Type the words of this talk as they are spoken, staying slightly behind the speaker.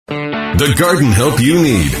The garden help you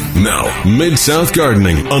need. Now, Mid-South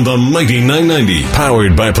Gardening on the Mighty 990,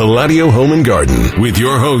 powered by Palladio Home and Garden, with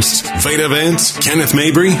your hosts, Veda Vance, Kenneth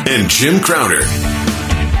Mabry, and Jim Crowder.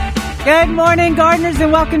 Good morning, gardeners,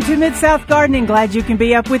 and welcome to Mid-South Gardening. Glad you can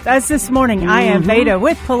be up with us this morning. I am Veda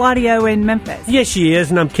with Palladio in Memphis. Yes, she is,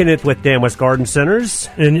 and I'm Kenneth with Dan West Garden Centers.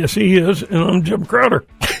 And yes, he is, and I'm Jim Crowder,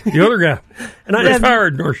 the other guy. And I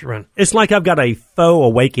retired nurseryman. It's like I've got a faux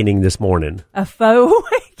awakening this morning. A faux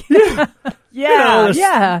awakening? Yeah.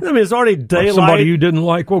 I mean, it's already daylight. Somebody you didn't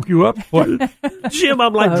like woke you up? What? Jim,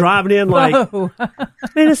 I'm like driving in like, man,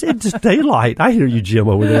 it's just daylight. I hear you, Jim,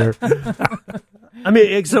 over there. I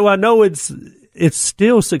mean, so I know it's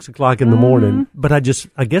still 6 o'clock in the morning, but I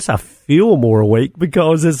guess I feel more awake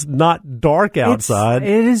because it's not dark outside.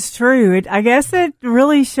 It is true. I guess it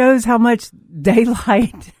really shows how much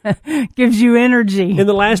daylight gives you energy. In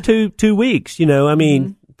the last two weeks, I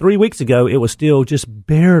mean, 3 weeks ago, it was still just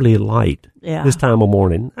barely light this time of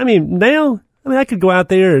morning. I mean, now, I could go out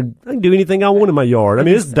there and I can do anything I want in my yard. I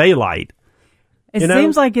mean, it's daylight. It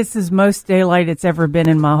seems like it's the most daylight it's ever been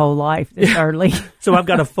in my whole life this early. So I've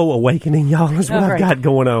got a full awakening, y'all. That's what I've got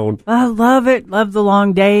going on. I love it. Love the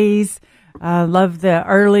long days. Love the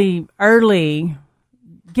early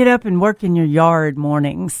get up and work in your yard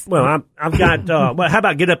mornings. Well, I've got, how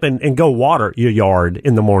about get up and go water your yard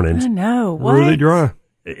in the mornings? I know. What? Really dry.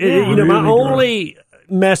 My only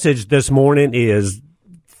message this morning is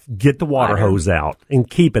get the water hose out and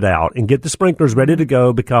keep it out and get the sprinklers ready to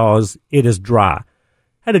go because it is dry.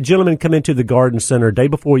 Had a gentleman come into the garden center day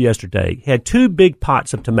before yesterday. He had 2 big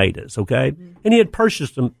pots of tomatoes, okay? And he had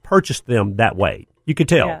purchased them that way. You could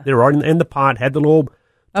tell. Yeah. They were already in the pot, had the little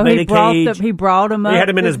tomato cage. He brought them up. He had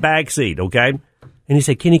them in his back seat, okay? And he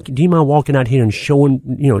said, Kenny, do you mind walking out here and showing,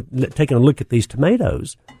 taking a look at these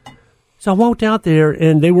tomatoes? So I walked out there,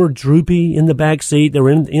 and they were droopy in the back seat. They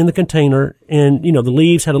were in the container, and, the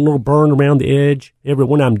leaves had a little burn around the edge. Every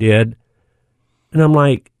one of them did. And I'm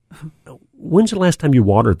like, when's the last time you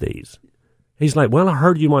watered these? He's like, well, I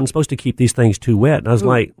heard you weren't supposed to keep these things too wet. And I was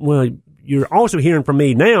like, well, you're also hearing from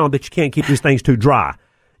me now that you can't keep these things too dry.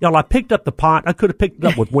 Y'all, I picked up the pot. I could have picked it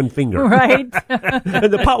up with one finger. Right.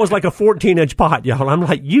 And the pot was like a 14-inch pot, y'all. I'm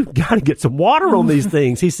like, you've got to get some water on these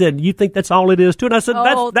things. He said, you think that's all it is to it? And I said,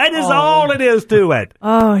 that is all it is to it.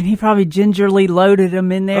 Oh, and he probably gingerly loaded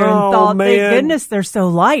them in there and thought, thank goodness they're so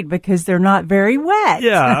light because they're not very wet.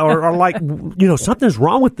 Yeah, or like, something's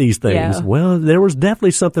wrong with these things. Yeah. Well, there was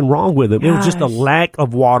definitely something wrong with them. Gosh. It was just a lack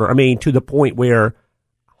of water. I mean, to the point where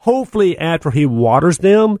hopefully after he waters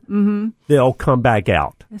them, they'll come back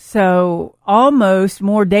out. So almost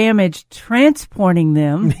more damage transporting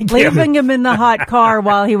them, leaving them in the hot car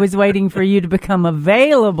while he was waiting for you to become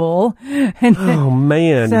available. And oh,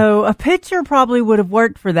 man. So a picture probably would have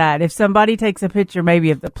worked for that. If somebody takes a picture maybe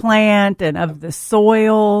of the plant and of the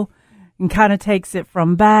soil and kind of takes it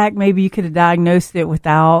from back, maybe you could have diagnosed it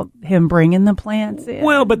without him bringing the plants in.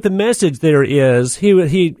 Well, but the message there is,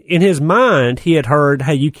 he in his mind, he had heard,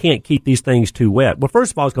 hey, you can't keep these things too wet. Well,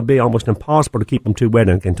 first of all, it's going to be almost impossible to keep them too wet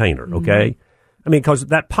in a container, okay? I mean, because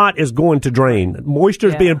that pot is going to drain. Moisture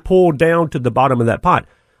is being pulled down to the bottom of that pot.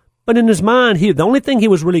 But in his mind, the only thing he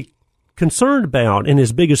was really concerned about and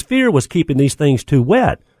his biggest fear was keeping these things too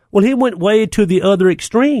wet. Well, he went way to the other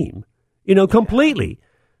extreme, completely.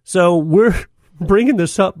 So we're bringing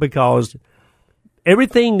this up because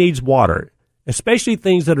everything needs water, especially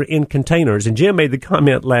things that are in containers. And Jim made the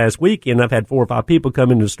comment last weekend. I've had 4 or 5 people come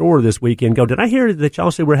into the store this weekend and go, did I hear that y'all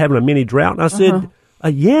said we're having a mini drought? And I said,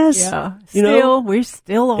 yes. Yeah, we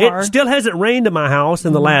still are. It still hasn't rained in my house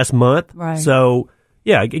in the last month. Right. So,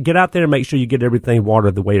 yeah, get out there and make sure you get everything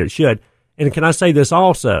watered the way it should. And can I say this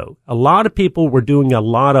also? A lot of people were doing a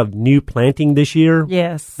lot of new planting this year.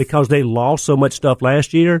 Yes. Because they lost so much stuff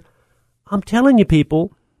last year. I'm telling you,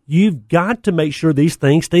 people, you've got to make sure these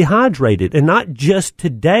things stay hydrated. And not just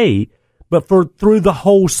today, but through the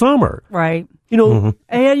whole summer. Right. And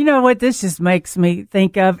you know what this just makes me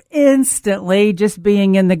think of instantly, just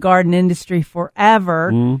being in the garden industry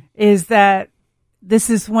forever, is that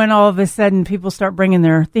this is when all of a sudden people start bringing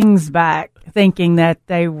their things back, thinking that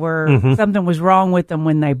they were something was wrong with them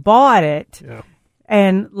when they bought it. Yeah.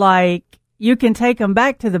 And you can take them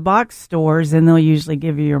back to the box stores and they'll usually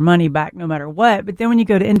give you your money back no matter what. But then when you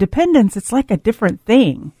go to Independence, it's like a different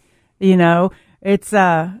thing. It's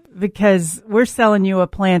because we're selling you a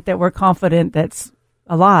plant that we're confident that's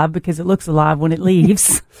alive because it looks alive when it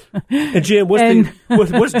leaves. And Jim,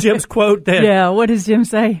 what's Jim's quote that? Yeah, what does Jim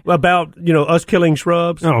say? About, us killing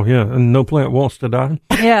shrubs? Oh, yeah, and no plant wants to die.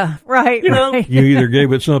 Yeah, right. Right. You either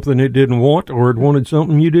gave it something it didn't want or it wanted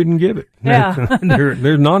something you didn't give it. Yeah.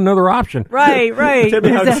 There's not another option. Right. Tell me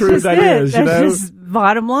how That's true just that it. is, That's just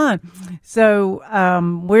bottom line. So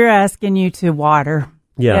we're asking you to water.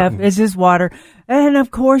 Yeah. It's just water. And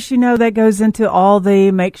of course, that goes into all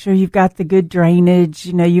the make sure you've got the good drainage.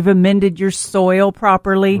 You've amended your soil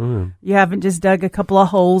properly. You haven't just dug a couple of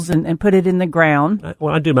holes and put it in the ground.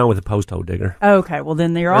 Well, I do mine with a post hole digger. Okay, well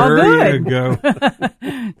then they're all There good. you go.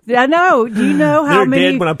 I know. Do you know how They're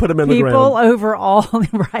many dead when I put them in the people ground. over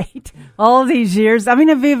all these years? I mean,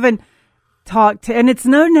 I've even talked to, and it's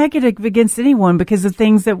no negative against anyone because of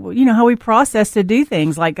things that, how we process to do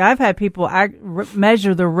things. Like I've had people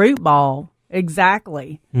measure the root ball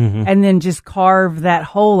exactly and then just carve that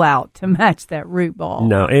hole out to match that root ball.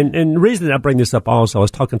 No, and the reason that I bring this up also, I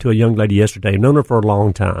was talking to a young lady yesterday, known her for a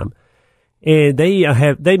long time, and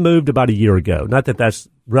they moved about a year ago. Not that that's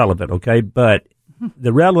relevant, okay, but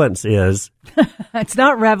the relevance is it's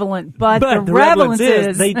not relevant, but the relevance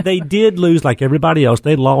is they did lose, like everybody else.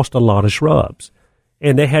 They lost a lot of shrubs,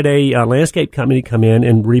 and they had a landscape company come in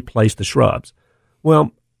and replace the shrubs.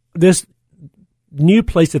 Well, this new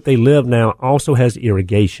place that they live now also has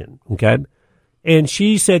irrigation, okay? And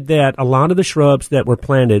she said that a lot of the shrubs that were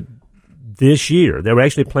planted this year, they were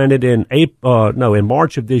actually planted in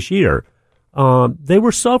March of this year, they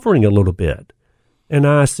were suffering a little bit. And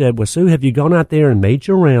I said, well, Sue, have you gone out there and made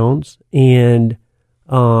your rounds and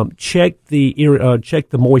checked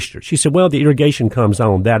the moisture? She said, well, the irrigation comes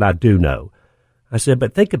on. That I do know. I said,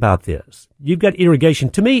 but think about this. You've got irrigation.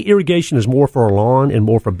 To me, irrigation is more for a lawn and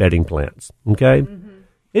more for bedding plants, okay?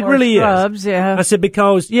 It or really shrubs, is. Yeah. I said,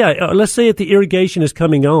 because, let's say if the irrigation is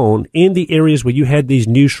coming on in the areas where you had these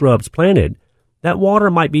new shrubs planted, that water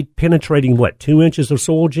might be penetrating, 2 inches of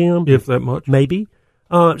soil, Jim? If that much. Maybe.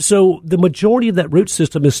 So the majority of that root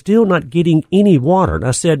system is still not getting any water. And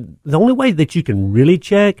I said, the only way that you can really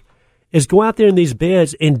check is go out there in these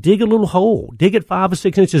beds and dig a little hole. Dig it 5 or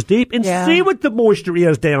 6 inches deep and see what the moisture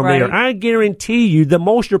is down there. I guarantee you the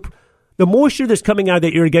moisture that's coming out of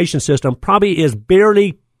the irrigation system probably is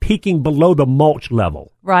barely peaking below the mulch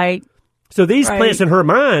level. Right. So these plants, in her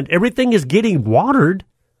mind, everything is getting watered,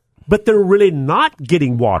 but they're really not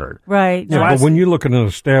getting watered. Right. Yeah, but when you look at an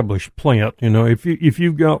established plant, if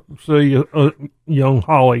you've got, say, a young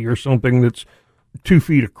holly or something that's 2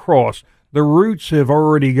 feet across, the roots have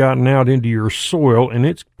already gotten out into your soil, and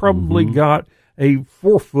it's probably got a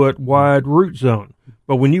 4 foot wide root zone.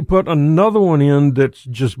 But when you put another one in that's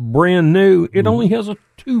just brand new, it only has a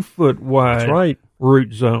 2 foot wide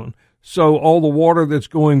root zone. So all the water that's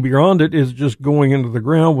going beyond it is just going into the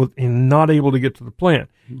ground and not able to get to the plant.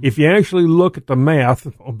 If you actually look at the math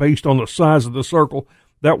based on the size of the circle,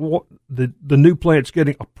 that the new plant's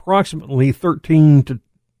getting approximately 10 to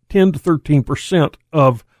 13%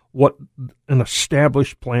 of what an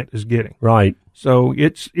established plant is getting. Right. So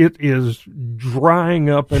it is drying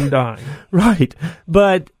up and dying. Right.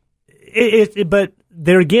 But but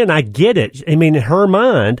there again, I get it. I mean, in her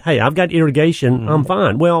mind, hey, I've got irrigation, I'm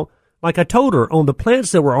fine. Well, like I told her, on the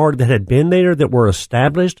plants that had been there, that were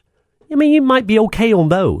established, I mean, you might be okay on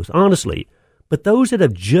those, honestly. But those that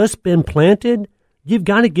have just been planted, you've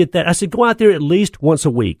got to get that. I said, go out there at least once a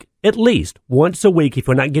week. At least once a week if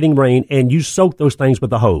we're not getting rain, and you soak those things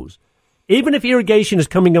with a hose. Even if irrigation is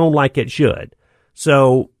coming on like it should.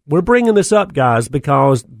 So we're bringing this up, guys,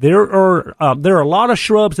 because there are a lot of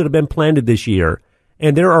shrubs that have been planted this year,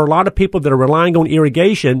 and there are a lot of people that are relying on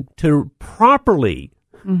irrigation to properly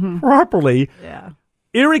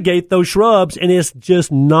irrigate those shrubs, and it's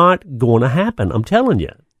just not going to happen. I'm telling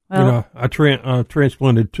you. Well, I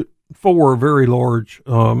transplanted 4 very large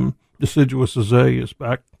deciduous azaleas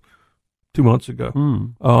back 2 months ago,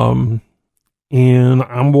 and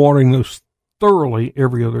I'm watering those thoroughly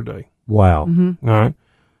every other day. Wow. All right.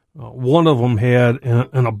 One of them had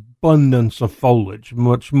an abundance of foliage,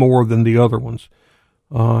 much more than the other ones.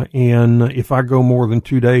 And if I go more than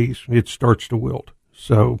 2 days, it starts to wilt.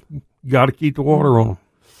 So got to keep the water on them.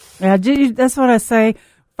 Yeah, that's what I say.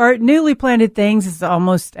 For newly planted things, it's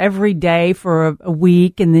almost every day for a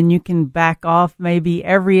week, and then you can back off maybe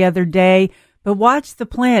every other day. But watch the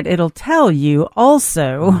plant. It'll tell you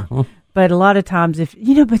also. But a lot of times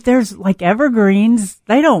but there's like evergreens,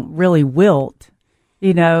 they don't really wilt,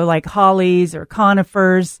 like hollies or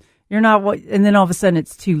conifers. You're not, and then all of a sudden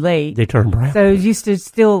it's too late. They turn brown. So you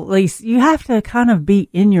still at least, you have to kind of be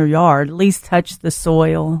in your yard, at least touch the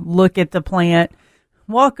soil, look at the plant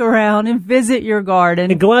walk around and visit your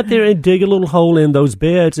garden. And go out there and dig a little hole in those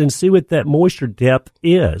beds and see what that moisture depth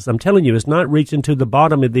is. I'm telling you, it's not reaching to the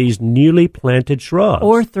bottom of these newly planted shrubs.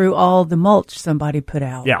 Or through all the mulch somebody put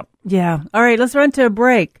out. Yeah. Yeah. All right, let's run to a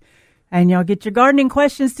break. And y'all get your gardening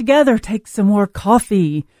questions together. Take some more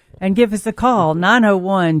coffee and give us a call,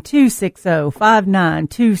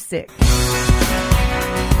 901-260-5926.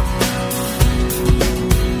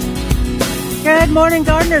 Good morning,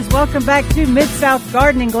 gardeners. Welcome back to Mid-South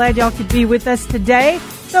Gardening. Glad y'all could be with us today.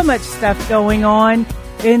 So much stuff going on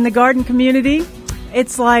in the garden community.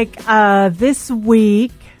 It's like this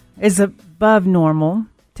week is above normal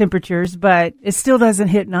temperatures, but it still doesn't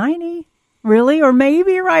hit 90, really, or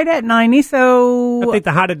maybe right at 90. So I think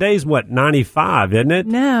the high today is, 95, isn't it?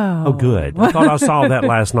 No. Oh, good. I thought I saw that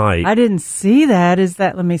last night. I didn't see that. Is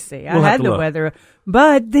that? Let me see. We'll I have had to the look. weather.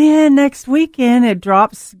 But then next weekend, it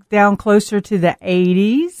drops down closer to the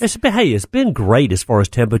 80s. It's been great as far as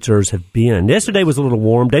temperatures have been. Yesterday was a little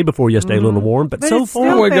warm. Day before yesterday, a little warm. But so it's far,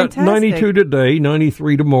 still We got fantastic. 92 today,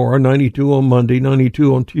 93 tomorrow, 92 on Monday,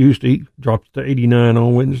 92 on Tuesday, drops to 89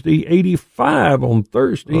 on Wednesday, 85 on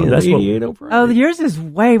Thursday, and that's what- 88 on Friday. Oh, yours is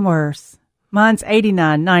way worse. Mine's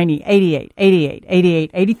 89, 90, 88, 88,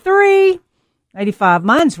 88, 83, 85.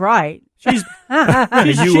 Mine's right. she's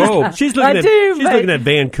you old. she's I looking do, she's but- looking at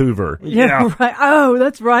Vancouver. Yeah, right. Oh,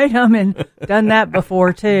 that's right. Done that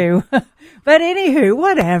before too. But anywho,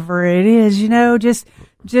 whatever it is,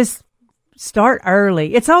 just start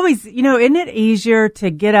early. It's always, isn't it easier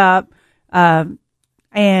to get up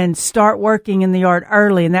and start working in the yard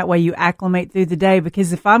early, and that way you acclimate through the day?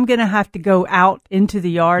 Because if I'm going to have to go out into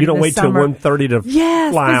the yard, You don't in the wait till summer, 1:30 to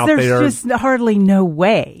yes, fly 'cause out there's there. just hardly no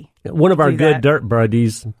way. One of our do good that. dirt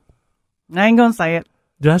buddies. I ain't gonna say it.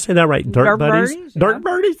 Did I say that right? Dirt buddies? buddies, Dirt yeah.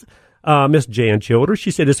 buddies? Miss Jan Childers,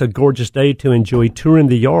 she said it's a gorgeous day to enjoy touring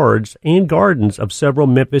the yards and gardens of several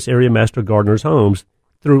Memphis area master gardeners' homes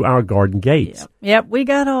through our garden gates. Yep, we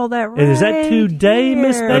got all that right. And is that today,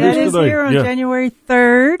 Miss here. Betty? That is today, here on yeah. January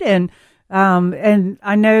 3rd, and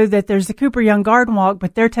I know that there's the Cooper Young Garden Walk,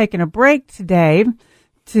 but they're taking a break today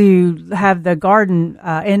to have the garden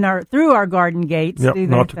through our garden gates. Yep, do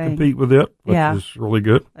their not to thing. compete with it, which Yeah. is really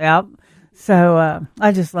good. Yep. So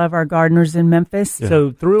I just love our gardeners in Memphis.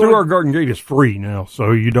 So through Our garden gate is free now,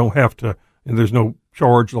 so you don't have to, and there's no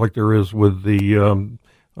charge like there is with the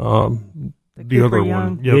other Cooper one.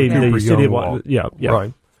 Young. Yeah, the Cooper the city Young of walk. yeah.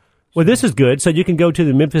 Right. Well, this is good. So you can go to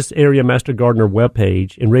the Memphis Area Master Gardener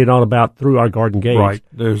webpage and read all about through our garden gates. Right.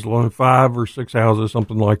 There's only 5 or 6 houses,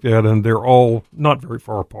 something like that, and they're all not very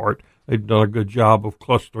far apart. They've done a good job of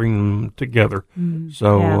clustering them together.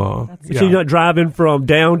 So, that's So you're not driving from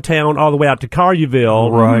downtown all the way out to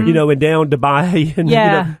Collierville, Right. And down to Dubai. And,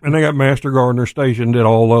 Yeah. and they got Master Gardener stationed at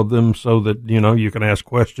all of them so that, you can ask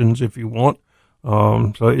questions if you want.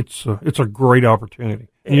 So it's a great opportunity.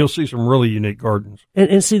 And you'll see some really unique gardens.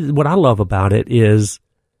 And see, what I love about it is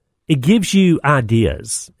it gives you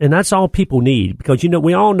ideas, and that's all people need, because,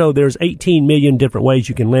 we all know there's 18 million different ways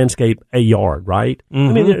you can landscape a yard, right?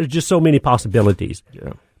 I mean, there's just so many possibilities.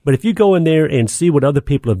 Yeah. But if you go in there and see what other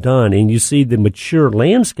people have done and you see the mature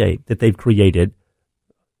landscape that they've created,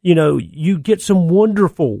 you get some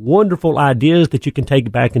wonderful, wonderful ideas that you can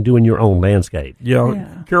take back and do in your own landscape.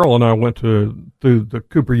 Yeah. Carol and I went through the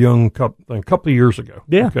Cooper Young Cup thing a couple of years ago.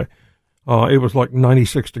 Yeah. Okay. It was like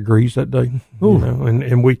 96 degrees that day.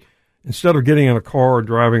 And we, instead of getting in a car or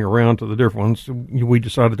driving around to the different ones, we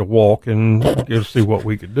decided to walk and see what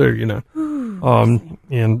we could do,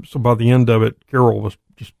 and so by the end of it, Carol was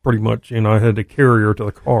just pretty much, I had to carry her to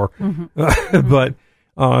the car. But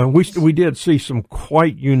we did see some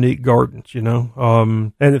quite unique gardens,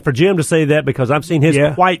 And for Jim to say that, because I've seen his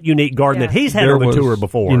Yeah. quite unique garden Yeah. that he's had on the tour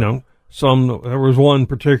before. There was one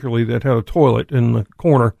particularly that had a toilet in the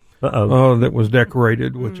corner that was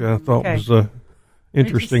decorated, which I thought Okay. was a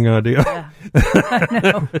interesting idea.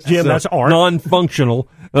 Jim, that's art. Non-functional.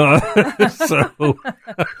 So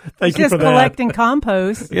Thank you Just for that. collecting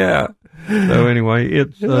compost. yeah. So anyway,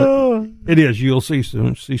 it is. You'll see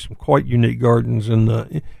some quite unique gardens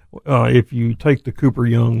if you take the Cooper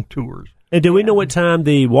Young tours. And do we know what time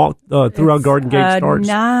the walk through our garden gate starts?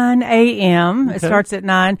 9 a.m. It starts at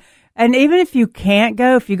 9. And even if you can't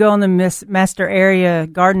go, if you go on the Master Area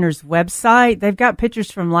Gardeners website, they've got pictures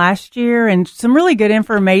from last year and some really good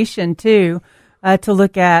information, too, to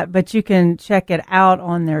look at. But you can check it out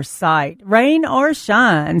on their site. Rain or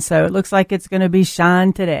shine. So it looks like it's going to be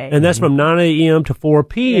shine today. And that's from 9 a.m. to 4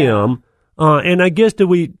 p.m. And I guess,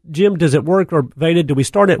 Jim, does it work, or Veda, do we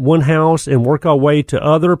start at one house and work our way to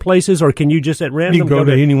other places, or can you just at random You can go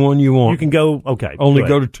to anyone you want. You can go, okay. Only good.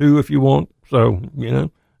 go to 2 if you want. So, there's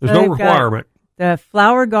They've no got- requirement. the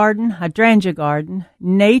flower garden, hydrangea garden,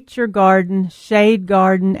 nature garden, shade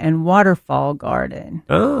garden, and waterfall garden.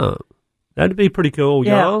 Oh, that'd be pretty cool,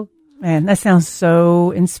 y'all. Man, that sounds so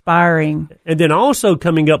inspiring. And then also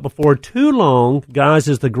coming up before too long, guys,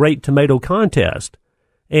 is the Great Tomato Contest.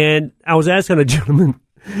 And I was asking a gentleman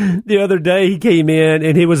the other day, he came in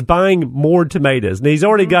and he was buying more tomatoes. And he's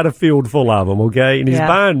already got a field full of them, okay? And he's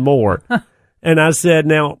buying more. And I said,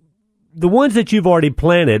 now, the ones that you've already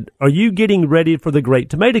planted, are you getting ready for the Great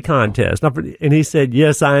Tomato Contest? And he said,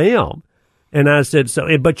 yes, I am. And I said,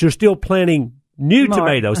 so, but you're still planting new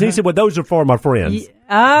tomatoes. And he said, well, those are for my friends.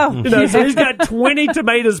 Oh. So he's got 20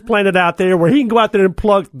 tomatoes planted out there where he can go out there and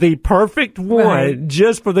pluck the perfect one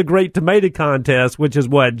just for the Great Tomato Contest, which is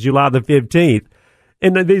July the 15th.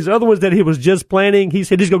 And then these other ones that he was just planting, he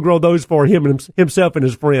said he's going to grow those for himself and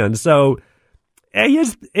his friends. So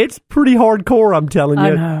it's pretty hardcore, I'm telling you.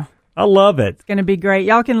 I know. I love it. It's going to be great.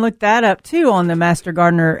 Y'all can look that up, too, on the Master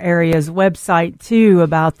Gardener Area's website, too,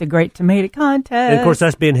 about the Great Tomato Contest. And, of course,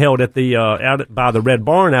 that's being held at the out by the Red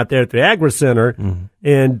Barn out there at the Agri Center. Mm-hmm.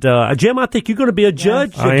 And, Jim, I think you're going to be a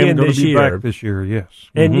judge again this year. I am going to be back this year, yes.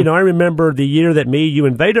 And, I remember the year that me, you,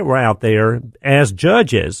 and Veda were out there as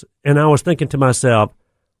judges, and I was thinking to myself,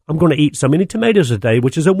 I'm going to eat so many tomatoes a day,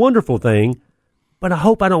 which is a wonderful thing, but I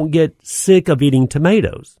hope I don't get sick of eating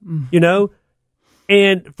tomatoes,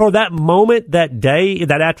 And for that moment, that day,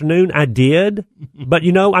 that afternoon, I did. But,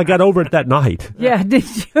 I got over it that night. Yeah, did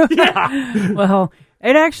you? Yeah. Well,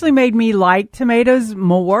 it actually made me like tomatoes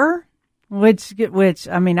more, which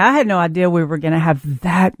I mean, I had no idea we were going to have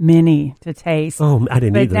that many to taste. Oh, I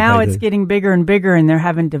didn't either. But now it's getting bigger and bigger, and they're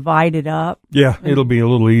having divided up. Yeah, it'll be a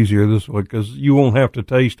little easier this way because you won't have to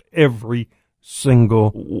taste every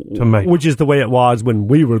single tomato. Which is the way it was when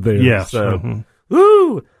we were there. Yes. So.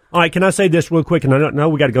 Woo! All right, can I say this real quick? And I know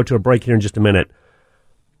we got to go to a break here in just a minute.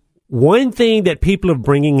 One thing that people are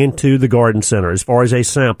bringing into the garden center as far as a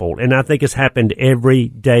sample, and I think it's happened every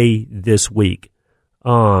day this week.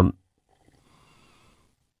 Or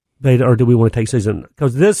do we want to take Susan?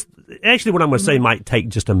 Because this, actually what I'm going to say might take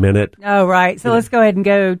just a minute. Oh, right. So let's go ahead and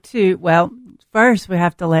go to, well, first we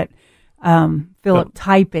have to let Philip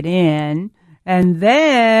type it in. And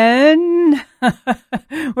then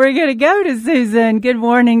we're going to go to Susan. Good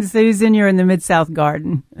morning, Susan. You're in the Mid-South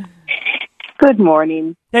Garden. Good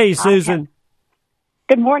morning. Hey, Susan.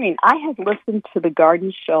 Good morning. I have listened to the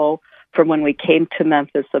garden show from when we came to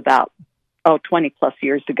Memphis about, 20-plus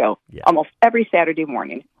years ago, almost every Saturday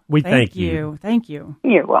morning. We thank you. Thank you.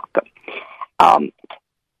 You're welcome.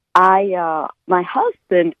 My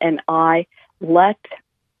husband and I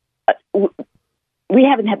we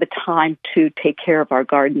haven't had the time to take care of our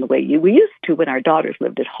garden the way we used to when our daughters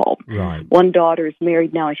lived at home. Right. One daughter is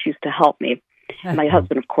married now, and she used to help me. My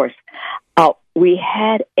husband, of course. We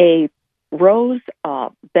had a rose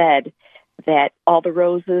bed that all the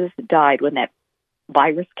roses died when that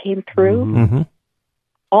virus came through. Mm-hmm.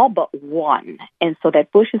 All but one. And so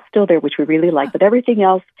that bush is still there, which we really like. But everything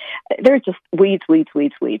else, there's just weeds. We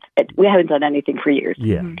haven't done anything for years.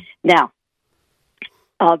 Yeah. Now,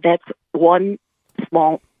 that's one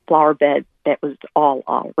small flower bed that was all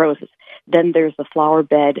roses. Then there's a flower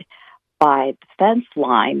bed by the fence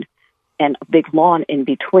line and a big lawn in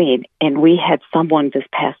between. And we had someone this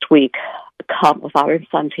past week come with our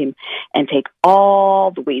son team and take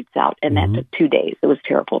all the weeds out. And that took 2 days. It was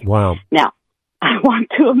terrible. Wow. Now, I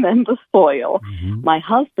want to amend the soil. Mm-hmm. My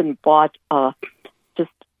husband bought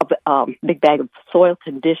just a big bag of soil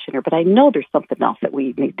conditioner, but I know there's something else that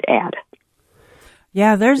we need to add.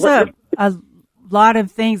 Yeah, there's a lot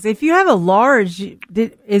of things. If you have a large,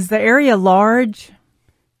 is the area large?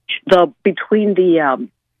 Between the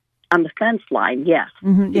on the fence line, yes.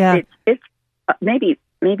 Mm-hmm, yeah, it's maybe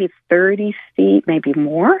 30 feet, maybe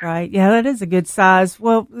more. Right. Yeah, that is a good size.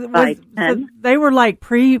 Well, they were like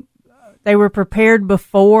they were prepared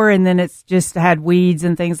before, and then it's just had weeds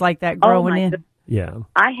and things like that growing in. Goodness. Yeah,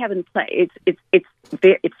 I haven't played.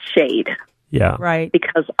 It's shade. Yeah, right.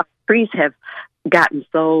 Because our trees have gotten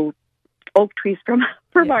so oak trees from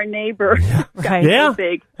our neighbor. Yeah. Right. Yeah.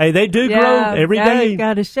 Big. Hey, they do grow every day. You've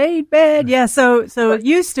got a shade bed. Yeah. So it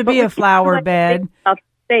used to be a flower bed.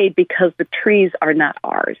 Shade because the trees are not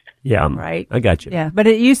ours. Yeah. Right. I got you. Yeah, but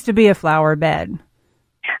it used to be a flower bed.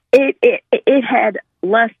 It had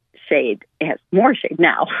less shade. It has more shade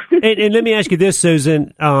now. and let me ask you this,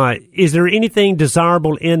 Susan. Is there anything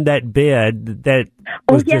desirable in that bed that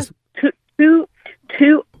was just...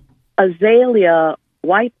 Two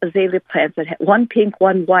white azalea plants that had one pink,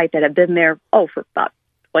 one white that have been there, for about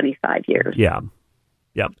 25 years. Yeah.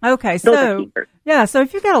 Yep. Okay. So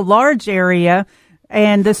if you've got a large area,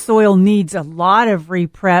 and the soil needs a lot of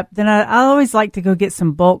re-prep, then I always like to go get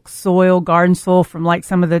some bulk soil, garden soil from like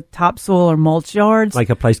some of the topsoil or mulch yards. Like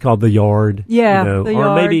a place called The Yard. Yeah, the or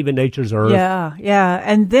yard. Maybe even Nature's Earth. Yeah.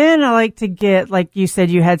 And then I like to get, like you said,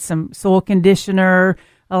 you had some soil conditioner.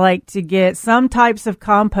 I like to get some types of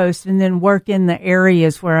compost and then work in the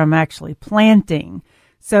areas where I'm actually planting.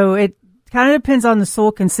 So it kind of depends on the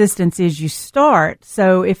soil consistency as you start.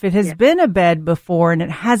 So if it has been a bed before and it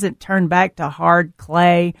hasn't turned back to hard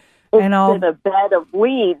clay and all, it's been a bed of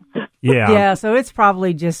weeds. Yeah, so it's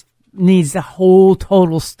probably just needs a whole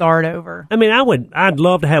total start over. I mean, I'd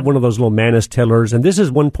love to have one of those little Manus tillers, and this is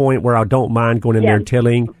one point where I don't mind going in there and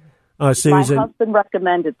tilling. Susan, my husband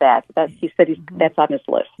recommended that. He said that's on his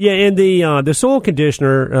list. Yeah, and the soil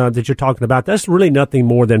conditioner that you're talking about, that's really nothing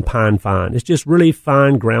more than pine fine. It's just really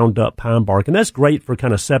fine ground up pine bark, and that's great for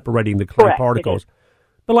kind of separating the clay particles.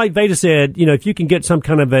 But like Veda said, if you can get some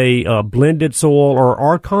kind of a blended soil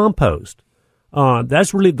or compost,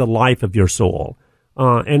 that's really the life of your soil.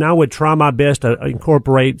 And I would try my best to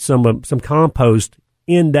incorporate some compost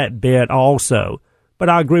in that bed also. But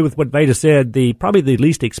I agree with what Veda said. Probably the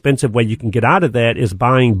least expensive way you can get out of that is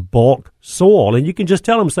buying bulk soil. And you can just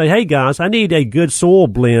tell them, say, hey, guys, I need a good soil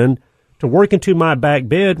blend to work into my back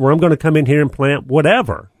bed where I'm going to come in here and plant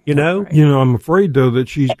whatever, I'm afraid, though, that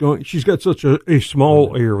she's got such a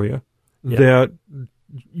small area that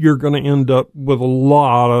you're going to end up with a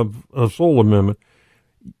lot of soil amendment.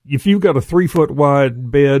 If you've got a 3-foot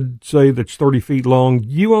wide bed, say that's 30 feet long,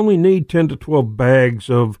 you only need 10 to 12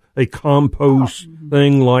 bags of a compost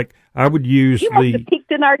thing. Like I would use you must have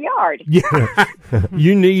peeked in our yard. Yeah,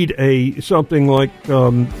 you need something like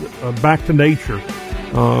Back to Nature.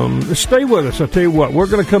 Stay with us. I'll tell you what, we're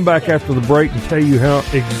going to come back after the break and tell you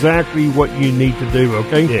exactly what you need to do.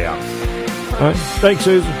 Okay? Yeah. All right. Thanks,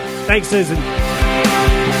 Susan. Thanks, Susan.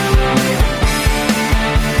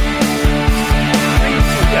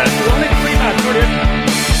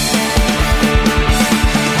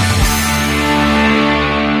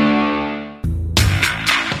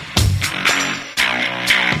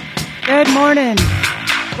 Good morning.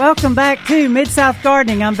 Welcome back to Mid-South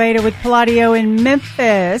Gardening. I'm Veda with Palladio in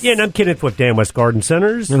Memphis. Yeah, and I'm Kenneth with Dan West Garden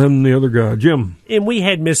Centers. And I'm the other guy, Jim. And we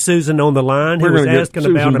had Miss Susan on the line who was asking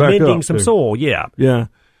about amending some soil. Yeah. Thank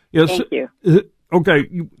you. Okay.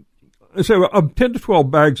 So 10 to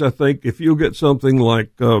 12 bags, I think, if you'll get something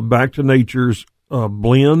like Back to Nature's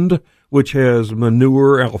blend, which has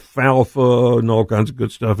manure, alfalfa, and all kinds of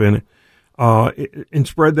good stuff in it, and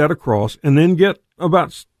spread that across, and then get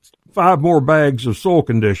about 5 more bags of soil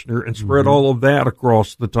conditioner and spread all of that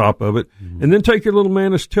across the top of it, and then take your little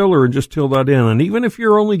Manus tiller and just till that in. And even if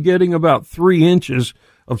you're only getting about 3 inches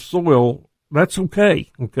of soil, that's okay.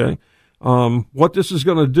 Okay. What this is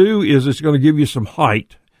going to do is it's going to give you some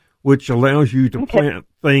height, which allows you to plant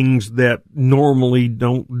things that normally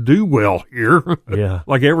don't do well here. Yeah.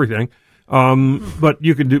 Like everything. But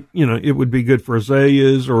you can do, it would be good for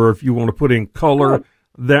azaleas, or if you want to put in color,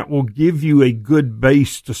 that will give you a good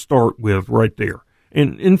base to start with right there,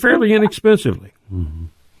 and fairly inexpensively. Mm-hmm.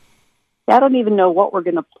 I don't even know what we're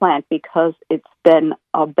going to plant because it's been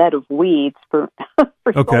a bed of weeds for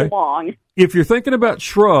so long. If you're thinking about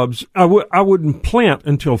shrubs, I wouldn't plant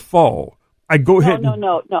until fall. I'd go ahead.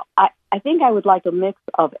 No. I think I would like a mix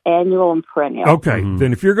of annual and perennial. Okay,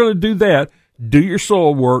 then if you're going to do that, do your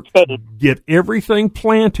soil work, get everything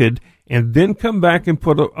planted, and then come back and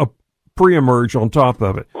put a pre-emerge on top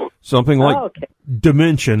of it. Something like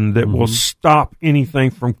Dimension that will stop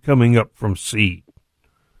anything from coming up from seed.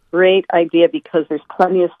 Great idea, because there's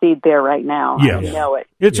plenty of seed there right now. Yes. I know it.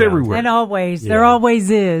 It's everywhere. And always. There always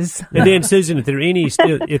is. And then, Susan, if there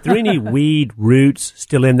are any weed roots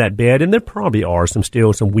still in that bed, and there probably are some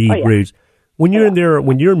weed roots, when you're in there,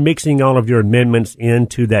 when you're mixing all of your amendments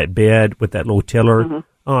into that bed with that little tiller,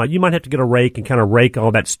 you might have to get a rake and kind of rake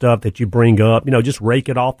all that stuff that you bring up, just rake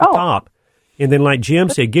it off the top. And then, like Jim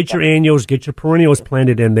said, get your annuals, get your perennials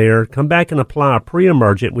planted in there, come back and apply a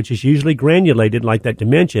pre-emergent, which is usually granulated like that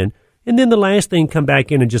Dimension. And then the last thing, come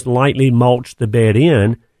back in and just lightly mulch the bed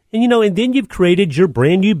in. And, and then you've created your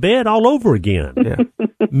brand new bed all over again. Yeah.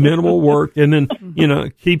 Minimal work. And then,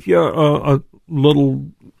 keep you a little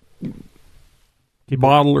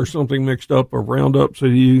bottle or something mixed up or Roundup so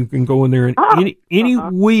you can go in there and any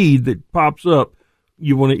weed that pops up,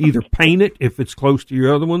 you want to either paint it if it's close to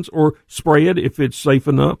your other ones or spray it if it's safe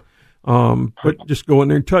enough. But just go in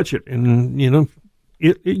there and touch it, and you'll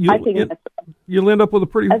end up with a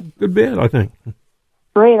pretty good bed, I think.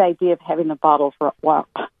 Great idea of having the bottle for a while.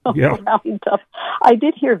 Yeah. I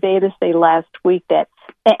did hear Veda say last week that,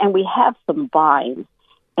 and we have some vines,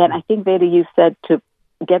 and I think Veda, you said to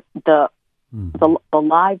get the the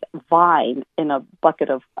live vine in a bucket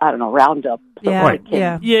of, I don't know, Roundup. So Yeah, that it can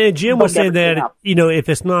yeah. Yeah, Jim was hook saying everything that up. if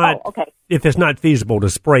it's not okay. if it's not feasible to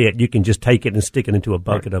spray it, you can just take it and stick it into a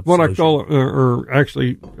bucket of what I solution. call it, or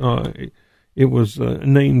actually, it was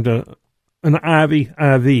named an Ivy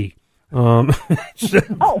IV.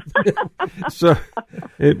 So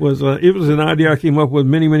it was an idea I came up with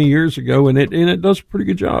many years ago, and it does a pretty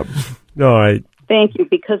good job. All right. Thank you.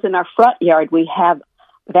 Because in our front yard, we have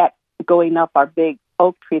that going up our big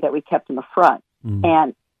oak tree that we kept in the front.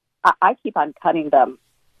 And I keep on cutting them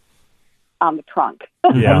on the trunk.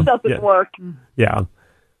 Yeah. It doesn't work. Yeah.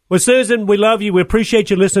 Well, Susan, we love you. We appreciate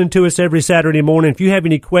you listening to us every Saturday morning. If you have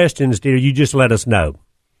any questions, dear, you just let us know.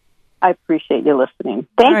 I appreciate you listening.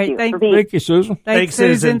 Thank All right, you thank- for being. Thank you, Susan. Thanks, Thanks,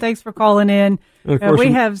 Susan. Susan. Thanks for calling in. And of course,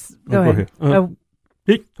 We have. Go ahead.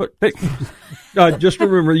 Just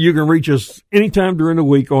remember, you can reach us anytime during the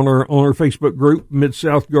week on our Facebook group,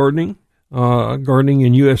 Mid-South Gardening, gardening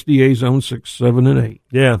in USDA Zone 6, 7, and 8.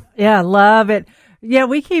 Yeah. Yeah, love it. Yeah,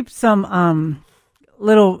 we keep some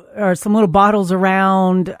little bottles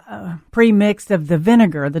around pre-mixed of the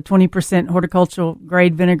vinegar, the 20% horticultural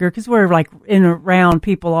grade vinegar, because we're like in and around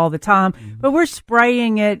people all the time. But we're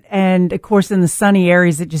spraying it, and of course in the sunny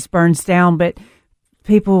areas it just burns down. But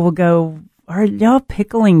people will go, "Are y'all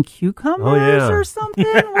pickling cucumbers or something?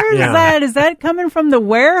 Where's Yeah. that? Is that coming from the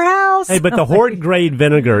warehouse?" Hey, but the hort grade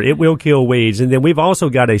vinegar, it will kill weeds. And then we've also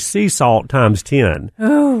got a sea salt times 10.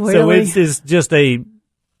 Oh, really? So it's just a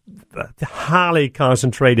highly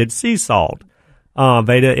concentrated sea salt,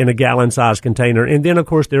 Veda, in a gallon-sized container. And then, of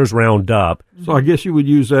course, there's Roundup. So I guess you would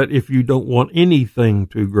use that if you don't want anything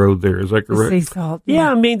to grow there. Is that The correct? sea salt.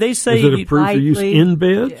 Yeah, I mean, they say... Is it approved for use lightly- in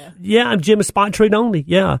beds? Yeah, Jim, a spot treat only,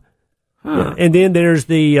 yeah. Yeah. And then there's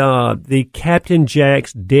the Captain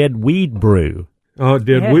Jack's Dead Weed Brew. Oh,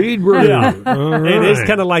 dead Yeah. weed brew. Yeah. All right. And it's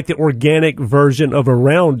kind of like the organic version of a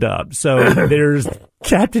Roundup. So there's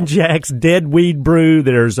Captain Jack's Dead Weed Brew.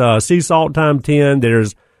 There's Sea Salt Time 10.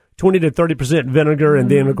 There's 20 to 30% vinegar.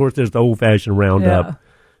 And then, of course, there's the old-fashioned Roundup.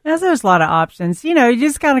 Yeah. There's a lot of options. You know, you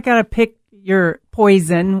just kind of got to pick your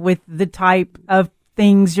poison with the type of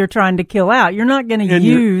things you're trying to kill out. You're not going to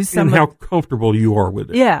use some and of how comfortable you are with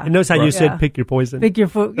it. Yeah. And notice how you Right. said Yeah. pick your poison. Pick your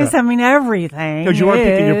food. Because, I mean, everything. 'Cause you are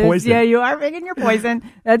picking your is- poison. Yeah, you are picking your poison.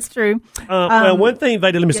 That's true. Well, one thing,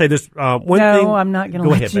 Veda, let me say this. One thing. No, I'm not going to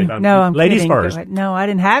Go let ahead, you. babe. No, I'm Ladies kidding. Go first. ahead. No, I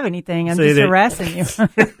didn't have anything. I'm See just that- harassing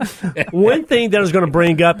you. One thing that I was going to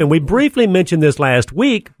bring up, and we briefly mentioned this last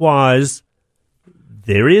week, was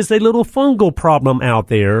there is a little fungal problem out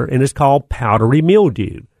there, and it's called powdery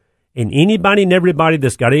mildew. And anybody and everybody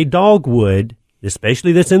that's got a dogwood,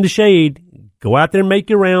 especially that's in the shade, go out there and make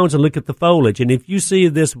your rounds and look at the foliage. And if you see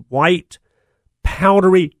this white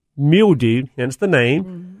powdery mildew, hence the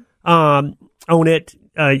name, on it,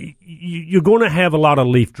 you're going to have a lot of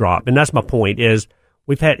leaf drop. And that's my point is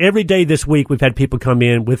we've had every day this week, we've had people come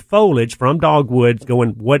in with foliage from dogwoods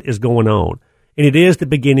going, what is going on? And it is the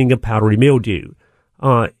beginning of powdery mildew.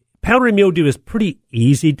 Powdery mildew is pretty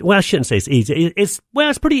easy. Well, I shouldn't say it's easy. It's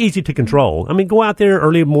pretty easy to control. I mean, go out there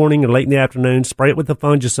early in the morning or late in the afternoon, spray it with a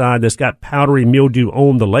fungicide that's got powdery mildew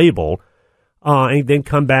on the label, and then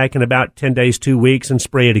come back in about 10 days, 2 weeks and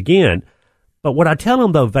spray it again. But what I tell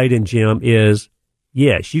them, though, Veda and Jim, is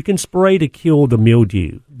yes, you can spray to kill the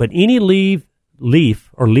mildew, but any leaf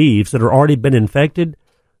or leaves that are already been infected,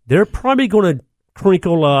 they're probably going to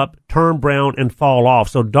crinkle up, turn brown, and fall off.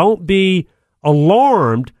 So don't be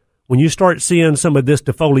alarmed when you start seeing some of this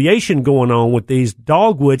defoliation going on with these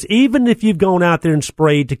dogwoods, even if you've gone out there and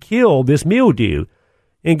sprayed to kill this mildew.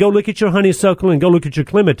 And go look at your honeysuckle and go look at your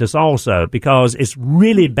clematis also, because it's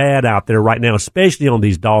really bad out there right now, especially on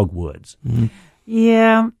these dogwoods. Mm-hmm.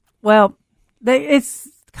 Yeah. Well, it's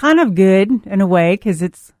kind of good in a way because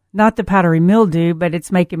it's not the powdery mildew, but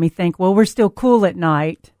it's making me think, well, we're still cool at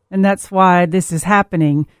night. And that's why this is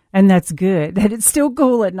happening. And that's good that it's still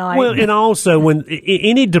cool at night. Well, and also when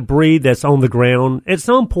any debris that's on the ground, at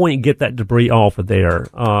some point, get that debris off of there.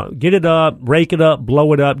 Get it up, rake it up,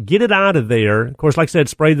 blow it up, get it out of there. Of course, like I said,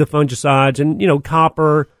 spray the fungicides and,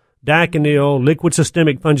 copper, Daconil, liquid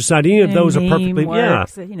systemic fungicide. Any of those are perfectly,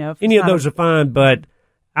 works, if any it's of not those are fine. But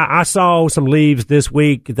I saw some leaves this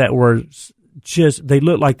week that were just, they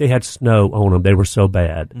looked like they had snow on them. They were so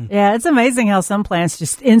bad. Yeah, it's amazing how some plants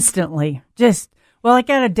just instantly well, I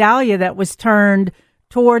got a dahlia that was turned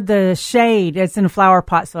toward the shade. It's in a flower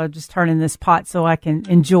pot, so I'm just turning this pot so I can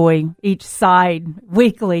enjoy each side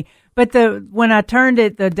weekly. But when I turned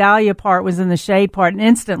it, the dahlia part was in the shade part and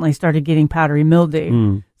instantly started getting powdery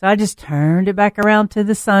mildew. So I just turned it back around to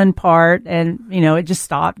the sun part and, it just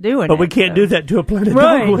stopped doing it. But we can't do that to a planted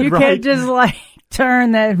Right. dogwood, You right? can't just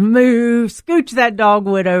turn that, move, scooch that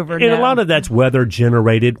dogwood over. And a lot of that's weather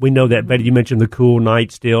generated. We know that, Betty, you mentioned the cool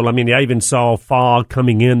night still. I mean, I even saw fog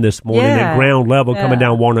coming in this morning at ground level coming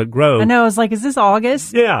down Walnut Grove. I know. I was like, is this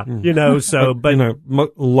August? Yeah, so, but a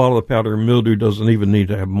lot of the powdery mildew doesn't even need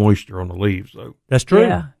to have moisture on the leaves, though. That's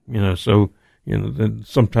true. Yeah. So, then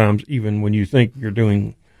sometimes even when you think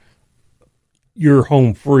you're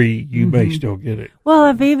home free, you may still get it. Well,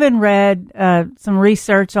 I've even read some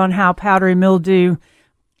research on how powdery mildew,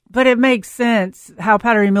 but it makes sense how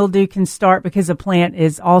powdery mildew can start because a plant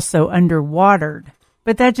is also underwatered.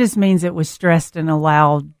 But that just means it was stressed and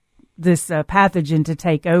allowed this pathogen to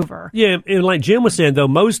take over. Yeah, and like Jim was saying, though,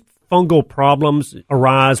 most fungal problems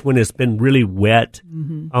arise when it's been really wet.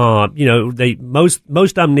 Most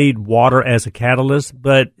of them need water as a catalyst,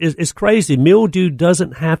 but it's crazy. Mildew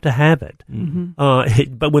doesn't have to have it.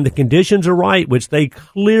 But when the conditions are right, which they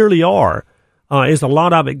clearly are, there's a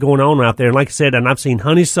lot of it going on out there. And like I said, and I've seen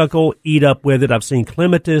honeysuckle eat up with it. I've seen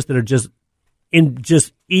clematis that are just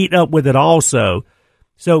eat up with it also.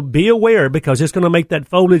 So be aware, because it's going to make that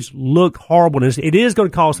foliage look horrible. And it is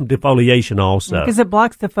going to cause some defoliation also. Because it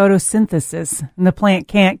blocks the photosynthesis, and the plant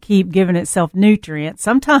can't keep giving itself nutrients.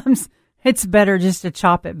 Sometimes it's better just to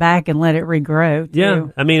chop it back and let it regrow, too. Yeah,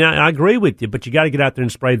 I mean, I agree with you, but you got to get out there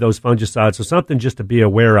and spray those fungicides. So something just to be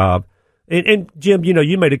aware of. And Jim,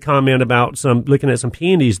 you made a comment about looking at some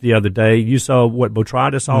peonies the other day. You saw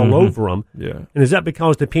botrytis all over them. Yeah. And is that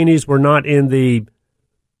because the peonies were not in the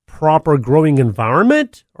proper growing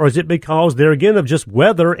environment, or is it because they're again of just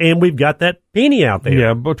weather and we've got that peony out there?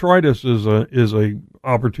 Yeah, botrytis is a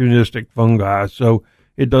opportunistic fungi, so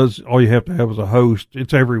it does. All you have to have is a host.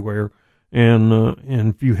 It's everywhere, and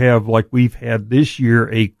if you have, like we've had this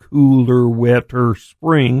year, a cooler, wetter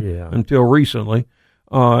spring until recently,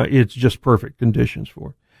 it's just perfect conditions for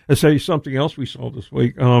it. I'll tell you something else we saw this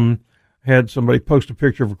week. Had somebody post a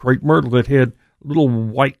picture of a crepe myrtle that had little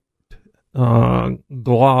white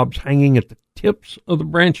globs hanging at the tips of the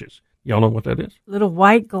branches. Y'all know what that is? Little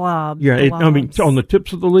white globs. Yeah, it's on the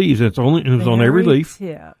tips of the leaves. It's on every leaf.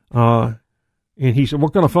 Tip. And he said,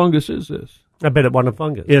 "What kind of fungus is this?" I bet it wasn't a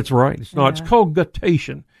fungus. It's right. It's not. It's called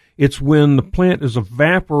guttation. It's when the plant is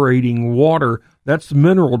evaporating water. That's the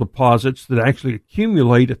mineral deposits that actually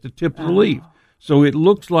accumulate at the tip of the leaf. So it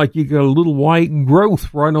looks like you got a little white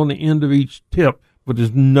growth right on the end of each tip. But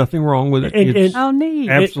there's nothing wrong with it. It's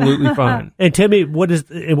absolutely fine. And tell me, what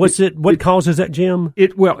causes that, Jim?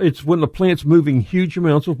 It's when the plant's moving huge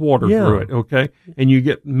amounts of water through it, okay? And you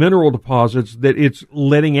get mineral deposits that it's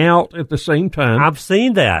letting out at the same time. I've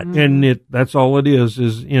seen that. And that's all it is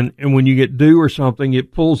and when you get dew or something,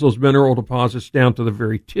 it pulls those mineral deposits down to the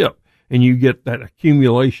very tip, and you get that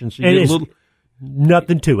accumulation. So you get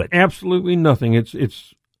nothing to it. Absolutely nothing.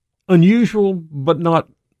 It's unusual, but not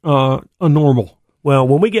abnormal. Well,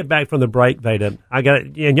 when we get back from the break, Veda,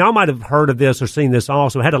 and y'all might have heard of this or seen this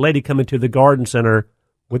also. I had a lady come into the garden center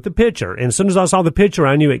with the picture, and as soon as I saw the picture,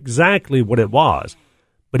 I knew exactly what it was.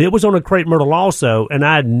 But it was on a crepe myrtle also, and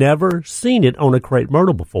I had never seen it on a crepe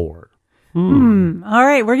myrtle before. All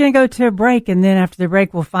right, we're going to go to a break, and then after the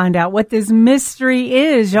break, we'll find out what this mystery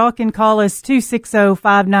is. Y'all can call us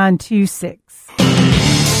 260-5926.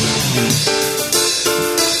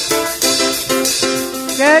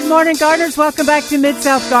 Good morning, gardeners. Welcome back to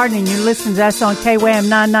Mid-South Gardening. You're listening to us on KWAM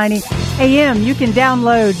 990 AM. You can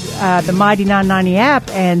download the Mighty 990 app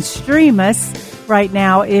and stream us right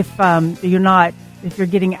now if you're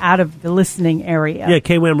getting out of the listening area. Yeah,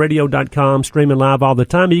 KWAMradio.com, streaming live all the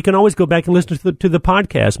time. And you can always go back and listen to the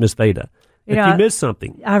podcast, Miss Veda, if you missed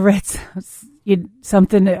something. I read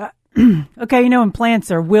something. Okay, when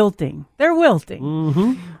plants are wilting. They're wilting.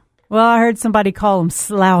 Mm-hmm. Well, I heard somebody call them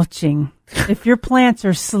slouching. If your plants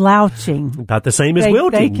are slouching, about the same as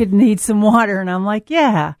wilting, they could need some water. And I'm like,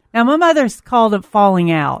 yeah. Now, my mother's called it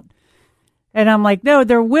falling out. And I'm like, no,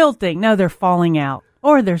 they're wilting. No, they're falling out.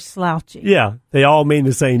 Or they're slouching. Yeah, they all mean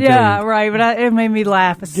the same thing. Yeah, right. But it made me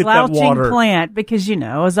laugh. A slouching plant, because,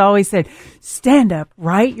 as I always said, stand up,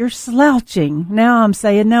 right? You're slouching. Now I'm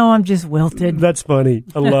saying, no, I'm just wilted. That's funny.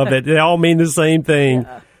 I love it. They all mean the same thing.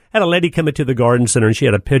 Yeah. I had a lady come into the garden center, and she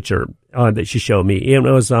had a picture that she showed me.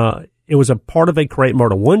 It was a part of a crepe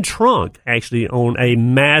myrtle, one trunk actually on a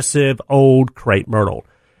massive old crepe myrtle.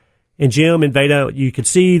 And Jim and Veda, you could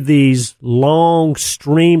see these long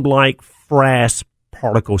stream-like frass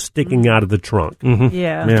particles sticking out of the trunk. Mm-hmm.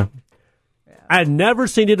 Yeah. I had never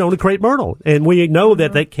seen it on a crepe myrtle, and we know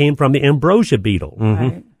that came from the ambrosia beetle. Mm-hmm.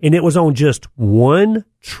 Right. And it was on just one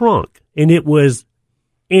trunk, and it was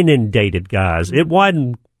inundated, guys. It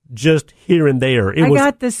wasn't just here and there. I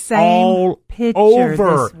got the same picture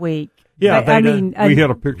this week. Yeah, I mean, We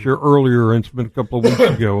had a picture earlier, and it's been a couple of weeks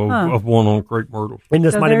ago, of one on crepe myrtles. and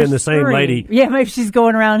this so might have been the there's same 3. lady. Yeah, maybe she's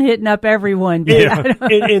going around hitting up everyone. Yeah,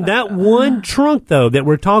 and that one trunk though that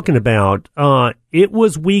we're talking about, it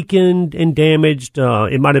was weakened and damaged.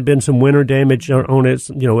 It might have been some winter damage on it.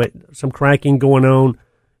 Some cracking going on,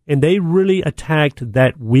 and they really attacked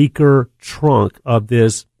that weaker trunk of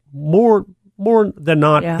this more than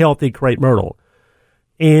not healthy crepe myrtle.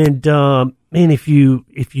 And man, if you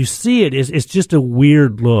see it, it's just a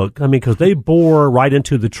weird look. I mean, because they bore right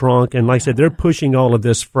into the trunk, and like I said, they're pushing all of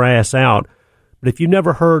this frass out. But if you've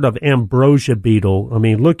never heard of ambrosia beetle, I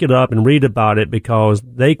mean, look it up and read about it because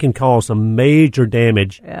they can cause some major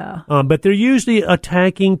damage. Yeah. But they're usually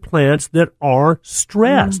attacking plants that are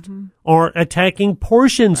stressed or attacking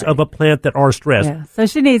portions of a plant that are stressed. Yeah. So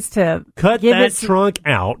she needs to Cut that trunk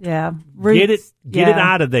out. Yeah. Get it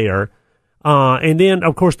out of there. And then,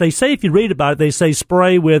 of course, they say, if you read about it, they say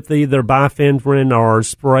spray with either bifenthrin or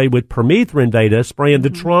spray with permethrin, Veda, spraying the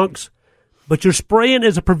trunks. But you're spraying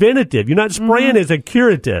as a preventative. You're not spraying as a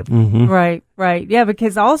curative. Right. Yeah,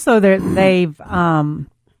 because also they're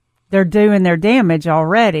doing their damage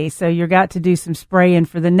already, so you got to do some spraying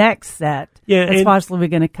for the next set. Yeah, that's possibly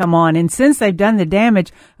going to come on. And since they've done the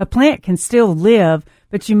damage, a plant can still live,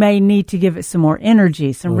 but you may need to give it some more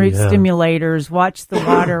energy, some root stimulators, watch the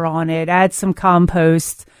water on it, add some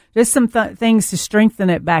compost, just some things to strengthen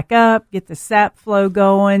it back up, get the sap flow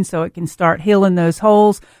going so it can start healing those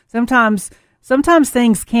holes. Sometimes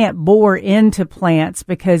things can't bore into plants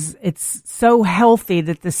because it's so healthy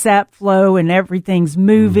that the sap flow and everything's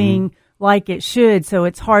moving like it should. So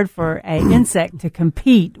it's hard for an insect to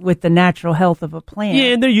compete with the natural health of a plant. Yeah,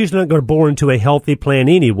 and they're usually not going to bore into a healthy plant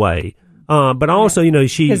anyway. But also,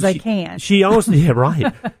 because they can. She also,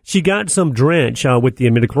 right. She got some drench with the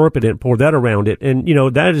imidacloprid and poured that around it, and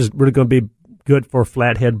that is really going to be good for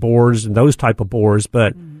flathead borers and those type of borers.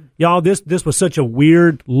 But y'all, this was such a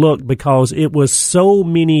weird look because it was so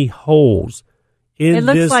many holes. It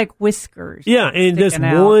looks like whiskers. Yeah, in this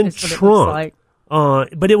one trunk.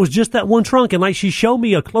 But it was just that one trunk, and like she showed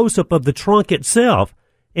me a close up of the trunk itself.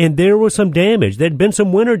 And there was some damage. There'd been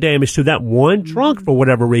some winter damage to that one trunk for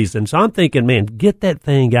whatever reason. So I'm thinking, man, get that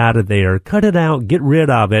thing out of there. Cut it out. Get rid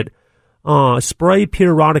of it. Spray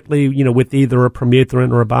periodically, with either a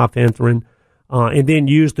permethrin or a bifenthrin. And then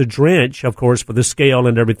use the drench, of course, for the scale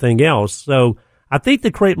and everything else. So I think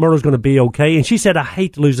the crepe myrtle is going to be okay. And she said, I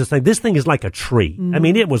hate to lose this thing. This thing is like a tree. I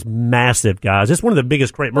mean, it was massive, guys. It's one of the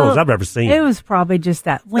biggest crepe myrtles I've ever seen. It was probably just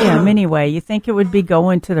that limb anyway. You think it would be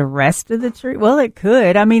going to the rest of the tree? Well, it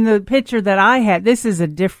could. I mean, the picture that I had, this is a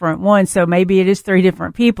different one, so maybe it is 3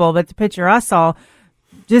 different people. But the picture I saw,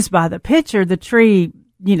 just by the picture, the tree,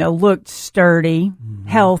 looked sturdy,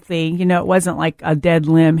 healthy. It wasn't like a dead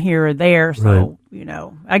limb here or there. So,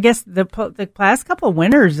 I guess the past couple of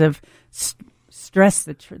winters have stress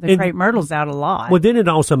the crepe myrtles out a lot. Well, then it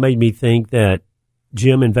also made me think that,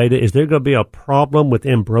 Jim and Veda, is there going to be a problem with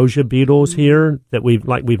ambrosia beetles here that we've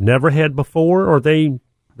never had before, or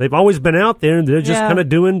they've always been out there and they're just kind of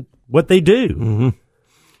doing what they do?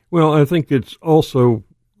 Well, I think it's also,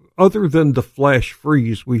 other than the flash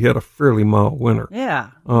freeze, we had a fairly mild winter. Yeah,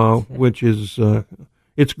 which is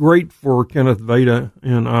it's great for Kenneth, Veda,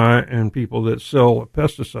 and I, and people that sell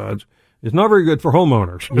pesticides. It's not very good for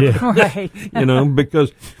homeowners. Yeah. Right.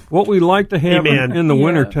 Because what we like to have in the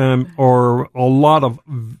wintertime are a lot of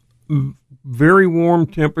very warm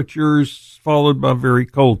temperatures followed by very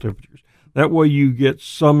cold temperatures. That way you get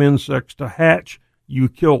some insects to hatch, you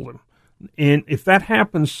kill them. And if that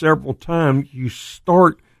happens several times, you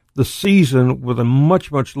start the season with a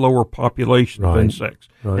much, much lower population of insects.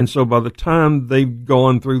 Right. And so by the time they've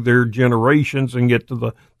gone through their generations and get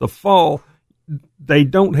to the fall, they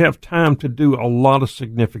don't have time to do a lot of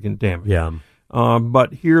significant damage. Yeah.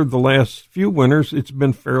 But here, the last few winters, it's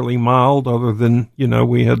been fairly mild, other than,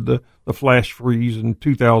 we had the flash freeze in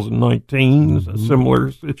 2019, a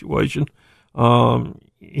similar situation. And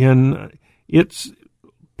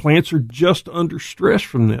plants are just under stress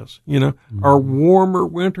from this. Our warmer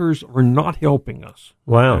winters are not helping us.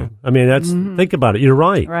 Wow. Okay? I mean, think about it. You're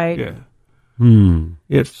right. Right. Yeah.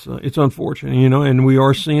 It's unfortunate, and we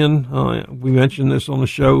are seeing, we mentioned this on the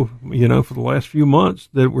show, for the last few months,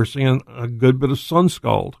 that we're seeing a good bit of sun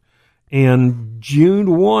scald. And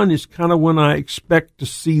June 1 is kind of when I expect to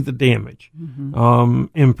see the damage.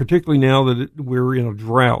 And particularly now that we're in a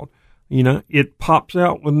drought. It pops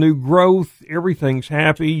out with new growth, everything's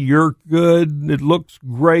happy, you're good, it looks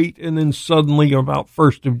great, and then suddenly about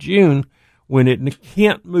 1st of June, when it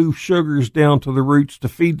can't move sugars down to the roots to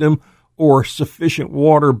feed them, or sufficient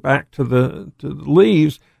water back to the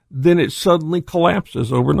leaves, then it suddenly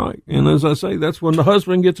collapses overnight. And as I say, that's when the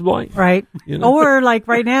husband gets blamed. Right. You know? Or like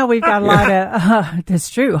right now, we've got a lot of, that's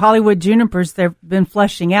true, Hollywood junipers. They've been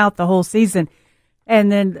flushing out the whole season.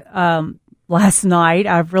 And then last night,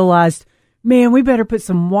 I've realized, man, we better put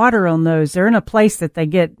some water on those. They're in a place that they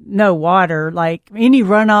get no water, like any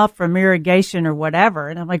runoff from irrigation or whatever.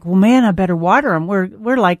 And I'm like, well, man, I better water them.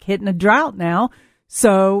 We're like hitting a drought now.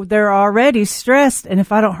 So they're already stressed. And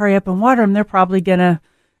if I don't hurry up and water them, they're probably going to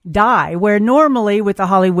die. Where normally with the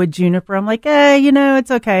Hollywood juniper, I'm like,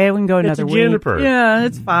 it's okay. We can go another week. Juniper. Yeah,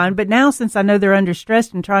 it's fine. But now since I know they're under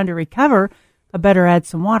stress and trying to recover, I better add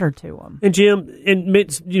some water to them. And Jim,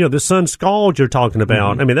 the sun scald you're talking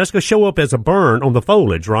about, I mean, that's going to show up as a burn on the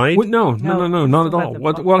foliage, right? Well, no, not at all.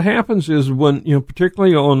 What happens is when,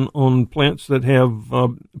 particularly on plants that have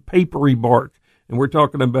papery bark, and we're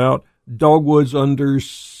talking about dogwoods under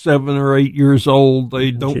 7 or 8 years old,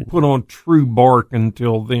 they don't put on true bark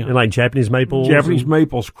until then. And like Japanese maples?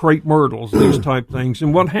 Maples, crepe myrtles, these type things.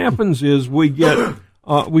 And what happens is we get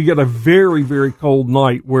a very, very cold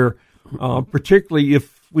night where, particularly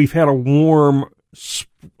if we've had a warm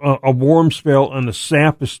spell and the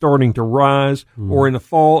sap is starting to rise, or in the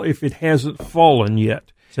fall if it hasn't fallen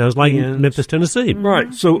yet. Sounds like Memphis, Tennessee.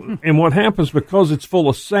 Right. So, and what happens, because it's full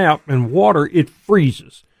of sap and water, it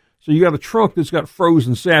freezes. So you got a trunk that's got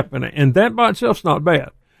frozen sap in it, and that by itself's not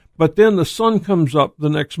bad. But then the sun comes up the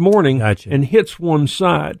next morning and hits one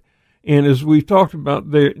side. And as we've talked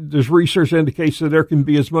about, there's research that indicates that there can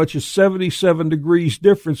be as much as 77 degrees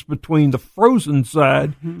difference between the frozen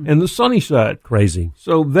side and the sunny side. Crazy.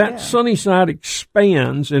 So that sunny side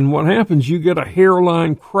expands, and what happens, you get a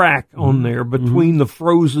hairline crack on there between the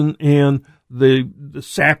frozen and the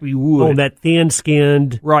sappy wood. Oh, that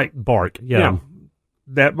thin-skinned bark. Yeah.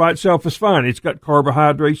 That by itself is fine. It's got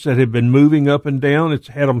carbohydrates that have been moving up and down. It's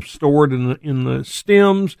had them stored in the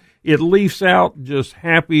stems. It leafs out just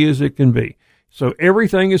happy as it can be. So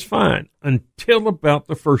everything is fine until about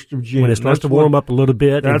the 1st of June. When it starts to warm up a little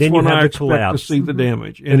bit, and then you have to collapse. To see the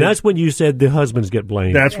damage. And that's when you said the husbands get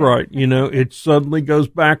blamed. That's right. It suddenly goes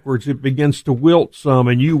backwards. It begins to wilt some,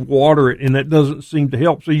 and you water it, and that doesn't seem to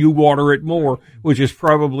help. So you water it more, which is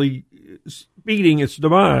probably speeding its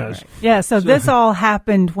demise. Yeah, so this all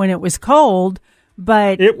happened when it was cold,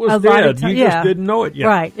 but it was dead. You just didn't know it yet.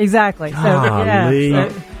 Right, exactly.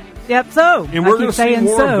 So, So and we're going to see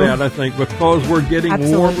more of that, I think, because we're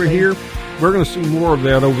getting warmer here. We're going to see more of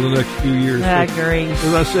that over the next few years. I agree.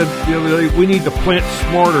 As I said the other day, we need to plant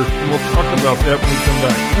smarter, and we'll talk about that when we come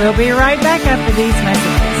back. We'll be right back after these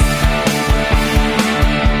messages.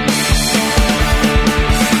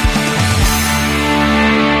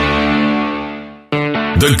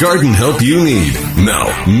 The garden help you need. Now,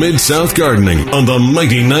 Mid-South Gardening on the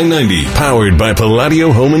Mighty 990, powered by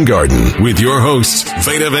Palladio Home and Garden, with your hosts,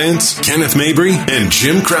 Veda Vance, Kenneth Mabry, and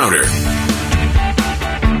Jim Crowder.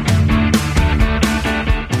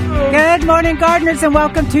 Good morning, gardeners, and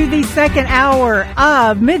welcome to the second hour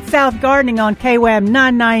of Mid-South Gardening on KWAM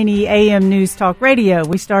 990 AM News Talk Radio.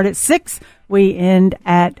 We start at 6. We end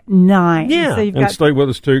at 9. Yeah. So and stay with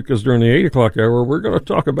us, too, because during the 8 o'clock hour, we're going to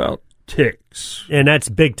talk about ticks. And that's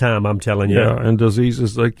big time, I'm telling you. Yeah, and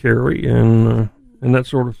diseases they carry and that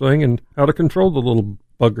sort of thing, and how to control the little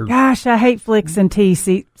buggers. Gosh, I hate ticks and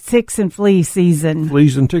flea season.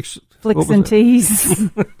 Fleas and ticks. Flicks and teas.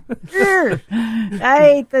 I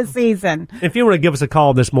hate the season. If you want to give us a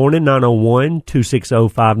call this morning,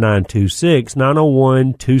 901-260-5926,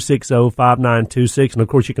 901-260-5926. And, of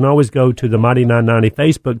course, you can always go to the Mighty 990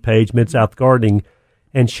 Facebook page, Mid-South Gardening,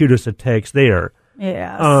 and shoot us a text there.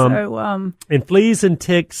 Yeah. And fleas and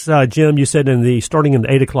ticks, Jim, you said starting in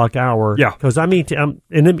the 8 o'clock hour. Yeah. Because I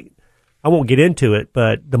won't get into it,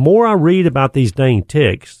 but the more I read about these dang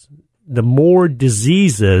ticks, the more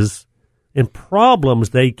diseases and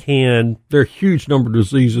problems they can. There are a huge number of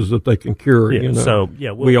diseases that they can cure. Yeah, So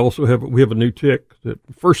we also have a new tick that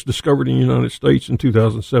first discovered in the United States in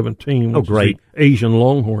 2017. Oh, great! Is the Asian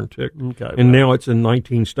longhorn tick, and now it's in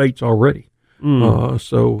 19 states already.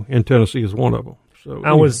 So, and Tennessee is one of them. So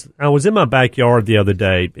I was in my backyard the other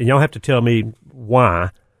day, and y'all have to tell me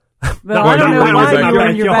why. Well, I don't know why you were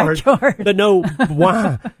in your backyard. But no,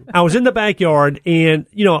 why? I was in the backyard, and,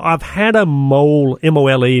 I've had a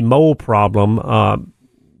M-O-L-E, mole problem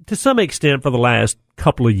to some extent for the last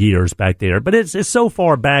couple of years back there. But it's so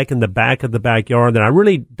far back in the back of the backyard that I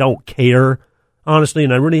really don't care, honestly,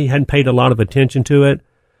 and I really hadn't paid a lot of attention to it.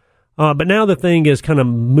 But now the thing is kind of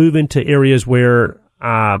moving to areas where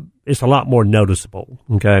it's a lot more noticeable,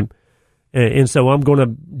 okay? And so I'm going to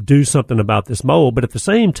do something about this mole. But at the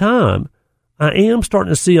same time, I am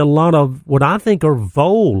starting to see a lot of what I think are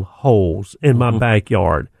vole holes in my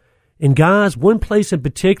backyard. And guys, one place in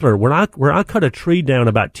particular where I cut a tree down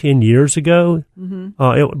about 10 years ago, believe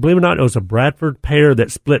it or not, it was a Bradford pear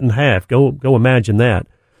that split in half. Go imagine that.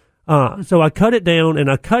 So I cut it down, and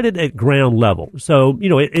I cut it at ground level. So,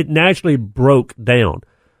 it naturally broke down.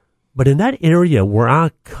 But in that area where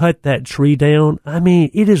I cut that tree down, I mean,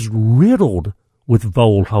 it is riddled with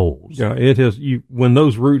vole holes. Yeah, it has. When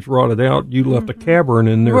those roots rotted out, you left a cavern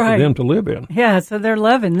in there for them to live in. Yeah, so they're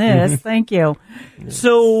loving this. Thank you.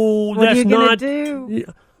 So what that's are you not. Do?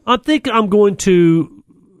 I think I'm going to,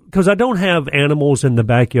 because I don't have animals in the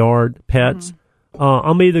backyard, pets.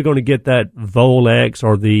 I'm either going to get that Volex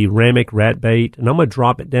or the Ramic rat bait, and I'm going to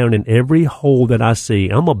drop it down in every hole that I see.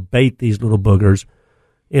 I'm going to bait these little boogers,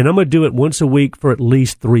 and I'm going to do it once a week for at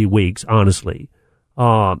least 3 weeks, honestly.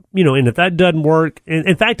 And if that doesn't work, and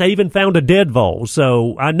in fact, I even found a dead vole,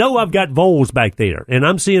 so I know I've got voles back there, and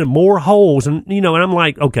I'm seeing more holes, and I'm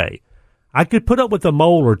like, okay, I could put up with a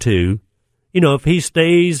mole or two. If he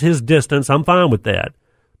stays his distance, I'm fine with that.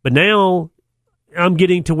 But now I'm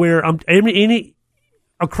getting to where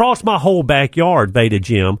across my whole backyard, Beta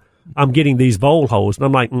Jim, I'm getting these vole holes, and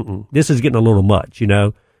I'm like, this is getting a little much,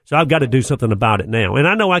 So I've got to do something about it now. And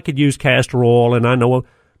I know I could use castor oil, and I know,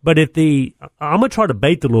 but I'm going to try to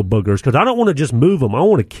bait the little boogers, because I don't want to just move them. I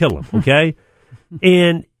want to kill them, okay?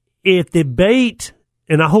 And if the bait,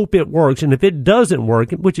 and I hope it works, and if it doesn't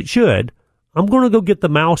work, which it should, I'm going to go get the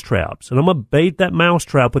mouse traps, and I'm going to bait that mouse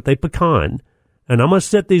trap with a pecan. And I'm going to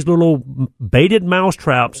set these little baited mouse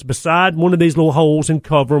traps beside one of these little holes and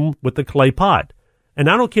cover them with the clay pot. And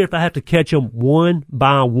I don't care if I have to catch them one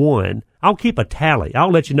by one. I'll keep a tally.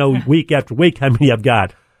 I'll let you know week after week how many I've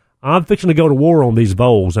got. I'm fixing to go to war on these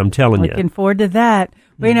voles, I'm telling you. Looking forward to that.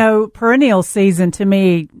 Well, perennial season to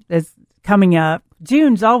me is coming up.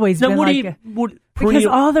 June's always been because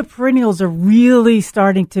all the perennials are really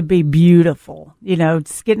starting to be beautiful.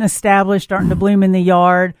 It's getting established, starting to bloom in the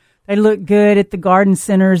yard. They look good at the garden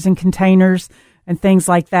centers and containers and things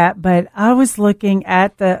like that. But I was looking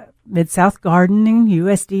at the Mid-South Gardening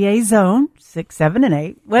USDA Zone 6, 7, and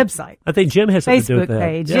 8 website. I think Jim has something to do with Facebook that.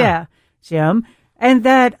 page. Yeah, Jim. And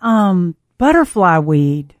that butterfly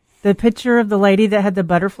weed, the picture of the lady that had the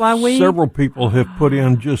butterfly weed. Several people have put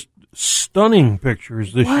in just stunning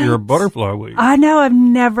pictures this year of butterfly weed. I know. I've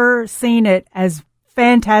never seen it as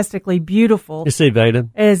fantastically beautiful. You see, Veda?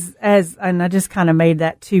 And I just kind of made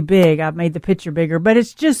that too big. I made the picture bigger, but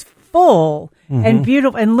it's just full and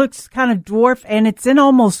beautiful and looks kind of dwarf, and it's in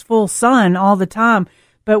almost full sun all the time.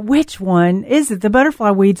 But which one is it? The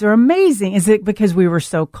butterfly weeds are amazing. Is it because we were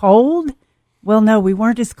so cold? Well, no, we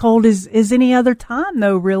weren't as cold as any other time,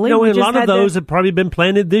 though, really. No, a lot of those have probably been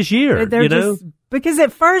planted this year, Because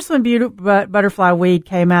at first when butterfly weed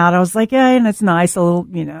came out, I was like, yeah, and it's nice, a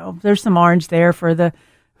little, there's some orange there for the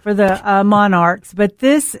monarchs. But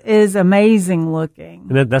this is amazing looking.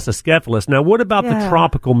 And that's a Scephalus. Now, what about the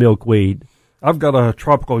tropical milkweed? I've got a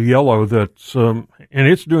tropical yellow that's, and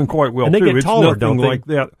it's doing quite well, and they too. get taller, it's nothing don't they? like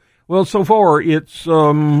that. Well, so far, it's,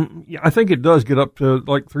 I think it does get up to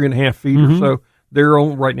like 3.5 feet or so. They're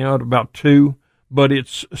on right now at about 2, but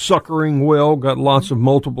it's suckering well, got lots of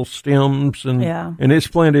multiple stems, and it's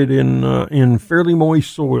planted in fairly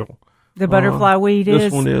moist soil. The butterfly weed is?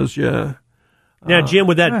 This one is, yeah. Now, Jim,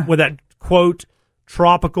 would that quote,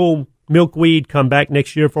 tropical milkweed come back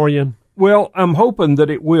next year for you? Well, I'm hoping that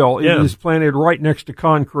it will. Yeah. It is planted right next to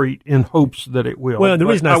concrete in hopes that it will. Well, the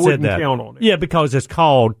reason I said that, count on it. Yeah, because it's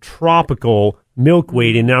called tropical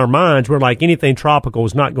milkweed. In our minds, we're like anything tropical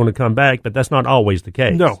is not going to come back, but that's not always the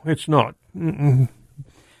case. No, it's not. Man,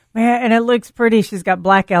 and it looks pretty. She's got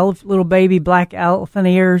little baby black elephant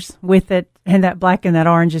ears with it, and that black and that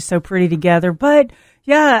orange is so pretty together. But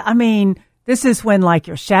yeah, I mean, this is when like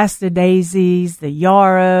your Shasta daisies, the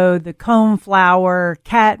yarrow, the coneflower,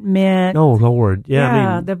 catmint. Oh Lord, yeah.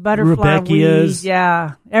 I mean, the butterfly weed.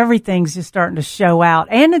 Yeah, everything's just starting to show out,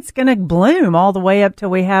 and it's going to bloom all the way up till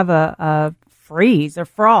we have a freeze or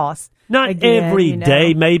frost. Not again, every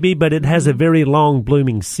day, maybe, but it has a very long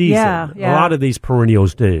blooming season. Yeah. A lot of these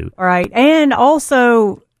perennials do. All right, and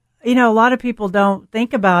also, a lot of people don't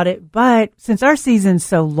think about it, but since our season's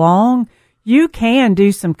so long, you can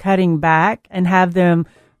do some cutting back and have them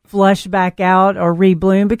flush back out or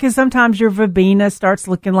rebloom, because sometimes your verbena starts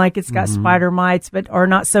looking like it's got spider mites but are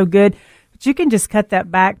not so good. But you can just cut that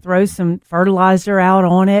back, throw some fertilizer out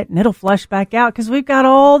on it, and it'll flush back out, because we've got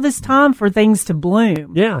all this time for things to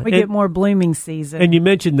bloom. Yeah. We get more blooming season. And you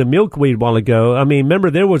mentioned the milkweed a while ago. I mean, remember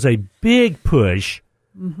there was a big push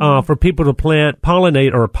for people to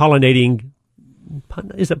pollinating.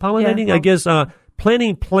 Is it pollinating? Yeah. I guess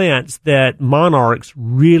planting plants that monarchs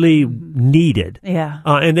really needed. Yeah.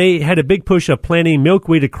 And they had a big push of planting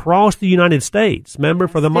milkweed across the United States, remember,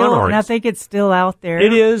 for the monarchs. And I think it's still out there.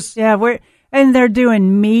 It is. Yeah, and they're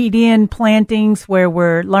doing median plantings where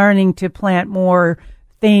we're learning to plant more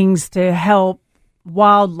things to help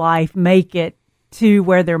wildlife make it to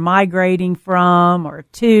where they're migrating from or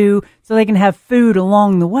to, so they can have food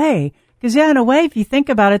along the way. Because, in a way, if you think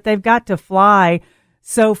about it, they've got to fly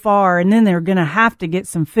so far, and then they're going to have to get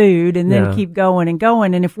some food and then keep going and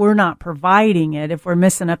going. And if we're not providing it, if we're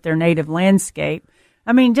messing up their native landscape,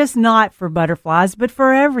 I mean, just not for butterflies, but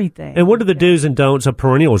for everything. And what are the do's and don'ts of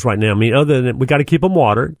perennials right now? I mean, other than we got to keep them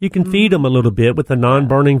watered, you can feed them a little bit with a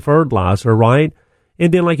non-burning fertilizer, right?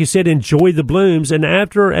 And then, like you said, enjoy the blooms. And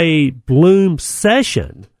after a bloom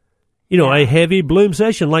session, a heavy bloom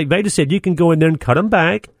session, like Veda said, you can go in there and cut them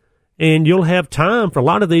back, and you'll have time for a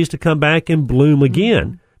lot of these to come back and bloom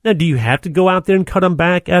again. Now, do you have to go out there and cut them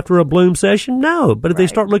back after a bloom session? No. But if they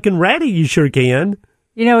start looking ratty, you sure can.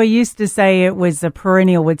 We used to say it was a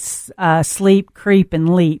perennial would sleep, creep,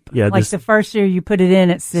 and leap. Yeah, like the first year you put it in,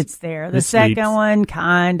 it sits there. The second one,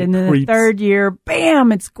 and then the third year,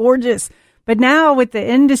 bam, it's gorgeous. But now with the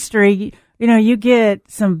industry, you get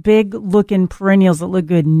some big-looking perennials that look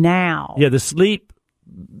good now. Yeah, the sleep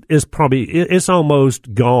is it's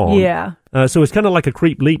almost gone. Yeah. So it's kind of like a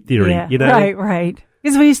creep-leap theory, Right.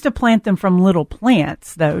 Because we used to plant them from little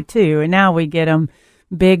plants, though, too. And now we get them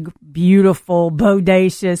big, beautiful,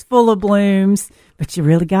 bodacious, full of blooms. But you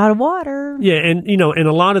really got to water. Yeah, and, and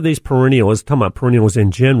a lot of these perennials, talking about perennials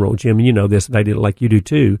in general, Jim, you know this, they did it like you do,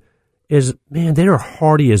 too, is, man, they are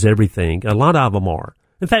hardy as everything. A lot of them are.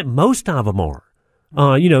 In fact, most of them are.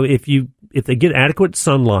 If they get adequate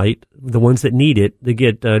sunlight, the ones that need it, they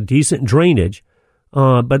get decent drainage.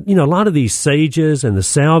 But a lot of these sages and the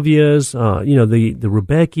salvias, the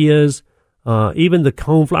rudbeckias, even the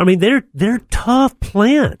coneflower. I mean, they're tough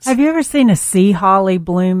plants. Have you ever seen a sea holly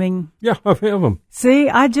blooming? Yeah, I've had them. See,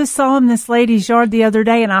 I just saw them in this lady's yard the other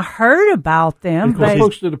day, and I heard about them. I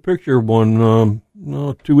posted a picture of one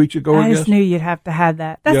 2 weeks ago, I guess. I just knew you'd have to have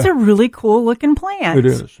that. That's a really cool-looking plant. It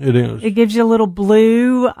is. It gives you a little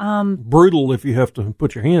blue. Brutal if you have to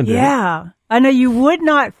put your hand in it. Yeah. I know you would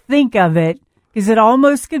not think of it, because it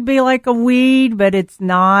almost could be like a weed, but it's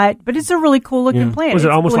not. But it's a really cool-looking plant. Was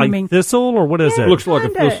it almost blooming. Like thistle, or what is it? It looks like a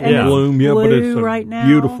thistle bloom, but it's a right now.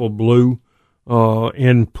 Beautiful blue,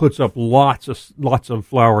 and puts up lots of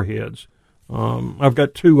flower heads. I've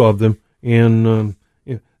got 2 of them, and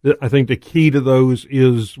I think the key to those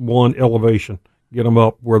is, one, elevation. Get them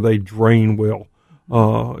up where they drain well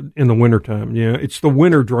in the wintertime. Yeah, it's the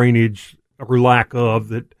winter drainage or lack of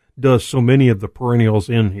that does so many of the perennials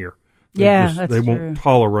in here. They won't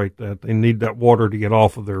tolerate that. They need that water to get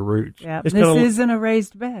off of their roots. Yeah, this isn't a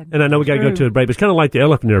raised bed. And I know we got to go to a break, but it's kind of like the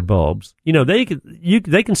elephant ear bulbs. They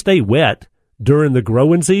can stay wet during the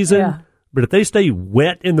growing season, but if they stay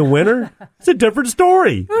wet in the winter, it's a different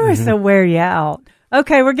story. So wear you out.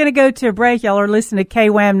 Okay, we're going to go to a break. Y'all are listening to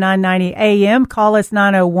KWAM 990 AM. Call us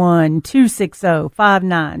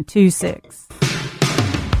 901-260-5926.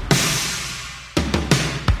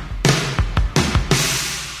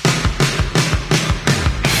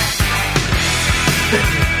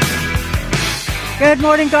 Good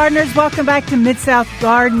morning, gardeners. Welcome back to Mid-South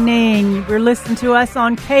Gardening. You're listening to us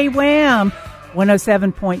on KWAM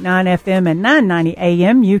 107.9 FM and 990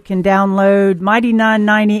 AM. You can download Mighty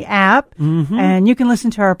 990 app, and you can listen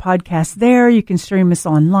to our podcast there. You can stream us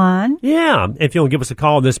online. Yeah. If you want to give us a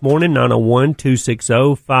call this morning,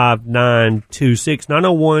 901-260-5926,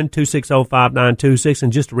 901-260-5926.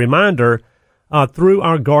 And just a reminder, through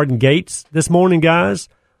our Garden Gates this morning, guys,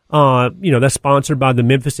 that's sponsored by the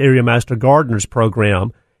Memphis Area Master Gardeners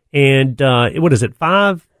Program. And what is it,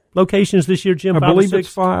 5 locations this year, Jim? I believe it's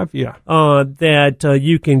 5, yeah. That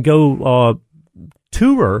you can go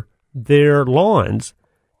tour their lawns.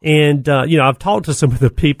 And, I've talked to some of the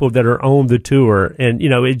people that are on the tour, and,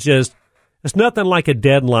 it's nothing like a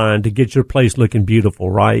deadline to get your place looking beautiful,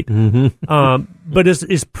 right? Mm-hmm. But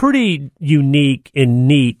it's pretty unique and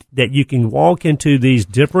neat that you can walk into these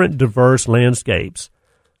different, diverse landscapes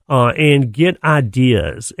and get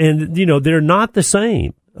ideas. And, they're not the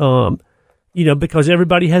same. Because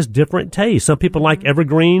everybody has different tastes. Some people like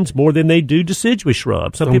evergreens more than they do deciduous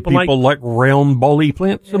shrubs. Some people like round bolly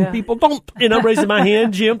plants. Some people don't. And I'm raising my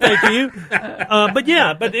hand, Jim. Thank you. But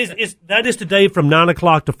that is today from 9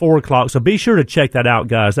 o'clock to 4 o'clock. So be sure to check that out,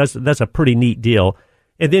 guys. That's a pretty neat deal.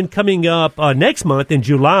 And then coming up next month in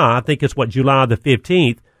July, I think it's July the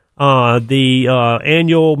 15th, the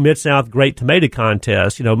annual Mid-South Great Tomato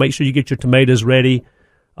Contest. Make sure you get your tomatoes ready.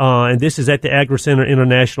 And this is at the Agri Center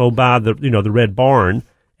International by the Red Barn.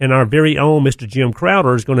 And our very own Mr. Jim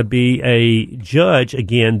Crowder is going to be a judge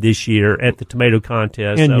again this year at the tomato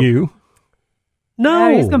contest. And you? No.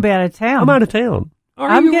 he's going to be out of town. I'm out of town.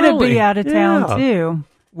 I'm going to be out of town, too.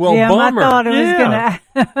 Well, Jim, bummer. I thought it was going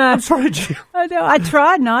to... I'm sorry, Jim. I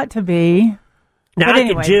tried not to be. Now, But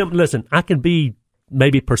anyway. Jim, listen, I can be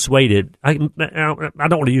maybe persuaded. I don't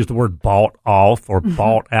want to use the word bought off or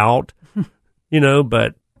bought out,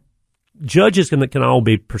 but judges can all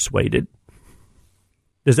be persuaded.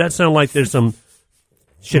 Does that sound like there's some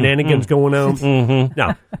shenanigans going on? Mm-hmm.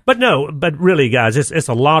 No, but really, guys, it's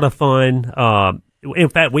a lot of fun. In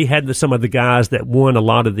fact, we had some of the guys that won a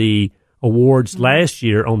lot of the awards last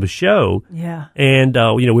year on the show. Yeah. And,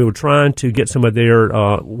 we were trying to get some of their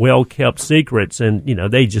well-kept secrets, and,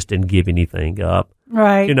 they just didn't give anything up.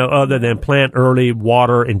 Right. Other than plant early,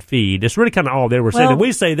 water, and feed. It's really kind of all they were saying, and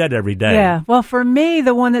we say that every day. Yeah. Well, for me,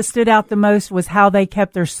 the one that stood out the most was how they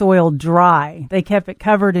kept their soil dry. They kept it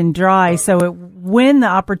covered and dry, so when the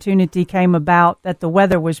opportunity came about that the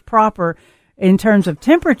weather was proper in terms of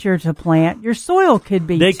temperature to plant, your soil could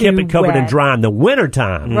be They kept it covered wet. and dry in the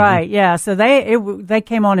wintertime. Right, yeah. So they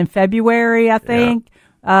came on in February, I think.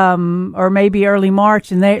 Or maybe early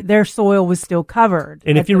March, and their soil was still covered.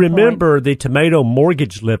 And if you remember, the tomato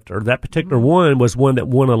mortgage lifter, that particular one was one that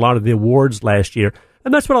won a lot of the awards last year.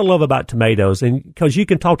 And that's what I love about tomatoes, and because you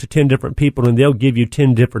can talk to 10 different people, and they'll give you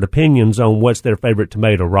 10 different opinions on what's their favorite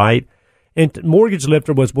tomato, right? And mortgage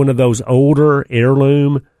lifter was one of those older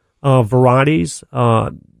heirloom varieties.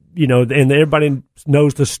 And everybody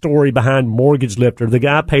knows the story behind mortgage lifter. The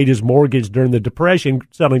guy paid his mortgage during the Depression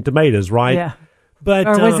selling tomatoes, right? Yeah. But,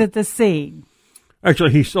 or was it the seed?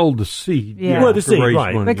 Actually, he sold the seed. Yeah. Well, the to seed, raise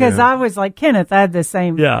right. money, Because yeah. I was like, Kenneth, I had the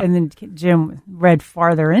same. Yeah. And then Jim read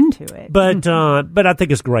farther into it. But I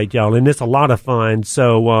think it's great, y'all, and it's a lot of fun.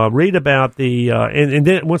 So read about the and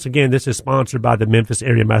then once again, this is sponsored by the Memphis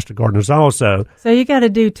Area Master Gardeners also. So you got to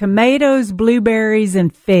do tomatoes, blueberries,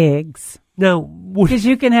 and figs. Now, Because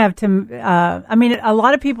you can have, a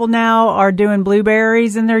lot of people now are doing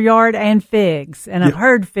blueberries in their yard and figs. And I've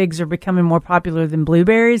heard figs are becoming more popular than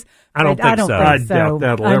blueberries. I don't think so. I doubt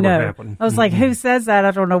that'll I ever know. happen. I was like, who says that?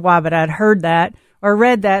 I don't know why, but I'd heard that or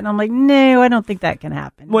read that. And I'm like, no, I don't think that can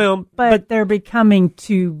happen. Well, but they're becoming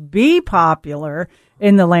to be popular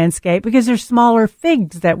in the landscape because there's smaller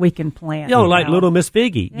figs that we can plant. like Little Miss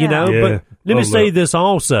Figgy, Yeah. Yeah, But let me love say that. this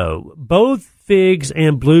also: both figs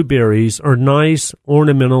and blueberries are nice,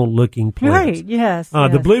 ornamental-looking plants. Right? Yes. The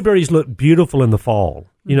yes. blueberries look beautiful in the fall.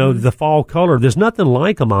 The fall color. There's nothing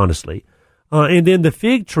like them, honestly. And then the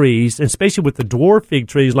fig trees, especially with the dwarf fig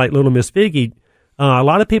trees like Little Miss Figgy, a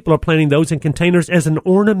lot of people are planting those in containers as an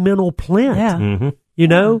ornamental plant. Yeah.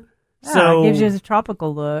 Yeah, So it gives you a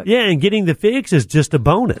tropical look. yeah, and getting the figs is just a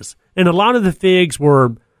bonus. And a lot of the figs were,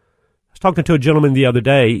 I was talking to a gentleman the other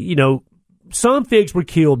day, some figs were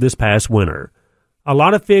killed this past winter. A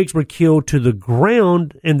lot of figs were killed to the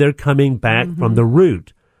ground, and they're coming back from the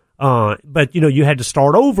root. But, you had to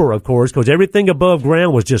start over, of course, because everything above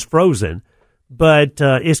ground was just frozen. But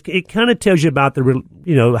it kind of tells you about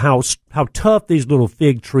how tough these little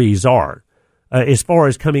fig trees are as far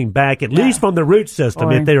as coming back, at least from the root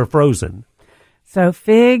system, if they are frozen. So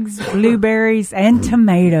figs, blueberries, and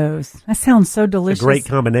tomatoes. That sounds so delicious. A great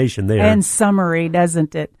combination there. And summery,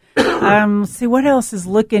 doesn't it? See what else is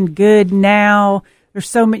looking good now. There's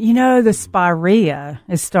so many. The spirea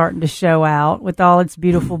is starting to show out with all its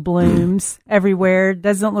beautiful blooms everywhere. It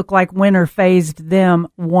doesn't look like winter phased them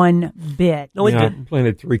one bit. No, it I didn't.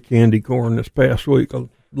 planted 3 candy corn this past week. I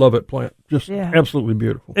love it plant. Just absolutely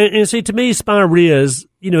beautiful. And see, to me, spireas,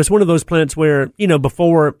 it's one of those plants where,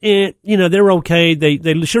 before, they're okay.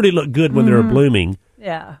 They surely look good when they're blooming.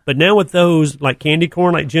 Yeah. But now with those, like candy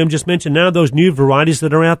corn, like Jim just mentioned, now those new varieties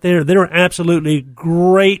that are out there, they're absolutely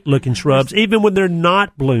great-looking shrubs, even when they're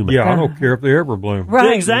not blooming. Yeah, I don't care if they ever bloom.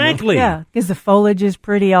 Right. Exactly. Yeah, because the foliage is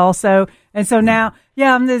pretty also. And so now,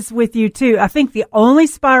 I'm this with you too. I think the only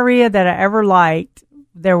spirea that I ever liked,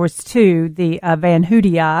 there was 2, the Van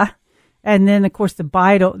Hoodia, and then, of course, the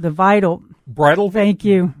Vital. Bridal? Thank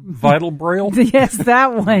you. Vital Braille? Yes,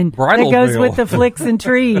 that one. Bridal that goes veil. with the flicks and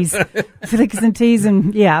trees. Flicks and teas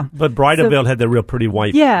and, yeah. But Bridalveil had the real pretty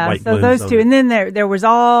white Yeah, so blooms those on 2. it. And then there was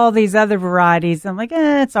all these other varieties. I'm like,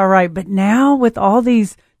 it's all right. But now with all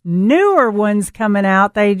these newer ones coming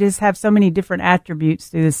out, they just have so many different attributes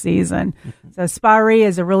through the season. So spirea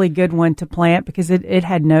is a really good one to plant because it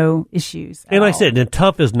had no issues. And like I said, they're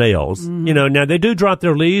tough as nails. Now they do drop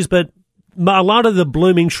their leaves, but a lot of the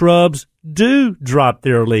blooming shrubs do drop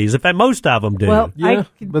their leaves. In fact, most of them do. Well, Yeah,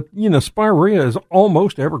 but spirea is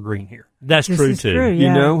almost evergreen here. That's This true is too. true. You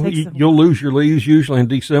Yeah, know, it takes them- you'll lose your leaves usually in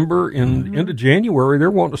December, and into January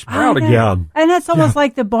they're wanting to sprout I know. again. Yeah. And that's almost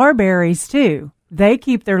like the barberries too. They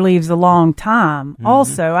keep their leaves a long time.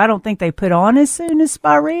 Also, I don't think they put on as soon as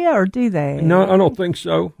spirea, or do they? No, I don't think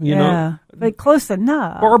so. You know, but close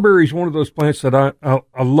enough. barberry is one of those plants that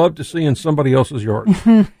I love to see in somebody else's yard.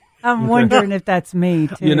 I'm wondering if that's me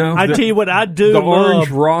too. You know, I tell you what, I do the love. orange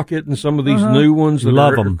rocket and some of these new ones that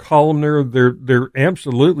Love are 'em. columnar. They're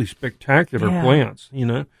absolutely spectacular Yeah. plants. You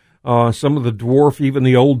know, some of the dwarf, even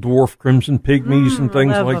the old dwarf crimson pygmies and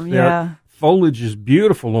things love like 'em, that. yeah. Foliage is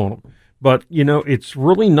beautiful on them, but you know, it's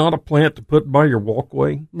really not a plant to put by your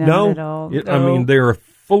walkway. Not No. at all. I mean, they're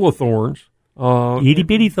full of thorns. Itty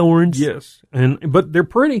bitty thorns. Yes, but they're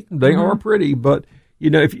pretty. They are pretty. But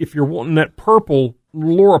you know, if you're wanting that purple,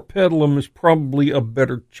 Loropetalum is probably a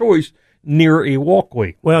better choice near a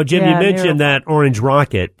walkway. Well, Jim, Yeah, you mentioned that orange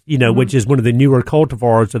rocket, you know, which is one of the newer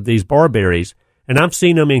cultivars of these barberries. And I've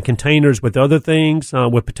seen them in containers with other things,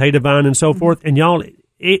 with potato vine and so forth. And y'all,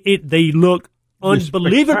 they look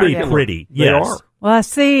unbelievably spectacular. pretty. They Yes. are. Well, I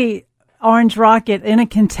see orange rocket in a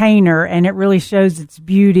container, and it really shows its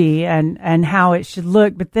beauty and how it should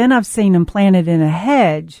look. But then I've seen them planted in a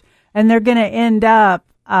hedge, and they're going to end up,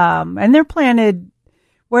 and they're planted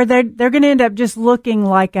where they're going to end up just looking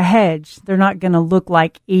like a hedge. They're not going to look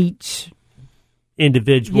like each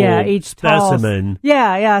Individual each tall- specimen.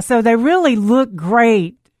 Yeah. So they really look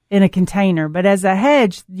great in a container, but as a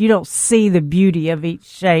hedge, you don't see the beauty of each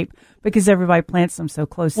shape because everybody plants them so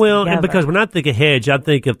close Well, together. and because when I think of hedge, I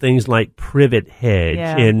think of things like privet hedge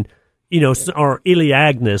Yeah. and, you know, or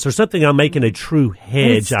Elaeagnus or something I'm making a true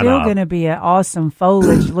hedge it's out still of. going to be an awesome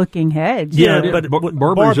foliage-looking hedge. Yeah, it is. but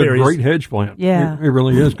Barberry's a barberries- great hedge plant. Yeah. It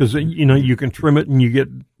really is, because you know, you can trim it and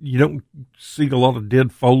you don't see a lot of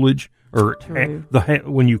dead foliage, or True.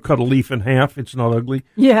 when you cut a leaf in half, it's not ugly.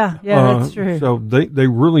 Yeah, that's true. So they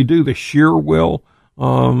really do. They shear well.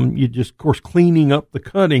 You just, of course, cleaning up the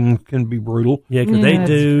cutting can be brutal. Yeah, because Yeah, they that's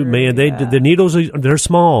do, true, man. yeah. The needles they're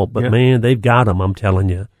small, but Yeah. man, they've got them. I'm telling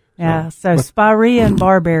you. Yeah, so spirea and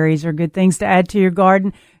barberries are good things to add to your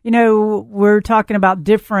garden. You know, we're talking about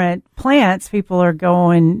different plants. People are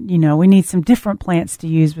going, you know, we need some different plants to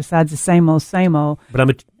use besides the same old, same old.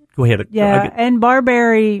 But go ahead. Yeah, and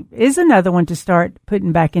barberry is another one to start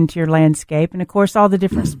putting back into your landscape. And, of course, all the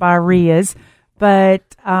different spireas. But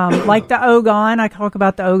like the Ogon, I talk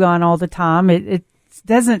about the Ogon all the time. It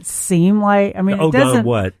doesn't seem like, I mean, The it doesn't. Ogon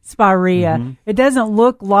what? Spirea. It doesn't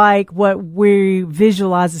look like what we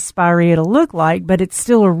visualize a spirea to look like, but it's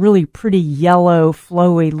still a really pretty yellow,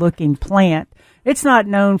 flowy looking plant. It's not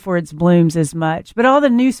known for its blooms as much, but all the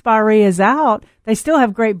new spireas out, they still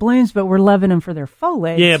have great blooms, but we're loving them for their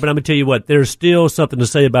foliage. Yeah, but I'm going to tell you what, there's still something to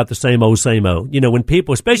say about the same old, same old. You know, when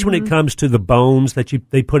people, especially when it comes to the bones that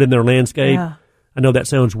they put in their landscape, Yeah. I know that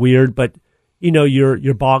sounds weird, but, you know, your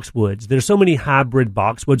boxwoods. There's so many hybrid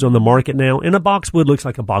boxwoods on the market now, and a boxwood looks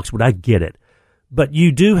like a boxwood. I get it. But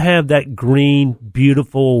you do have that green,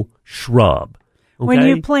 beautiful shrub. Okay? When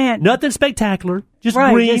you plant- Nothing spectacular, just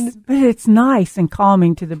Right, green. but it's nice and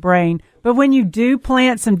calming to the brain. But when you do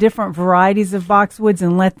plant some different varieties of boxwoods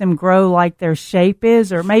and let them grow like their shape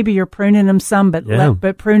is, or maybe you're pruning them some, but Yeah.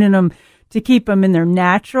 but pruning them to keep them in their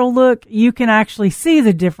natural look, you can actually see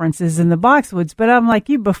the differences in the boxwoods. But I'm like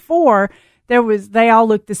you before. They all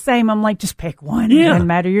look the same. I'm like, just pick one. It doesn't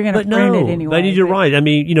matter. You're going to prune it anyway. Lady, you're right. I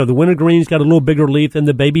mean, you know, the wintergreen's got a little bigger leaf than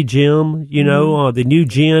the baby Jim. You know, the new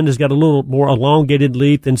gin has got a little more elongated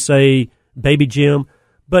leaf than, say, baby Jim.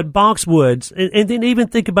 But boxwoods, and then even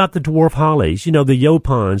think about the dwarf hollies, you know, the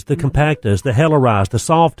yopons, the compactus, the helleris, the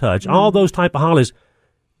soft touch, all those type of hollies.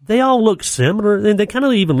 They all look similar, and they kind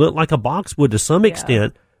of even look like a boxwood to some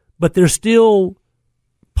extent, but they're still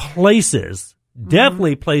places,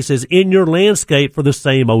 definitely places in your landscape for the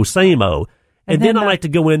same old, same old. And then I like to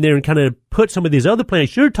go in there and kind of put some of these other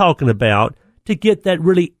plants you're talking about to get that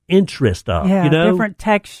really interest up, Yeah, you know? different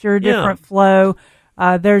texture, Yeah. different flow.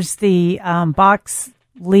 There's the box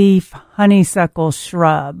leaf honeysuckle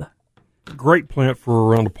shrub. Great plant for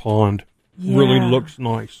around a pond. Yeah. Really looks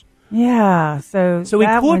nice. Yeah, so that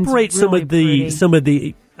incorporate one's some really of the pretty. some of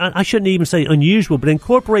the I shouldn't even say unusual, but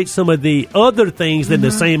incorporate some of the other things than the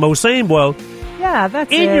same old same. Well, Yeah,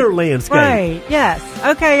 that's in it. your landscape. Right, yes.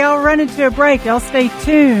 Okay, y'all run into a break. Y'all stay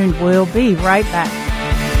tuned. We'll be right back.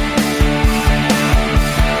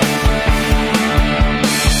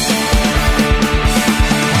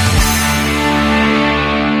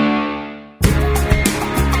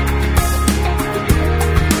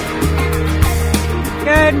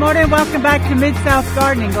 Good Good morning. Welcome back to Mid-South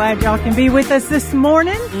Gardening. Glad y'all can be with us this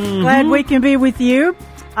morning. Glad we can be with you.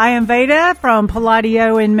 I am Veda from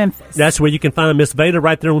Palladio in Memphis. That's where you can find Miss Veda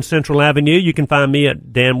right there on Central Avenue. You can find me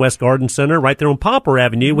at Dan West Garden Center right there on Popper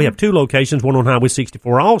Avenue. We have two locations, one on Highway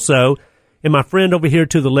 64 also. And my friend over here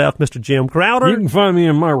to the left, Mr. Jim Crowder. You can find me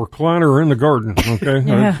in my recliner in the garden, okay?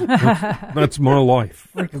 That's my life.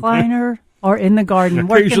 Recliner or in the garden.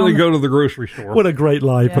 Occasionally go to the grocery store. What a great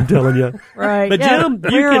life, I'm telling you. Right. But Jim,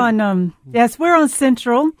 we're on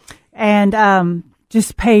Central and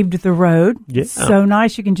just paved the road. Yeah. It's so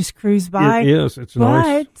nice. You can just cruise by. It is. It's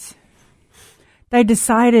nice. But they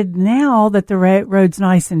decided now that the road's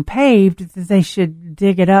nice and paved that they should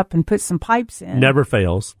dig it up and put some pipes in. Never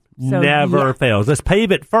fails. Never fails. Let's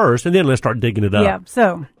pave it first, and then let's start digging it up. Yeah,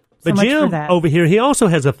 so but much Jim for that. over here, he also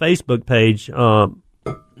has a Facebook page.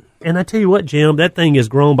 And I tell you what, Jim, that thing has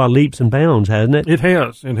grown by leaps and bounds, hasn't it? It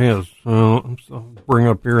has. I'll bring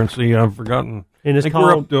up here and see. I've forgotten. And it's I think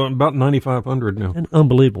we're up to about 9,500 now.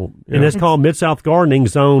 Unbelievable. Yeah. And it's called Mid-South Gardening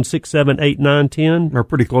Zone 6, 7, 8, 9, 10. We're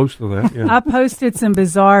pretty close to that, yeah. I posted some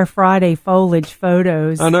bizarre Friday foliage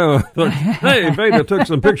photos. I know. I thought, hey, Veda took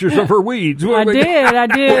some pictures of her weeds. I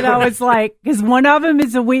did. I was like, because one of them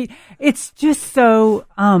is a weed. It's just so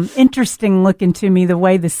interesting looking to me, the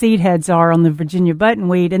way the seed heads are on the Virginia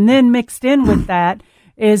buttonweed. And then mixed in with that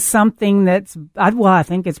is something that's, I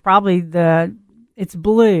think it's probably it's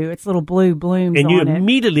blue. It's little blue blooms and on you it.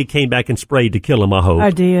 immediately came back and sprayed to kill them, I hope.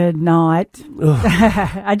 I did not.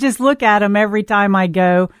 I just look at them every time I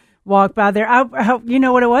walk by there. You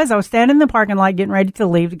know what it was? I was standing in the parking lot getting ready to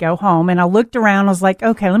leave to go home, and I looked around. I was like,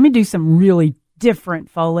 okay, let me do some really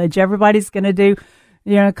different foliage. Everybody's going to do,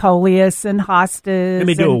 coleus and hostas. Let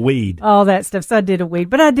me do a weed. All that stuff. So I did a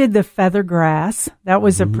weed. But I did the feather grass. That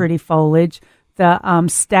was a pretty foliage. The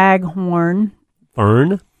staghorn.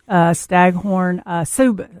 Fern. Staghorn,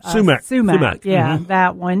 sumac. Yeah,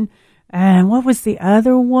 that one. And what was the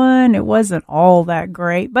other one? It wasn't all that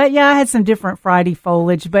great. But yeah, I had some different Friday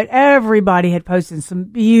foliage, but everybody had posted some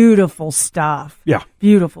beautiful stuff. Yeah.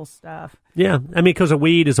 Beautiful stuff. Yeah. I mean, because a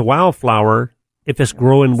weed is a wildflower if it's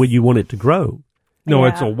growing where you want it to grow. No,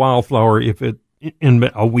 it's a wildflower if a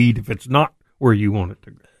weed if it's not where you want it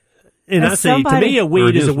to grow. And I say, to me, a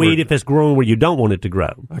weed is a weed if it's growing where you don't want it to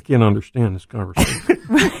grow. I can't understand this conversation.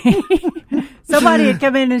 Somebody had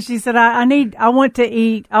come in and she said, I want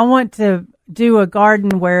to do a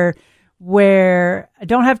garden where I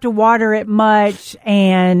don't have to water it much,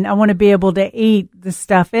 and I want to be able to eat the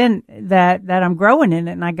stuff in that I'm growing in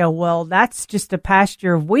it. And I go, well, that's just a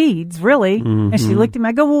pasture of weeds, really. Mm-hmm. And she looked at me,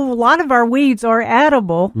 I go, well, a lot of our weeds are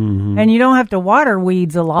edible, and you don't have to water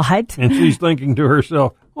weeds a lot. And she's thinking to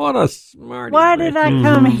herself, what a smart. What did I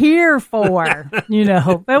come here for?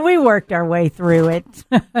 But we worked our way through it.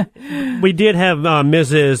 We did have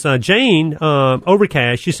Mrs. Jane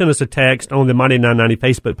Overcash. She sent us a text on the Mighty 990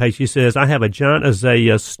 Facebook page. She says, I have a giant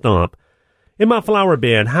azalea stump in my flower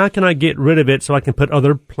bed. How can I get rid of it so I can plant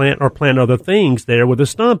other things there where the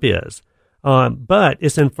stump is? But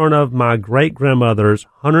it's in front of my great-grandmother's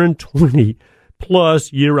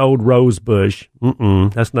 120-plus-year-old rose bush.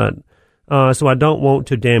 That's not... so I don't want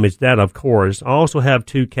to damage that, of course. I also have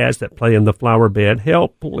 2 cats that play in the flower bed.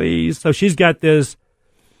 Help, please. So she's got this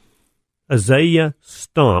azalea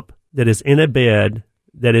stump that is in a bed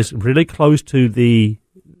that is really close to the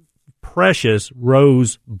precious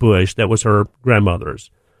rose bush that was her grandmother's.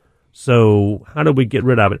 So how do we get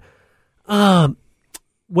rid of it?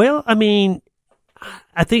 Well, I mean,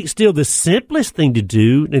 I think still the simplest thing to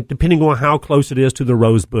do, depending on how close it is to the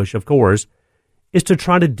rose bush, of course, is to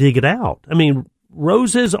try to dig it out. I mean,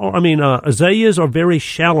 azaleas are very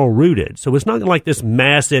shallow rooted, so it's not like this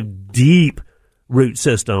massive, deep root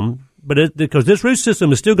system, but because this root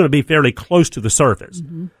system is still going to be fairly close to the surface.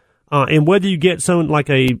 Mm-hmm. And whether you get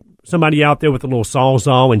somebody out there with a little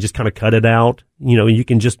sawzall and just kind of cut it out, you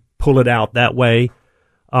can just pull it out that way.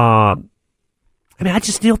 I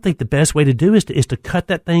just still think the best way to do is to cut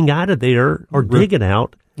that thing out of there or dig it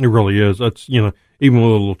out. It really is. That's, even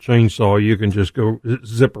with a little chainsaw, you can just go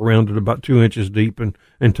zip around it about 2 inches deep and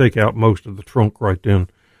take out most of the trunk right then.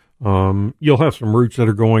 You'll have some roots that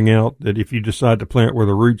are going out that if you decide to plant where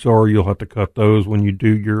the roots are, you'll have to cut those when you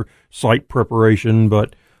do your site preparation.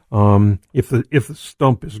 But if the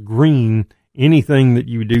stump is green, anything that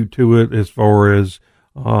you do to it as far as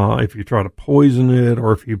if you try to poison it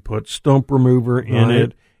or if you put stump remover in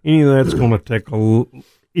it, any of that's going to take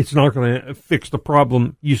it's not going to fix the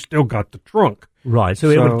problem. You still got the trunk. Right, so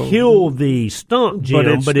it would kill the stump, Jim, but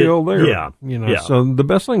it's still there. Yeah, So the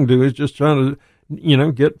best thing to do is just try to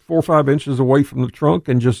get 4 or 5 inches away from the trunk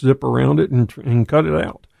and just zip around it and cut it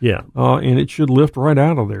out. Yeah. And it should lift right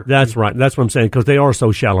out of there. That's right. That's what I'm saying, because they are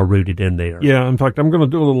so shallow rooted in there. Yeah. In fact, I'm going to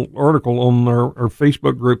do a little article on our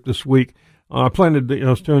Facebook group this week. I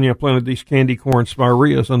was telling you, I planted these candy corn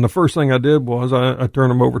spireas, and the first thing I did was I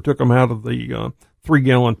turned them over, took them out of the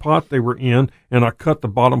 3-gallon pot they were in, and I cut the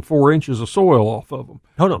bottom 4 inches of soil off of them.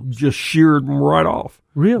 Hold on. Just sheared them right off.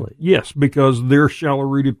 Really? Yes, because they're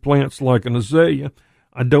shallow-rooted plants like an azalea.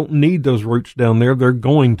 I don't need those roots down there. They're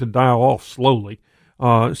going to die off slowly.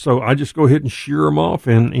 So I just go ahead and shear them off,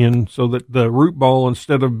 and so that the root ball,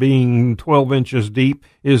 instead of being 12 inches deep,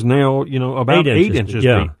 is now, about 8 inches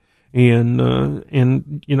deep. And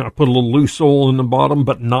I put a little loose soil in the bottom,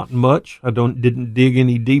 but not much. I didn't dig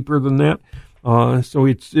any deeper than that. So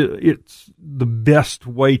it's the best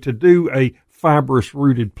way to do a fibrous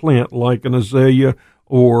rooted plant like an azalea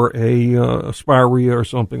or a spirea or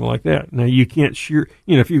something like that. Now you can't shear,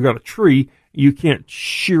 if you've got a tree, you can't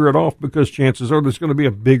shear it off, because chances are there's going to be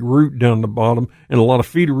a big root down the bottom and a lot of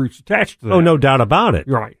feeder roots attached to that. Oh, no doubt about it.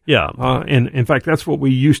 Right. Yeah. And in fact, that's what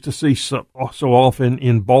we used to see so often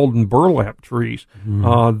in bald and burlap trees.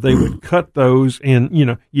 They would cut those, and,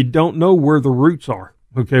 you don't know where the roots are,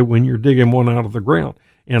 okay, when you're digging one out of the ground.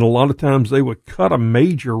 And a lot of times they would cut a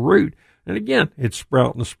major root. And again, it'd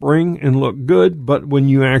sprout in the spring and look good, but when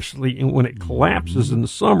it collapses in the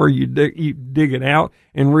summer, you dig it out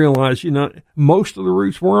and realize, most of the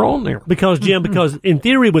roots weren't on there. Because, Jim, in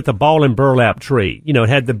theory with the ball and burlap tree, it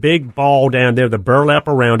had the big ball down there, the burlap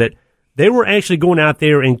around it, they were actually going out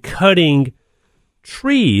there and cutting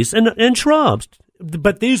trees and shrubs.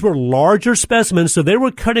 But these were larger specimens, so they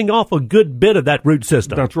were cutting off a good bit of that root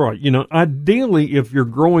system. That's right. Ideally, if you're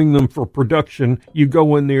growing them for production, you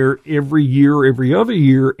go in there every year, every other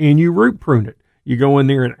year, and you root prune it. You go in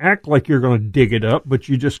there and act like you're going to dig it up, but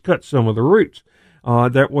you just cut some of the roots.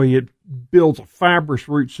 That way it builds a fibrous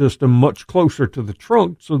root system much closer to the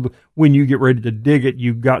trunk, so that when you get ready to dig it,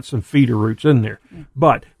 you've got some feeder roots in there.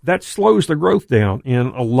 But that slows the growth down, and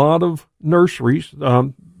a lot of nurseries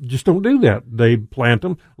just don't do that. They plant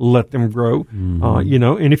them, let them grow,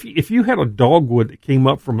 and if you had a dogwood that came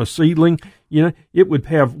up from a seedling, it would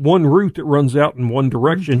have one root that runs out in one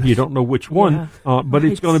direction. You don't know which one, but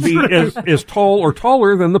it's going to be as tall or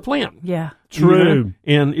taller than the plant. Yeah. True.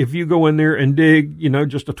 And if you go in there and dig,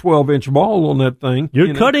 just a 12-inch ball on that thing,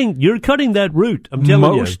 you're cutting that root. I'm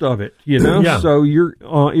telling you, most of it. So you're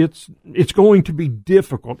it's going to be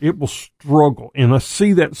difficult. It will struggle, and I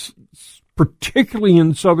see that particularly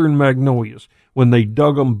in southern magnolias when they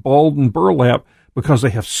dug them bald and burlap, because they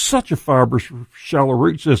have such a fibrous, shallow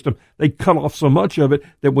root system. They cut off so much of it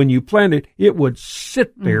that when you plant it, it would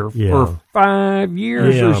sit there for 5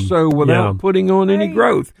 years or so without putting on any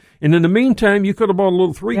growth. And in the meantime, you could have bought a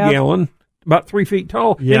little 3-gallon, about 3 feet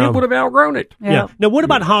tall, and it would have outgrown it. Yeah. Now, what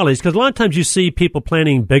about hollies? Because a lot of times you see people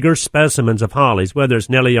planting bigger specimens of hollies, whether it's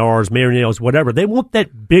Nellie R's, Marinells, whatever. They want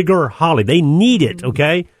that bigger holly. They need it,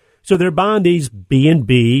 okay? So they're buying these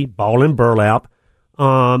B&B, ball and burlap,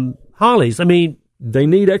 hollies. I mean, they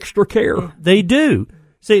need extra care. They do.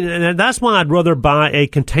 See, and that's why I'd rather buy a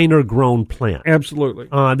container-grown plant. Absolutely.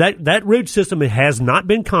 That root system has not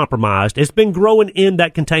been compromised. It's been growing in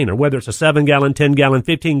that container, whether it's a 7-gallon, 10-gallon,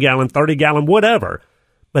 15-gallon, 30-gallon, whatever.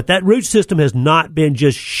 But that root system has not been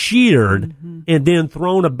just sheared and then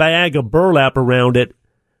thrown a bag of burlap around it.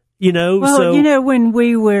 Well, when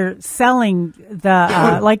we were selling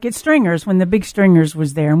the, like at Stringers, when the big Stringers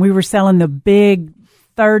was there, and we were selling the big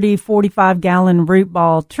 30, 45-gallon root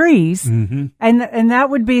ball trees, and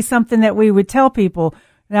that would be something that we would tell people,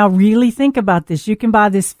 now really think about this. You can buy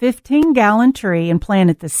this 15-gallon tree and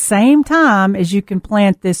plant at the same time as you can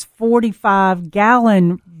plant this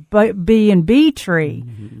 45-gallon B&B tree.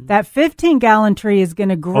 That 15-gallon tree is going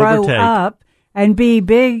to grow up and be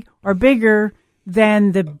big or bigger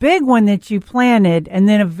than the big one that you planted, and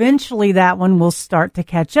then eventually that one will start to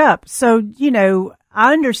catch up. So,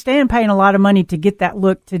 I understand paying a lot of money to get that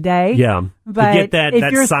look today. Yeah, but to get that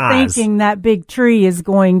if you're size. Thinking that big tree is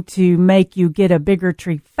going to make you get a bigger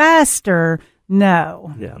tree faster,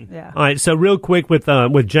 no. Yeah. All right, so real quick with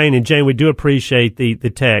Jane, and Jane, we do appreciate the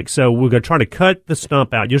text. So we're going to try to cut the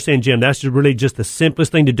stump out. You're saying, Jim, that's really just the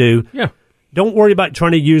simplest thing to do. Yeah. Don't worry about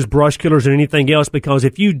trying to use brush killers or anything else, because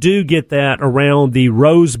if you do get that around the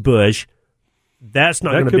rose bush, that's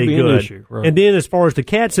not going to be good. An issue, right. And then as far as the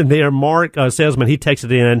cats in there, Mark Salesman, he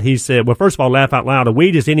texted in, he said, well, first of all, laugh out loud. A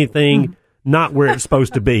weed is anything not where it's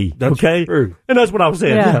supposed to be. That's okay? true. And that's what I was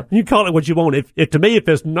saying. Yeah. You call it what you want. If to me, if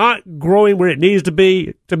it's not growing where it needs to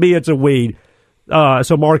be, it's a weed.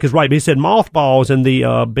 So Mark is right. But he said mothballs in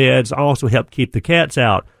the beds also help keep the cats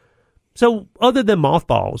out. So other than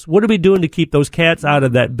mothballs, what are we doing to keep those cats out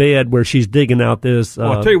of that bed where she's digging out this?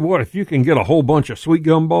 Well, I'll tell you what, if you can get a whole bunch of sweet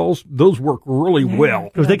gum balls, those work really well.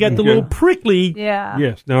 Because they got the little prickly. Yeah.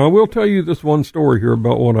 Yes. Now, I will tell you this one story here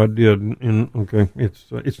about what I did. And okay,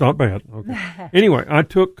 it's not bad. Okay. Anyway, I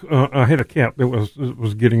had a cat that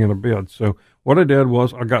was getting in a bed. So what I did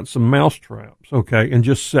was I got some mouse traps, okay, and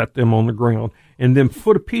just set them on the ground and then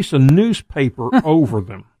put a piece of newspaper over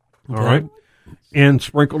them. All right. And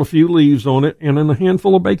sprinkled a few leaves on it and then a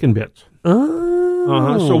handful of bacon bits.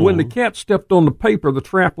 Oh. So when the cat stepped on the paper, the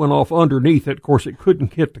trap went off underneath it. Of course, it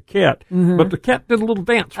couldn't hit the cat, but the cat did a little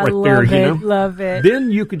dance right there, you know. Love it.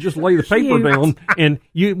 Then you could just lay the paper down and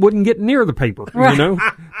you wouldn't get near the paper, you know.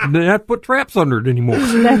 And then not put traps under it anymore.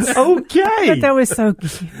 That's okay. But that was so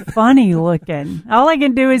funny looking. All I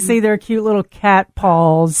can do is see their cute little cat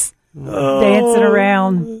paws. Dancing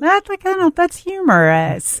around. That's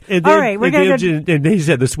humorous. And then, all right, we're going to. And he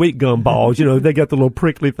said the sweet gum balls. You know, they got the little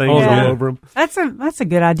prickly things all over them. That's a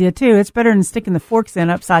good idea too. It's better than sticking the forks in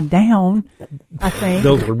upside down, I think.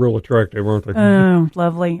 Those are real attractive, aren't they? Oh,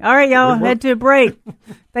 lovely. All right, y'all, head to a break.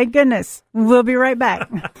 Thank goodness. We'll be right back.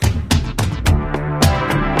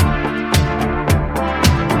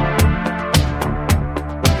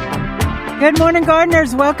 Good morning,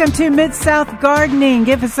 gardeners. Welcome to Mid-South Gardening.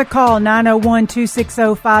 Give us a call,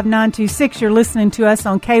 901-260-5926. You're listening to us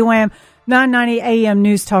on KWAM 990 AM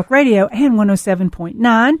News Talk Radio and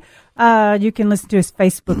 107.9. You can listen to us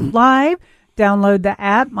Facebook Live, download the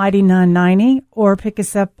app, Mighty 990, or pick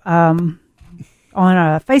us up on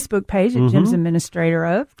a Facebook page that Jim's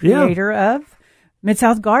creator of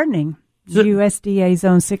Mid-South Gardening, USDA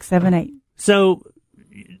Zone 678. So,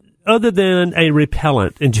 other than a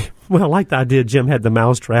repellent, and well, I like the idea Jim had the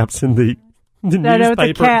mouse traps in the newspaper.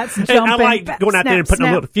 The cats jumping. And I like going out there and putting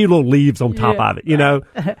a few little leaves on top of it, you know.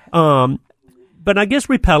 But I guess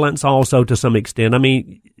repellents also to some extent. I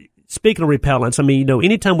mean, speaking of repellents, I mean, you know,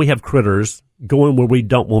 anytime we have critters going where we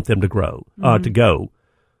don't want them to grow, to go.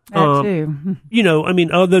 That too. You know, I mean,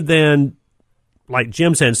 other than, like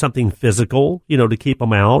Jim said, something physical, you know, to keep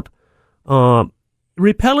them out,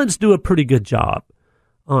 repellents do a pretty good job.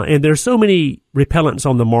 And there's so many repellents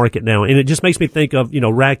on the market now, and it just makes me think of, you know,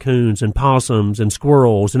 raccoons and possums and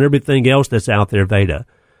squirrels and everything else that's out there, Veda.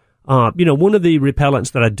 You know, one of the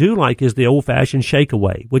repellents that I do like is the old-fashioned Shake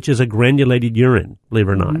Away, which is a granulated urine, believe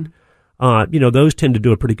it or not. You know, those tend to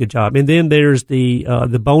do a pretty good job. And then there's the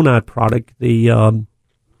Bonide product, the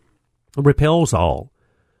Repel-Zol,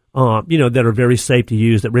 you know, that are very safe to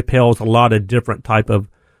use, that repels a lot of different type of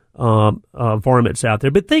varmints out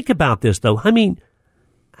there. But think about this, though. I mean,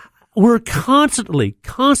 we're constantly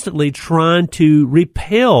trying to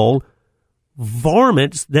repel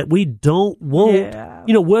varmints that we don't want. Yeah.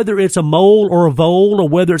 You know, whether it's a mole or a vole or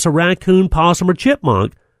whether it's a raccoon, possum, or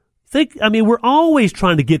chipmunk. We're always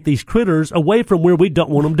trying to get these critters away from where we don't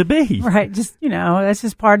want them to be. Right. Just, you know, that's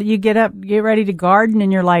just part of, you get up, get ready to garden,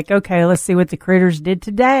 and you're like, okay, let's see what the critters did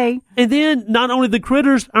today. And then not only the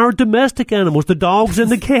critters, our domestic animals, the dogs and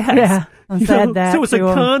the cats. Yeah. I'm sad that. So it's a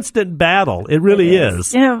constant battle. It really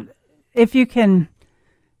is. You know, if you can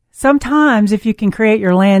create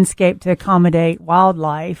your landscape to accommodate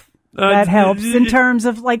wildlife, that helps in terms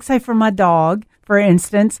of, like, say for my dog, for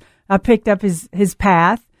instance, I picked up his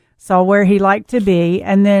path, saw where he liked to be,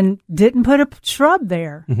 and then didn't put a shrub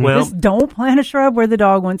there. Well, just don't plant a shrub where the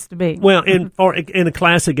dog wants to be. Well, and a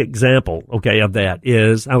classic example, okay, of that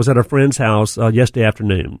is I was at a friend's house yesterday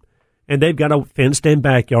afternoon, and they've got a fenced-in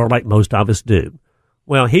backyard like most of us do.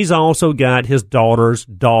 Well, he's also got his daughter's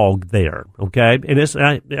dog there, okay? And it's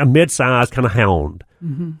a mid-sized kind of hound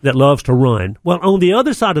that loves to run. Well, on the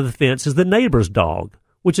other side of the fence is the neighbor's dog,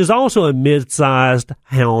 which is also a mid-sized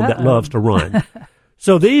hound that loves to run.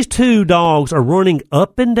 So these two dogs are running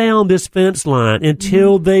up and down this fence line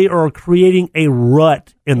until they are creating a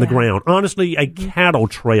rut in the ground. Honestly, a cattle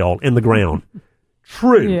trail in the ground.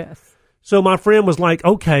 True. Yes. So my friend was like,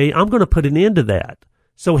 okay, I'm going to put an end to that.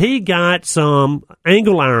 So he got some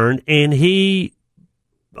angle iron and he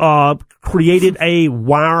created a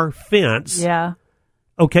wire fence. Yeah.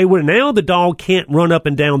 Okay, well, now the dog can't run up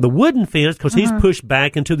and down the wooden fence because he's pushed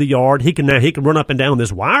back into the yard. He can run up and down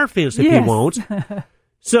this wire fence if he wants.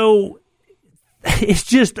 So it's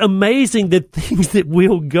just amazing the things that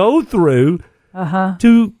we'll go through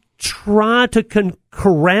to try to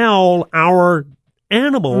corral our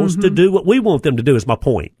animals to do what we want them to do, is my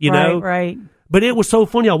point, you know? Right. But it was so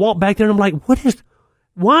funny. I walked back there and I'm like,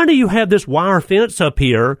 why do you have this wire fence up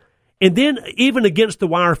here? And then even against the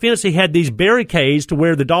wire fence, he had these barricades to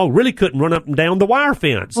where the dog really couldn't run up and down the wire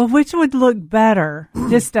fence. Well, which would look better?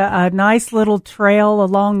 Just a nice little trail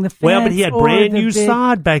along the fence? Well, but he had brand new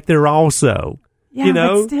sod back there also. Yeah, you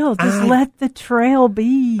know? but still, just let the trail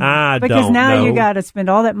be. Because now you got to spend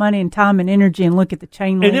all that money and time and energy and look at the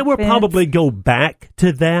chain link And then we'll fence. probably go back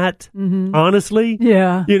to that, honestly.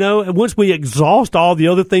 Yeah. You know, and once we exhaust all the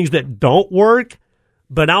other things that don't work.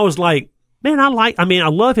 But I was like, man, I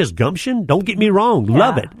love his gumption. Don't get me wrong.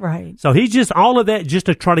 Love it. Right. So he's just all of that just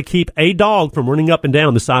to try to keep a dog from running up and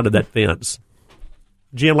down the side of that fence.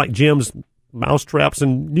 Jim's mouse traps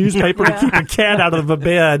and newspaper to keep a cat out of a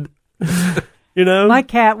bed. You know? My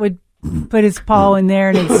cat would put his paw in there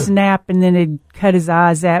and it'd snap and then it'd cut his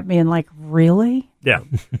eyes at me and like, really? Yeah.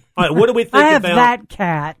 All right, what do we think I have about that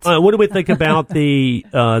cat. What do we think about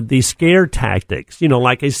the scare tactics? You know,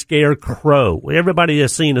 like a scarecrow. Everybody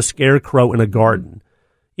has seen a scarecrow in a garden.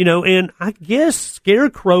 You know, and I guess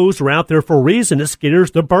scarecrows are out there for a reason. It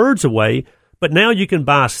scares the birds away. But now you can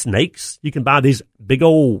buy snakes. You can buy these big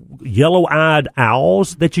old yellow-eyed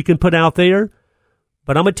owls that you can put out there.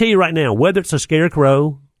 But I'm going to tell you right now, whether it's a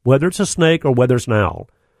scarecrow, whether it's a snake, or whether it's an owl,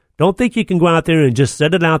 don't think you can go out there and just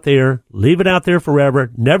set it out there, leave it out there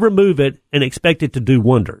forever, never move it, and expect it to do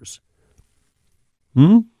wonders.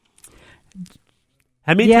 How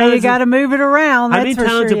many times you got to move it around. How many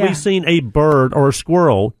times have we seen a bird or a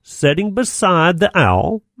squirrel sitting beside the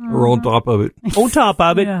owl, or on top of it,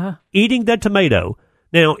 Yeah. eating that tomato?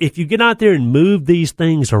 Now, if you get out there and move these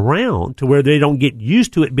things around to where they don't get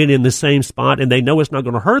used to it being in the same spot and they know it's not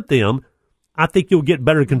going to hurt them, I think you'll get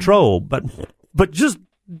better control. But just,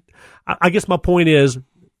 I guess my point is,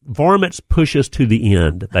 varmints push us to the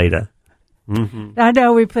end, Beta. Mm-hmm. I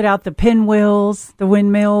know we put out the pinwheels, the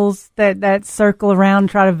windmills that circle around,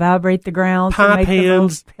 try to vibrate the ground. Pie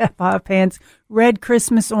pans. Pie pans, red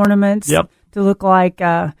Christmas ornaments to look like,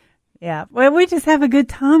 Well, we just have a good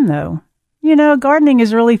time, though. You know, gardening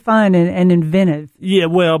is really fun and inventive. Yeah,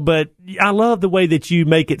 well, but I love the way that you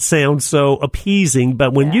make it sound so appeasing.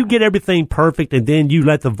 But when you get everything perfect and then you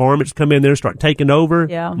let the varmints come in there and start taking over,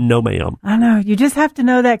 no, ma'am. I know. You just have to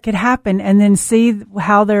know that could happen and then see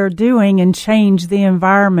how they're doing and change the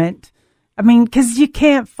environment. I mean, because you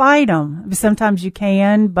can't fight them. Sometimes you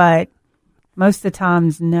can, but most of the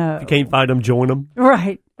times, no. If you can't fight them, join them.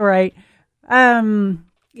 Right.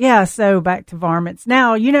 Yeah, so back to varmints.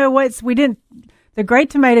 Now, you know the Great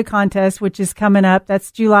Tomato Contest, which is coming up, that's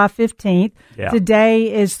July 15th. Yeah.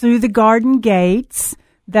 Today is through the garden gates.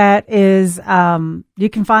 That is, you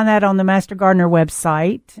can find that on the Master Gardener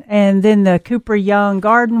website. And then the Cooper Young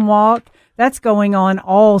Garden Walk, that's going on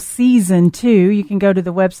all season, too. You can go to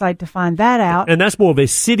the website to find that out. And that's more of a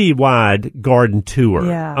citywide garden tour.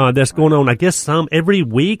 Yeah. That's going on, I guess, every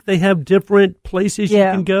week they have different places you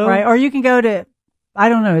can go. Right. Or you can go to, I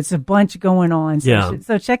don't know, it's a bunch going on.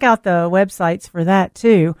 So check out the websites for that,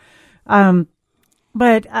 too. But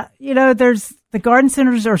there's the garden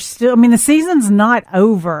centers are still, the season's not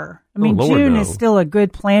over. June is still a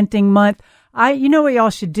good planting month. You know what y'all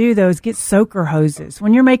should do, though, is get soaker hoses.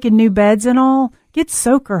 When you're making new beds and all, get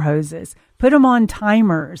soaker hoses. Put them on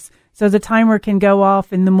timers so the timer can go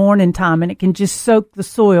off in the morning time and it can just soak the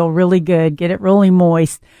soil really good, get it really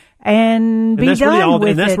moist. And be done with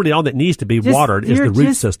it. And that's really all that needs to be watered is the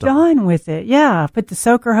root system. You're done with it. Yeah. Put the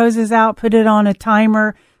soaker hoses out, put it on a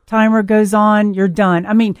timer. Timer goes on, you're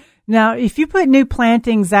done. Now, if you put new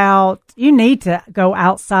plantings out, you need to go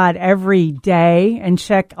outside every day and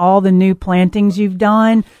check all the new plantings you've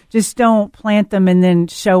done. Just don't plant them and then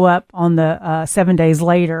show up on the 7 days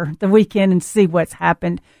later, the weekend, and see what's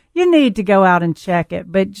happened. You need to go out and check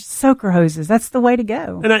it, but soaker hoses, that's the way to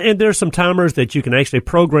go. And there's some timers that you can actually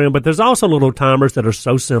program, but there's also little timers that are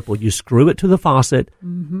so simple. You screw it to the faucet,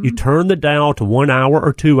 you turn the dial to 1 hour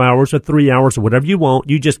or 2 hours or 3 hours or whatever you want.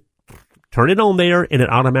 You just turn it on there, and it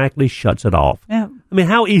automatically shuts it off. Yeah.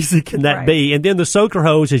 How easy can that be? And then the soaker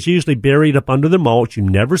hose is usually buried up under the mulch. You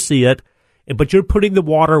never see it. But you're putting the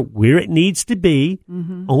water where it needs to be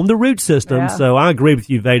on the root system. Yeah. So I agree with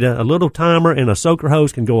you, Veda. A little timer and a soaker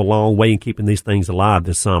hose can go a long way in keeping these things alive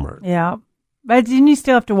this summer. Yeah. But then you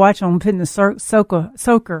still have to watch on putting the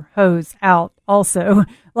soaker hose out also.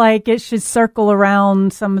 Like it should circle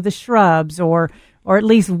around some of the shrubs or at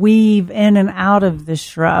least weave in and out of the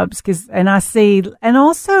shrubs. And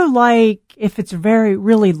also like if it's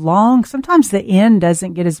really long, sometimes the end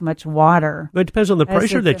doesn't get as much water. But it depends on the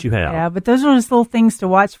pressure that you have. Yeah, but those are just little things to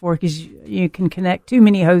watch for because you can connect too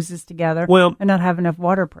many hoses together and not have enough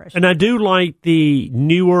water pressure. And I do like the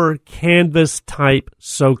newer canvas type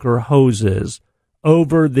soaker hoses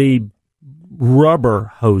over the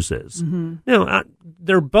rubber hoses. Now,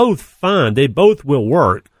 they're both fine. They both will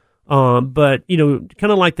work. But, kind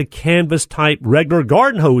of like the canvas type regular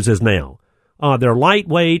garden hoses now. They're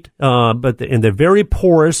lightweight, and they're very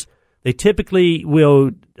porous. They typically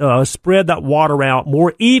will spread that water out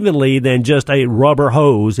more evenly than just a rubber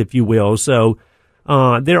hose, if you will. So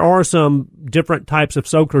there are some different types of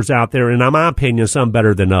soakers out there, and in my opinion, some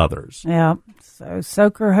better than others. Yeah. So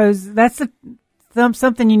soaker hose, that's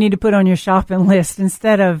something you need to put on your shopping list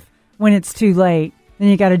instead of when it's too late. Then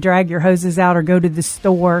you got to drag your hoses out or go to the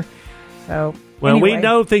store. So, well, anyway. We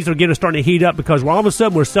know things are starting to heat up because all of a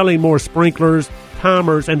sudden we're selling more sprinklers,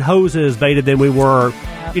 timers, and hoses, Veda, than we were,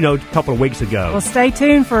 a couple of weeks ago. Well, stay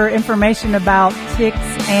tuned for information about ticks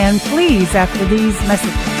and fleas after these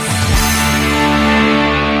messages.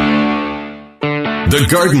 The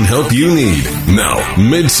garden help you need. Now,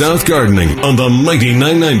 Mid-South Gardening on the Mighty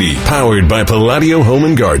 990, powered by Palladio Home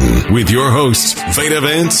and Garden, with your hosts, Veda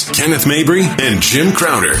Vance, Kenneth Mabry, and Jim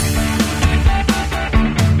Crowder.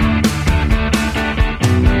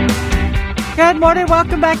 Good morning.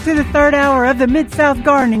 Welcome back to the third hour of the Mid-South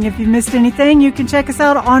Gardening. If you missed anything, you can check us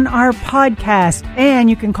out on our podcast, and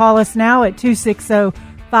you can call us now at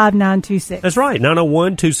 260-5926. That's right,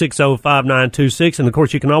 901-260-5926. And, of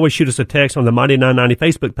course, you can always shoot us a text on the Mighty 990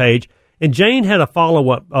 Facebook page. And Jane had a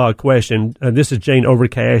follow-up question. This is Jane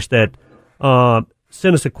Overcash that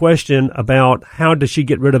sent us a question about how does she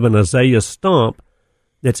get rid of an azalea stump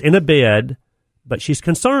that's in a bed, but she's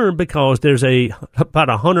concerned because there's about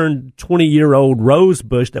 120-year-old rose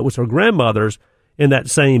bush that was her grandmother's in that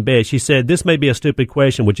same bed. She said, this may be a stupid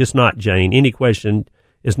question, which is not, Jane. Any question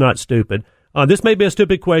is not stupid. This may be a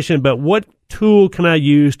stupid question, but what tool can I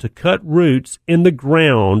use to cut roots in the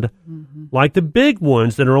ground like the big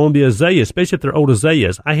ones that are on the azaleas, especially if they're old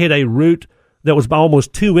azaleas? I had a root that was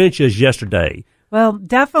almost 2 inches yesterday. Well,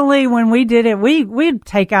 definitely when we did it, we'd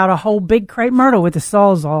take out a whole big crepe myrtle with a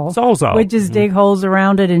sawzall. Sawzall. We'd just dig holes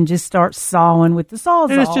around it and just start sawing with the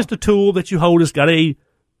sawzall. And it's just a tool that you hold. It's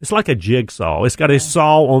like a jigsaw. It's got a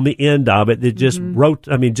saw on the end of it that just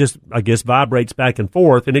vibrates back and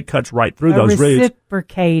forth, and it cuts right through those roots.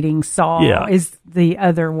 Reciprocating saw is the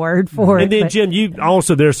other word for it. And then, Jim,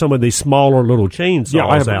 there's some of these smaller little chainsaws. Yeah,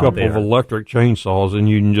 I have a couple there of electric chainsaws, and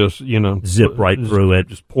you can just, zip right through it.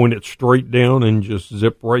 Just point it straight down and just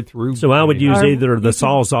zip right through. So I would use either the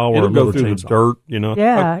sawzall or a little through chainsaw. The dirt,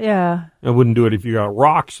 Yeah. I wouldn't do it if you got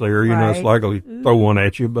rocks there, it's likely to throw one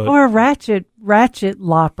at you. But or ratchet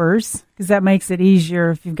loppers, because that makes it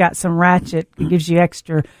easier. If you've got some ratchet, it gives you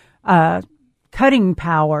extra cutting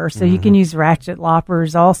power. So you can use ratchet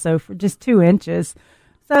loppers also for just 2 inches.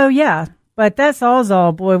 So, yeah. But that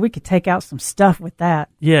sawzall, boy, we could take out some stuff with that.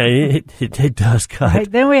 Yeah, it does cut.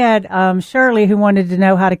 Right. Then we had Shirley, who wanted to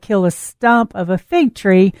know how to kill a stump of a fig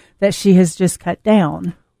tree that she has just cut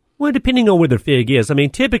down. Well, depending on where the fig is. I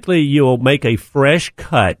mean, typically you'll make a fresh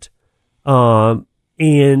cut and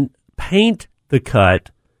paint the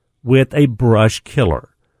cut with a brush killer.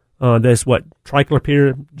 That's what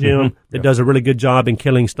triclopyr, Jim, that does a really good job in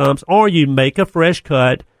killing stumps. Or you make a fresh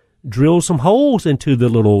cut, drill some holes into the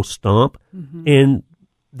little stump, and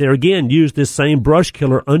there again, use this same brush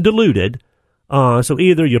killer undiluted. So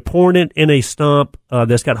either you're pouring it in a stump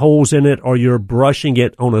that's got holes in it, or you're brushing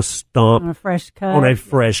it on a stump. On a fresh cut. On a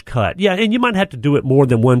fresh cut. Yeah, and you might have to do it more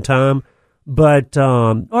than one time. But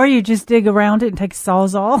or you just dig around it and take a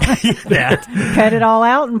sawzall, cut it all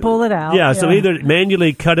out and pull it out. Yeah, so either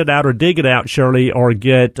manually cut it out or dig it out, Shirley, or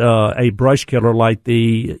get a brush killer like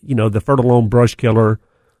the Fertilome brush killer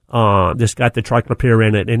that's got the triclopyr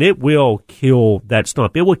in it, and it will kill that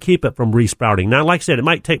stump. It will keep it from resprouting. Now, like I said, it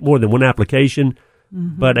might take more than one application,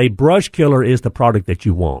 but a brush killer is the product that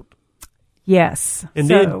you want. Yes. And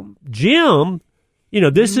then, Jim,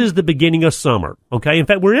 this is the beginning of summer, okay? In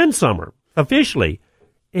fact, we're in summer. Officially.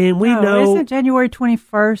 And we know... Isn't it June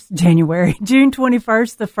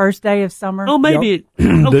 21st, the first day of summer? Oh, maybe.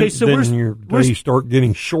 Yep. Okay, so then your days start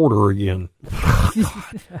getting shorter again.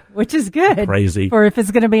 Which is good. Crazy. For if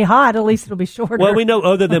it's going to be hot, at least it'll be shorter. Well, we know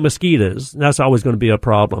other than mosquitoes, that's always going to be a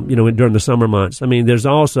problem, during the summer months. I mean, there's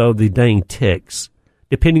also the dang ticks,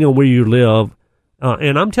 depending on where you live.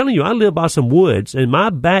 And I'm telling you, I live by some woods, and my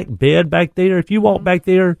back bed back there, if you walk back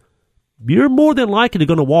there, you're more than likely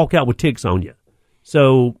going to walk out with ticks on you.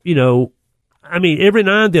 So, every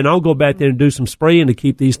now and then I'll go back there and do some spraying to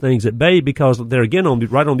keep these things at bay because they're, again,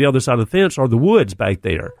 right on the other side of the fence are the woods back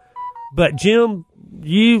there. But, Jim,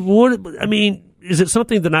 is it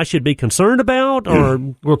something that I should be concerned about? Or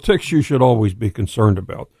Well, ticks you should always be concerned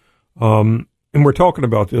about. And we're talking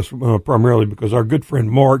about this primarily because our good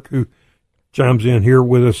friend Mark, who chimes in here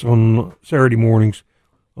with us on Saturday mornings,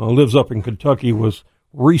 lives up in Kentucky, was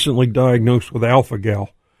recently diagnosed with alpha-gal,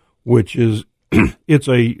 which is it's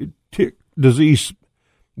a tick disease.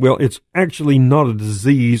 Well, it's actually not a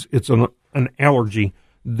disease. It's an allergy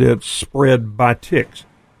that's spread by ticks.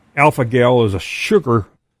 Alpha-gal is a sugar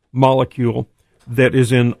molecule that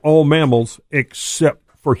is in all mammals except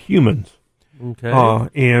for humans. Okay.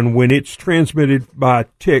 And when it's transmitted by a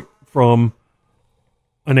tick from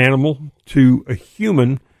an animal to a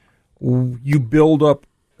human, you build up.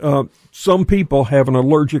 Some people have an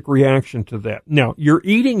allergic reaction to that. Now, you're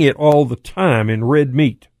eating it all the time in red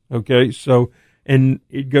meat, okay? So, and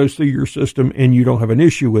it goes through your system and you don't have an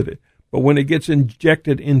issue with it. But when it gets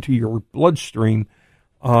injected into your bloodstream,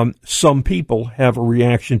 some people have a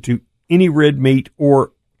reaction to any red meat,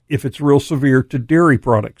 or if it's real severe, to dairy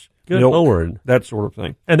products. Good milk, Lord. that sort of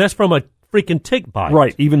thing. And that's from a freaking tick bite.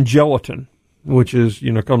 Right, even gelatin, which is,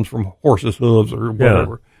 comes from horses' hooves or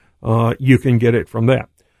whatever. Yeah. You can get it from that.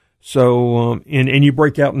 So, and you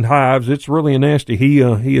break out in hives. It's really nasty. He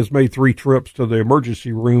has made 3 trips to the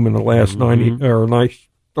emergency room in the last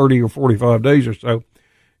 30 or 45 days or so.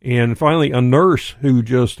 And finally, a nurse who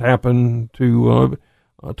just happened to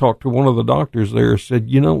talk to one of the doctors there said,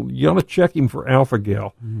 you ought to check him for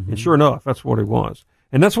alpha-gal. And sure enough, that's what it was.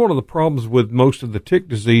 And that's one of the problems with most of the tick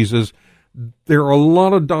diseases. There are a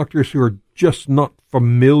lot of doctors who are just not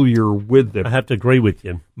familiar with them. I have to agree with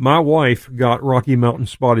you. My wife got Rocky Mountain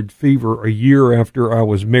spotted fever a year after I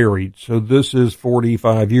was married. So this is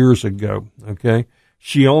 45 years ago, okay?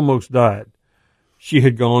 She almost died. She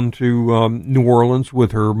had gone to New Orleans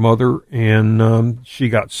with her mother, and she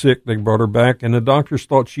got sick. They brought her back, and the doctors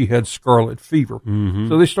thought she had scarlet fever. Mm-hmm.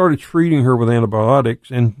 So they started treating her with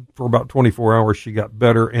antibiotics, and for about 24 hours she got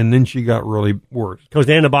better, and then she got really worse. Because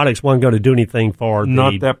the antibiotics weren't going to do anything for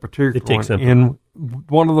not that particular one. And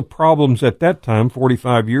one of the problems at that time,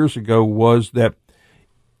 45 years ago, was that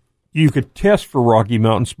you could test for Rocky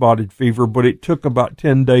Mountain spotted fever, but it took about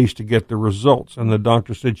 10 days to get the results. And the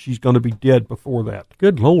doctor said she's going to be dead before that.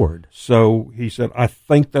 Good Lord. So he said, I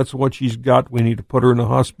think that's what she's got. We need to put her in the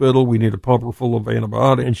hospital. We need to pump her full of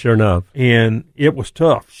antibiotics. And sure enough. And it was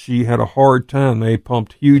tough. She had a hard time. They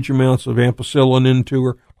pumped huge amounts of ampicillin into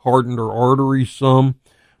her, hardened her arteries some.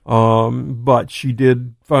 But she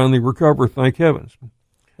did finally recover, thank heavens.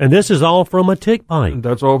 And this is all from a tick bite. And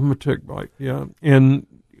that's all from a tick bite, yeah. And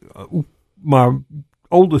my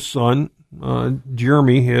oldest son,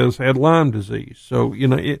 Jeremy, has had Lyme disease. So,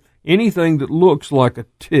 anything that looks like a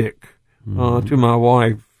tick to my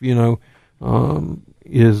wife, she'll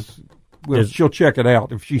check it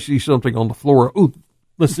out. If she sees something on the floor,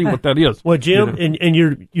 let's see what that is. Well, Jim, and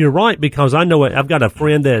you're right, because I know I've got a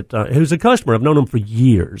friend that who's a customer. I've known him for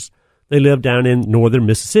years. They live down in northern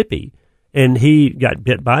Mississippi. And he got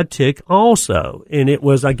bit by a tick also. And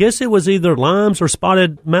I guess it was either Lyme's or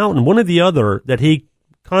Spotted Mountain, one or the other, that he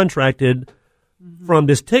contracted from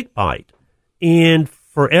this tick bite. And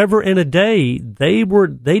forever and a day, they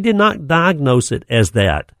did not diagnose it as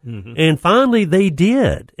that. Mm-hmm. And finally they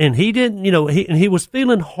did. And he didn't, he was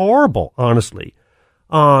feeling horrible, honestly.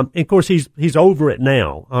 And of course he's over it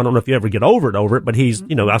now. I don't know if you ever get over it, but he's,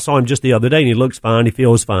 I saw him just the other day and he looks fine. He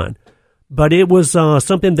feels fine. But it was,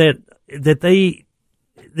 something that they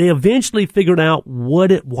eventually figured out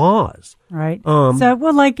what it was. Right. So,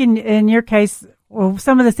 like in your case,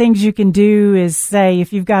 some of the things you can do is, say,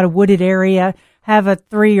 if you've got a wooded area, have a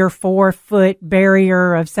 3 or 4 foot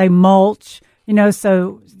barrier of, say, mulch,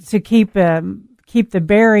 so to keep the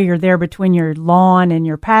barrier there between your lawn and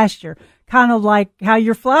your pasture. Kind of like how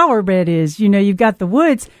your flower bed is. You've got the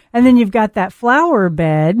woods and then you've got that flower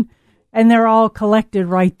bed. And they're all collected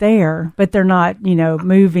right there, but they're not,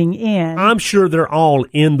 moving in. I'm sure they're all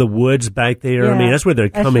in the woods back there. Yeah, I mean, that's where they're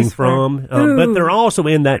coming from. But they're also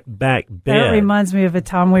in that back bed. That reminds me of a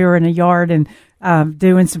time we were in a yard and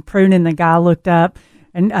doing some pruning. The guy looked up,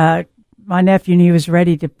 and my nephew knew he was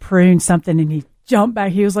ready to prune something, and he jumped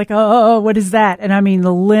back. He was like, oh, what is that? And I mean,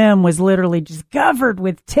 the limb was literally just covered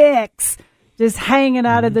with ticks, just hanging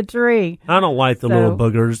out of the tree. I don't like the little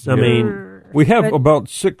boogers. I mean... We have about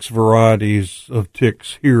 6 varieties of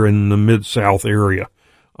ticks here in the Mid-South area.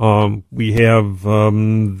 We have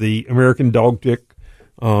the American dog tick.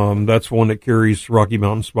 That's one that carries Rocky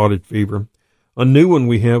Mountain spotted fever. A new one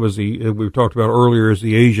we have is we talked about earlier, is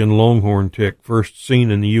the Asian longhorn tick, first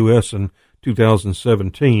seen in the U.S. in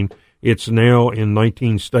 2017. It's now in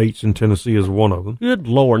 19 states, and Tennessee is one of them. Good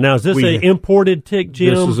Lord. Now, is this an imported tick,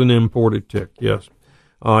 Jim? This is an imported tick, yes.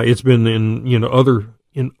 It's been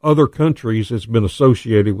in other countries, it's been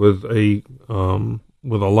associated with a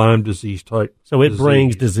Lyme disease type. So it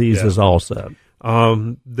brings diseases also.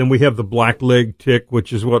 Then we have the black leg tick,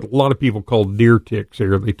 which is what a lot of people call deer ticks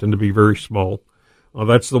here. They tend to be very small.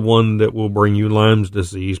 That's the one that will bring you Lyme's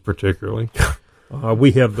disease, particularly.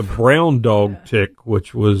 We have the brown dog tick,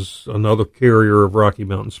 which was another carrier of Rocky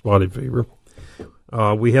Mountain spotted fever.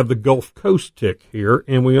 We have the Gulf Coast tick here,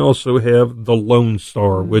 and we also have the Lone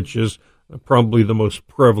Star, which is probably the most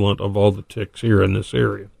prevalent of all the ticks here in this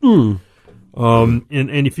area. And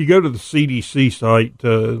if you go to the CDC site,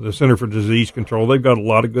 the Center for Disease Control, they've got a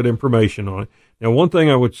lot of good information on it. Now, one thing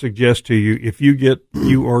I would suggest to you, if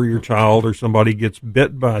you or your child or somebody gets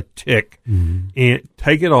bit by a tick, and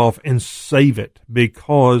take it off and save it,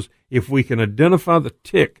 because if we can identify the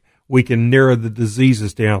tick, we can narrow the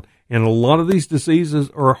diseases down. And a lot of these diseases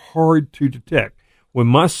are hard to detect. When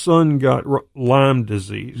my son got Lyme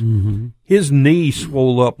disease, his knee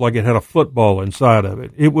swelled up like it had a football inside of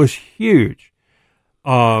it. It was huge.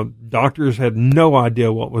 Doctors had no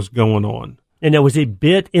idea what was going on. And now, was he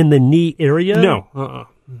bit in the knee area? No.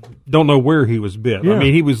 Don't know where he was bit. Yeah. I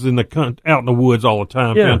mean, he was out in the woods all the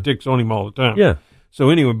time. Yeah. Found ticks on him all the time. Yeah. So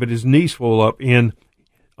anyway, but his knee swelled up. And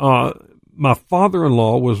my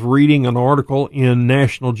father-in-law was reading an article in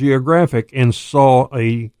National Geographic and saw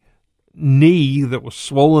a knee that was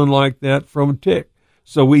swollen like that from a tick.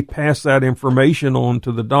 So we passed that information on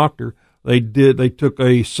to the doctor. They took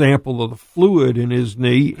a sample of the fluid in his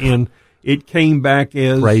knee, and it came back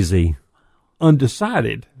as crazy,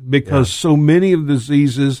 undecided, because so many of the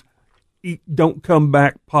diseases don't come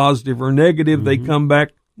back positive or negative. They come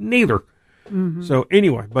back neither. So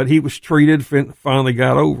anyway, but he was treated, finally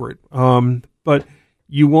got over it. But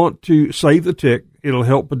you want to save the tick. It'll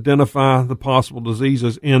help identify the possible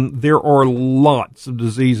diseases. And there are lots of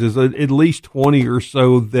diseases, at least 20 or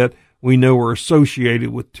so that we know are associated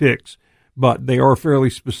with ticks, but they are fairly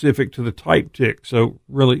specific to the type tick. So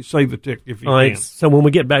really save the tick if you can. All right. So when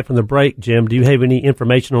we get back from the break, Jim, do you have any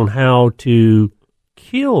information on how to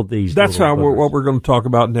kill these? That's what we're going to talk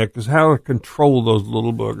about next, is how to control those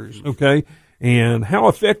little boogers. Okay. And how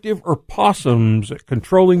effective are possums at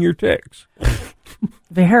controlling your ticks?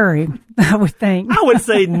 Very, I would think. I would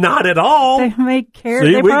say not at all. They make care.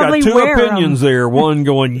 See, they we probably got two wear opinions them. there. One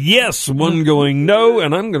going yes, one going no,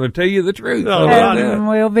 and I'm going to tell you the truth. Oh, And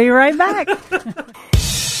we'll be right back. Good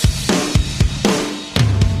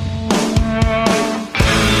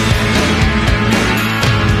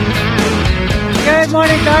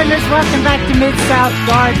morning, gardeners. Welcome back to Mid-South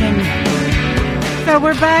Gardening. So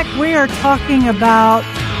we're back. We are talking about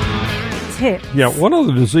ticks. Yeah, one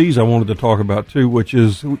other disease I wanted to talk about, too, which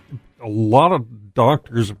is a lot of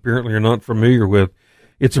doctors apparently are not familiar with.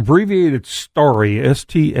 It's abbreviated STARI,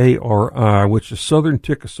 S-T-A-R-I, which is Southern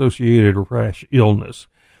Tick-Associated Rash Illness.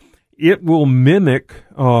 It will mimic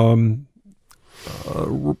Rocky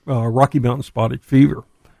Mountain spotted fever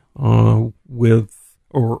with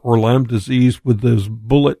or Lyme disease with those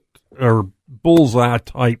bullet or bullseye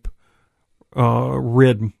type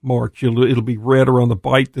red marks. It'll be red around the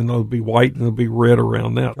bite, then it'll be white, and it'll be red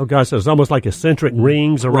around that. Oh, gosh, so it's almost like eccentric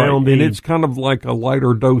rings around and it's kind of like a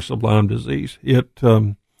lighter dose of Lyme disease.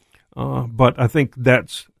 But I think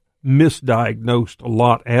that's misdiagnosed a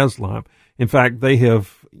lot as Lyme. In fact, they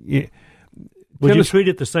have. Would you treat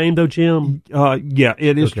it the same, though, Jim? Yeah,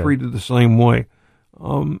 it is treated the same way.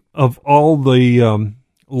 Of all the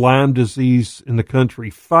Lyme disease in the country,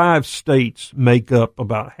 5 states make up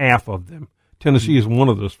about half of them. Tennessee is one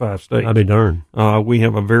of those 5 states. I'll be darned. We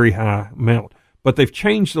have a very high amount. But they've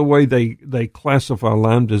changed the way they classify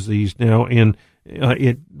Lyme disease now. And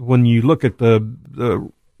when you look at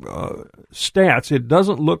the stats, it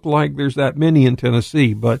doesn't look like there's that many in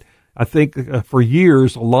Tennessee. But I think for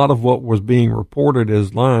years, a lot of what was being reported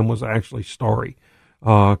as Lyme was actually STARI.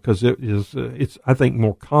 Because it's I think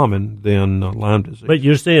more common than Lyme disease. But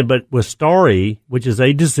you're saying, with STARI, which is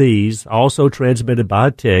a disease also transmitted by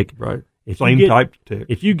a tick, right? Same type tick.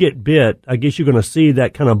 If you get bit, I guess you're going to see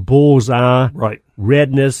that kind of bullseye,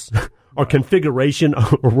 redness or configuration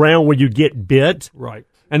around where you get bit, right?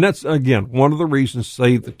 And that's again one of the reasons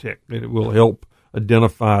save the tick, that it will help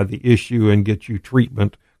identify the issue and get you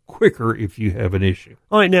treatment quicker if you have an issue.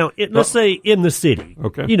 All right, now let's say in the city,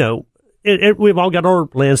 okay, we've all got our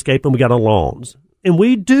landscape and we got our lawns. And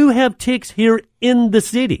we do have ticks here in the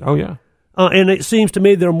city. Oh, yeah. And it seems to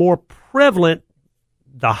me they're more prevalent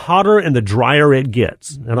the hotter and the drier it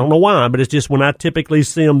gets. I don't know why, but it's just when I typically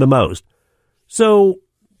see them the most. So,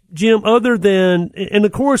 Jim, other than, and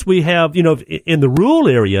of course we have, in the rural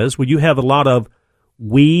areas where you have a lot of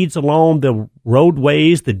weeds along the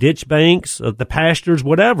roadways, the ditch banks, the pastures,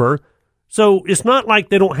 whatever. So it's not like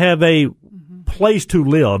they don't have a place to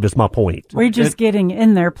live, is my point. We're just getting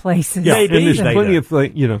in their places. Yeah, and there's plenty of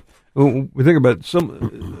things, We think about some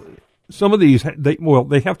of these.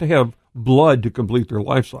 They have to have blood to complete their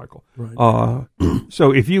life cycle. Right.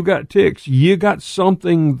 So if you got ticks, you got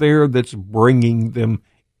something there that's bringing them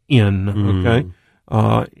in. Okay,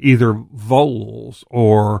 either voles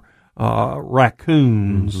or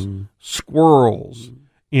raccoons, squirrels.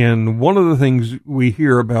 And one of the things we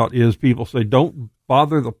hear about is people say, don't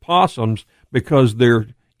bother the possums because they're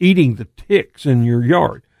eating the ticks in your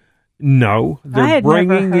yard. No, they're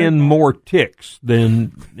bringing in more ticks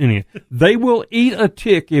than any. They will eat a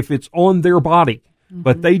tick if it's on their body,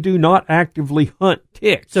 but they do not actively hunt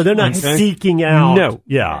ticks. So they're not seeking out. No.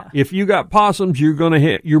 Yeah. If you got possums,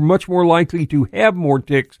 you're much more likely to have more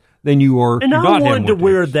ticks than you are and to I not have more wonder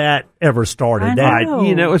where ticks. that ever started.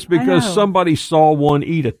 It's because somebody saw one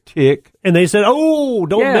eat a tick. And they said, oh,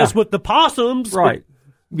 don't mess with the possums. Right.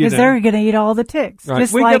 Because they're going to eat all the ticks. Right.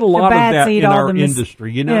 Just we like get a lot the of bats that eat in all our the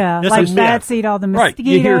industry, you know? Yeah, That's like a bats myth. eat all the Right.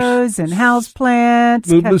 mosquitoes and house plants.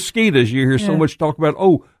 The mosquitoes, you hear so much talk about,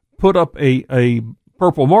 put up a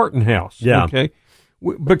purple martin house. Yeah. Okay.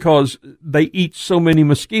 Because they eat so many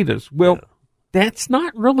mosquitoes. Well, that's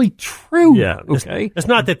not really true. Yeah. Okay. It's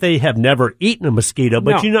not that they have never eaten a mosquito,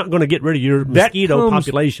 but No. you're not going to get rid of your mosquito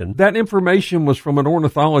population. That information was from an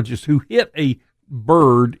ornithologist who hit a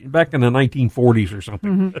bird back in the 1940s or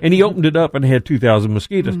something, and he opened it up and had 2,000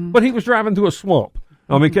 mosquitoes. But he was driving through a swamp.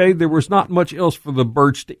 Okay, there was not much else for the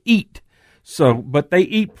birds to eat. So, but they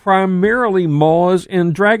eat primarily moths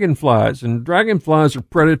and dragonflies are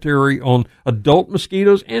predatory on adult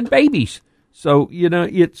mosquitoes and babies. So,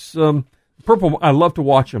 it's purple. I love to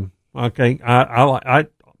watch them. Okay, I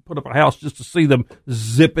put up a house just to see them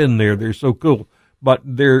zip in there. They're so cool, but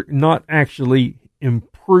they're not actually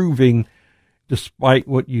improving, despite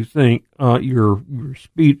what you think, your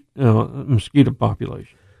mosquito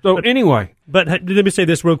population. So anyway. But let me say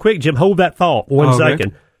this real quick, Jim. Hold that thought one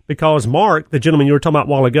second. Because Mark, the gentleman you were talking about a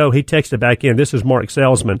while ago, he texted back in. This is Mark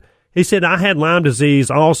Salesman. He said, I had Lyme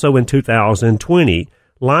disease also in 2020.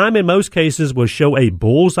 Lyme in most cases will show a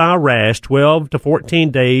bullseye rash 12 to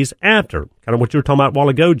 14 days after. Kind of what you were talking about a while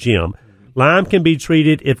ago, Jim. Lyme can be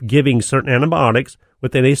treated if giving certain antibiotics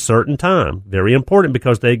within a certain time. Very important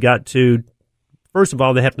because they got to, first of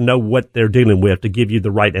all, they have to know what they're dealing with to give you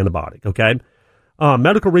the right antibiotic, okay?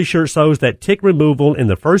 Medical research shows that tick removal in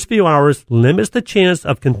the first few hours limits the chance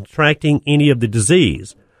of contracting any of the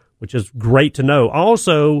disease, which is great to know.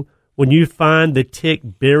 Also, when you find the tick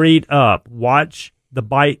buried up, watch the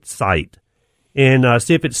bite site and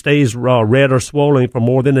see if it stays red or swollen for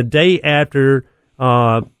more than a day after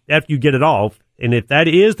you get it off. And if that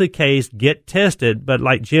is the case, get tested. But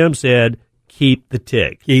like Jim said, keep the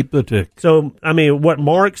tick. Keep the tick. So, I mean, what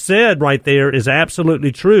Mark said right there is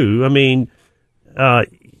absolutely true. I mean,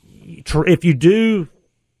 if you do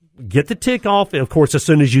get the tick off, of course, as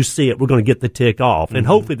soon as you see it, we're going to get the tick off. And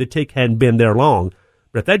hopefully the tick hadn't been there long.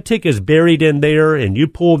 But if that tick is buried in there and you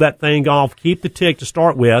pull that thing off, keep the tick to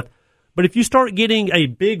start with. But if you start getting a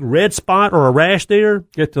big red spot or a rash there,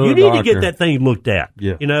 you need to get that thing looked at.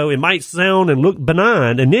 Yeah. It might sound and look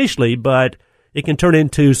benign initially, but it can turn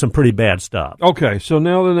into some pretty bad stuff. Okay, so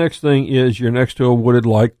now the next thing is you're next to a wooded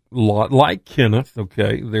lot like Kenneth,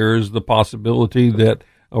 okay? There's the possibility that,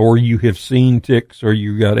 or you have seen ticks, or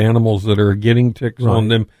you got animals that are getting ticks on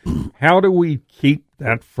them. How do we keep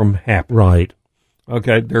that from happening? Right.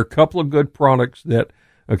 Okay, there are a couple of good products that,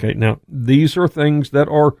 okay, now these are things that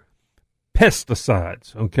are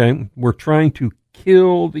pesticides, okay? We're trying to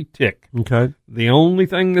kill the tick. Okay. The only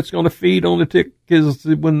thing that's going to feed on the tick is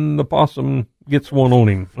when the possum gets one on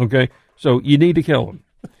him, okay? So you need to kill him.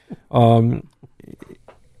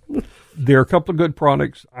 There are a couple of good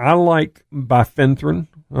products. I like bifenthrin,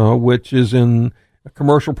 which is in a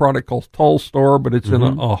commercial product called Tolstar, but it's in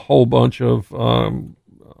a whole bunch of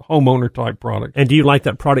homeowner-type products. And do you like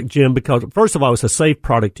that product, Jim? Because, first of all, it's a safe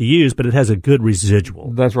product to use, but it has a good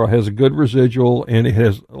residual. That's right. It has a good residual, and it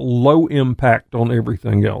has low impact on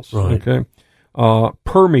everything else, okay?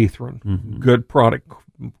 Permethrin, good product.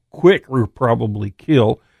 Quick will probably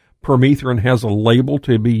kill. Permethrin has a label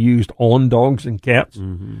to be used on dogs and cats.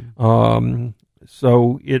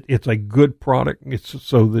 So it's a good product. It's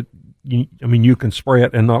so that you can spray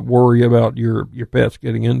it and not worry about your pets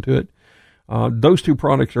getting into it. Those two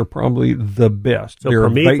products are probably the best. So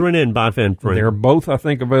permethrin and bifenthrin. They're both, I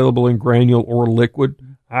think, available in granule or liquid.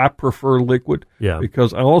 I prefer liquid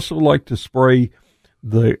because I also like to spray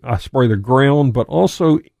the ground, but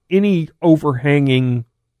also any overhanging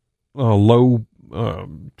low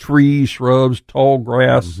trees, shrubs, tall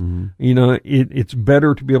grass. It's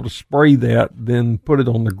better to be able to spray that than put it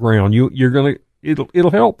on the ground. It'll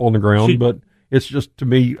help on the ground, but it's just, to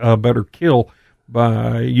me, a better kill.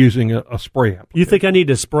 by using a spray applicator. You think I need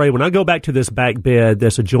to spray when I go back to this back bed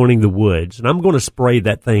that's adjoining the woods, and I'm going to spray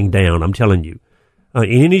that thing down, I'm telling you.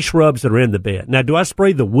 Any shrubs that are in the bed. Now, do I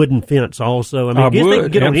spray the wooden fence also? I mean, I guess they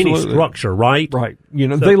can get absolutely. On any structure, right? Right. You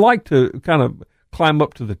know, they like to kind of climb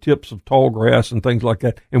up to the tips of tall grass and things like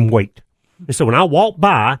that and wait. And so when I walk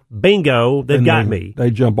by, bingo, they've got me.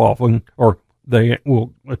 They jump off or they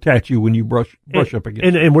will attach you when you brush up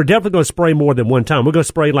against and we're definitely going to spray more than one time. We're going to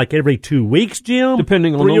spray like every 2 weeks, Jim?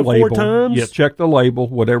 Depending on the label. 3 or 4 times? Yeah, check the label,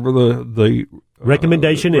 whatever the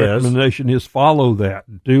recommendation is. Follow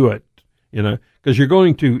that. Do it, you know, because you're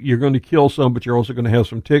going to kill some, but you're also going to have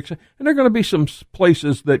some ticks. And there are going to be some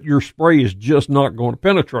places that your spray is just not going to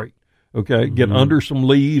penetrate, okay? Mm-hmm. Get under some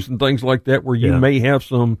leaves and things like that where you may have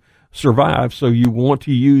some survive, so you want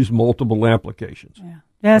to use multiple applications.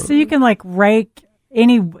 Yeah, so you can like rake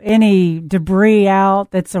any debris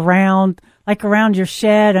out that's around, like around your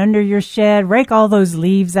shed, under your shed, rake all those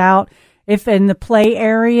leaves out. If in the play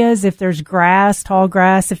areas, if there's grass, tall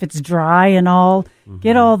grass, if it's dry and all,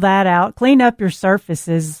 get all that out. Clean up your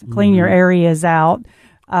surfaces, clean your areas out.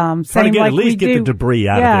 Try to get, at least get the debris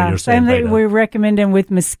out of there. You're saying, same thing we recommend them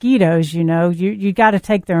with mosquitoes. You know, you got to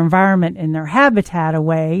take their environment and their habitat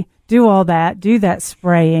away. Do all that. Do that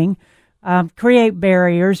spraying. Create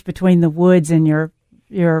barriers between the woods and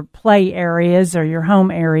your play areas or your home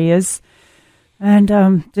areas,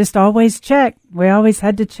 and just always check. We always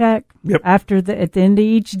had to check at the end of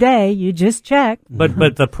each day. You just check.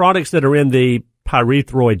 But the products that are in the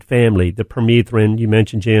pyrethroid family, the permethrin you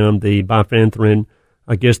mentioned, Jim, the bifenthrin,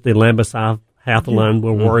 I guess the lambecyhalothrin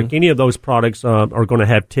will work. Any of those products are going to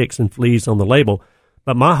have ticks and fleas on the label.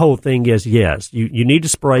 But my whole thing is, yes, you need to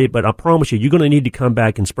spray, but I promise you're going to need to come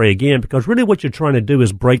back and spray again, because really what you're trying to do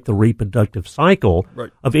is break the reproductive cycle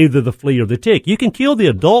of either the flea or the tick. You can kill the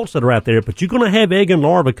adults that are out there, but you're going to have egg and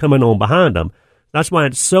larva coming on behind them. That's why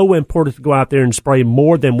it's so important to go out there and spray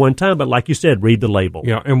more than one time. But like you said, read the label.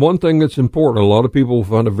 Yeah, and one thing that's important, a lot of people will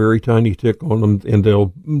find a very tiny tick on them, and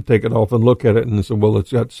they'll take it off and look at it and say, well,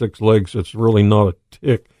 it's got 6 legs. It's really not a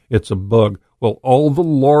tick. It's a bug. Well, all the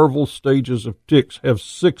larval stages of ticks have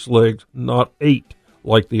 6 legs, not 8,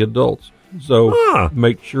 like the adults. So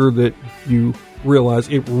make sure that you realize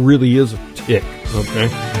it really is a tick, okay?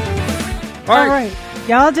 All right.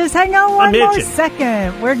 Y'all just hang on one more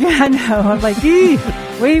second. We're going to know. I'm like,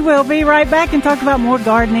 we will be right back and talk about more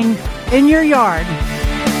gardening in your yard.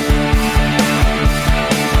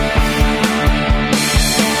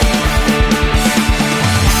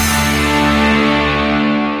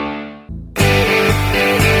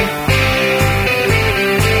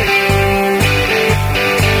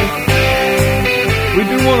 We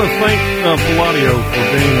do want to thank Palladio for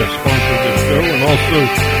being a sponsor of this show, and also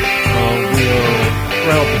we are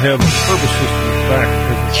proud to have Herbie Systems back.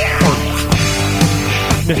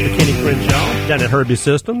 Mr. Kenny Crenshaw down at Herbie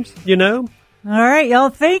Systems, you know. All right, y'all,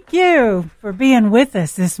 thank you for being with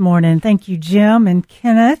us this morning. Thank you, Jim and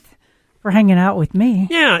Kenneth, for hanging out with me.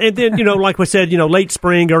 Yeah, and then, like we said, late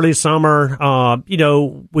spring, early summer,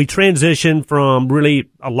 we transitioned from really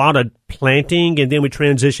a lot of planting, and then we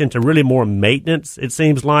transitioned to really more maintenance, it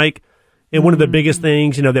seems like. And one of the biggest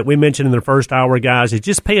things, that we mentioned in the first hour, guys, is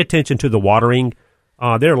just pay attention to the watering.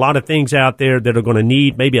 There are a lot of things out there that are going to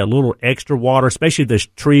need maybe a little extra water, especially the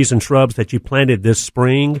trees and shrubs that you planted this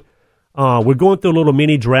spring. We're going through a little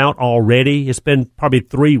mini drought already. It's been probably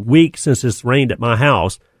 3 weeks since it's rained at my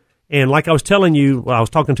house. And like I was telling you, I was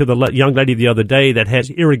talking to the young lady the other day that has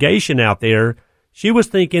irrigation out there. She was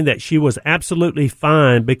thinking that she was absolutely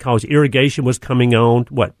fine because irrigation was coming on,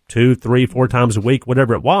 2, 3, 4 times a week,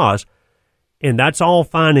 whatever it was. And that's all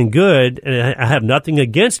fine and good. And I have nothing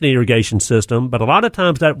against an irrigation system, but a lot of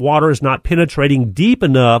times that water is not penetrating deep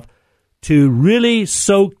enough to really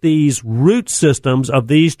soak these root systems of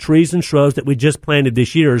these trees and shrubs that we just planted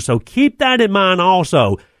this year. So keep that in mind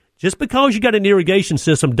also. Just because you got an irrigation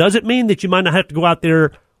system doesn't mean that you might not have to go out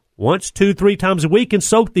there once, 2, 3 times a week and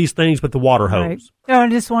soak these things with the water hose. Right. So I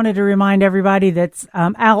just wanted to remind everybody that's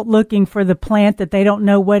out looking for the plant that they don't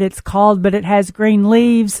know what it's called, but it has green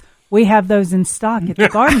leaves. We have those in stock at the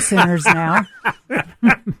garden centers now. All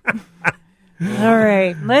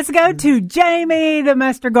right. Let's go to Jamie, the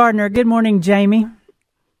master gardener. Good morning, Jamie.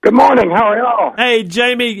 Good morning. How are y'all? Hey,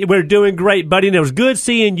 Jamie, we're doing great, buddy. And it was good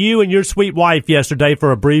seeing you and your sweet wife yesterday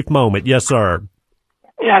for a brief moment. Yes, sir.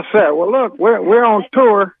 Yes, sir. Well, look, we're on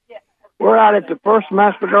tour. We're out at the First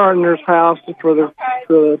Master Gardener's house through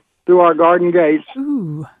our garden gates.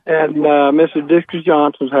 Ooh. And Mrs. Dixie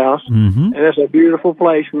Johnson's house. Mm-hmm. And it's a beautiful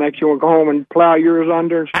place. Makes you want to go home and plow yours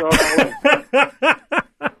under and stuff.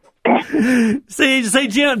 See,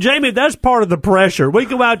 Jamie, that's part of the pressure. We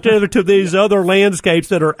go out there to these other landscapes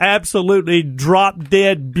that are absolutely drop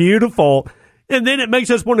dead beautiful, and then it makes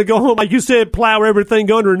us want to go home, like you said, plow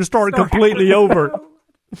everything under and start completely over.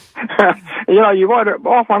 You wonder,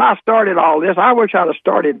 boy, when I started all this, I wish I'd have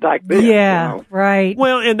started like this. Yeah, right.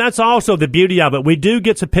 Well, and that's also the beauty of it. We do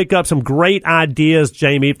get to pick up some great ideas,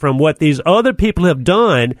 Jamie, from what these other people have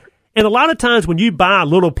done. And a lot of times when you buy a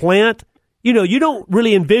little plant, you don't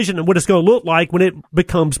really envision what it's going to look like when it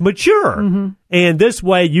becomes mature. Mm-hmm. And this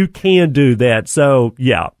way you can do that. So,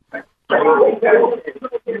 yeah.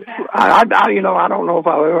 I don't know if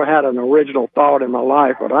I've ever had an original thought in my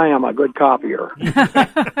life, but I am a good copier.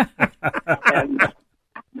 And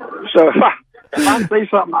so if I see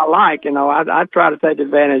something I like, I try to take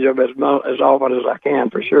advantage of it as often as I can,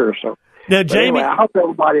 for sure. So now, Jamie, anyway, I hope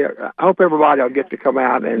everybody will get to come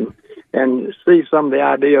out and see some of the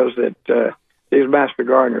ideas that these master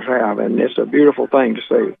gardeners have, and it's a beautiful thing to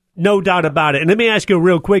see. No doubt about it. And let me ask you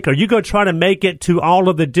real quick, are you going to try to make it to all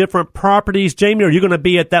of the different properties, Jamie, or are you going to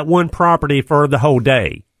be at that one property for the whole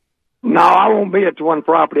day? No, I won't be at the one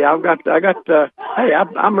property. I'm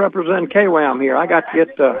representing KWAM here. I got to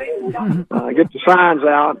get the signs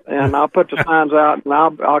out, and I'll put the signs out, and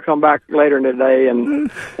I'll come back later in the day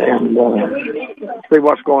and see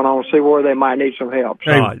what's going on, see where they might need some help.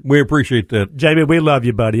 Hey, we appreciate that. Jamie, we love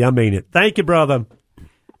you, buddy. I mean it. Thank you, brother.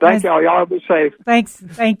 Thank y'all. Y'all be safe. Thanks.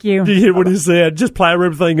 Thank you. Did you hear what he said? Just plow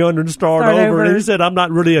everything under and start over. And he said, I'm not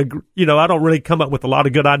really, I don't really come up with a lot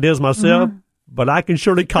of good ideas myself, but I can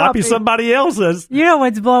surely copy somebody else's. You know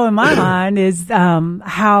what's blowing my mind is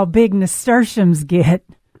how big nasturtiums get.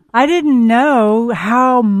 I didn't know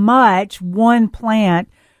how much one plant.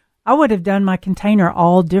 I would have done my container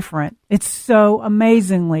all different. It's so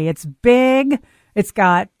amazingly. It's big. It's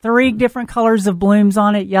got 3 different colors of blooms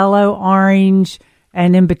on it, yellow, orange,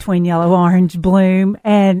 and in between yellow, orange bloom.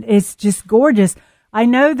 And it's just gorgeous. I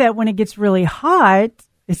know that when it gets really hot,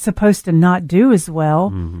 it's supposed to not do as well,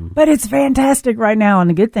 but it's fantastic right now. And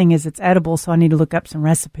the good thing is it's edible, so I need to look up some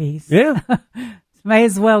recipes. Yeah. May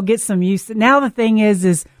as well get some use. Now the thing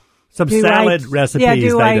is some salad recipes. Yeah,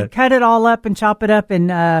 do I cut it all up and chop it up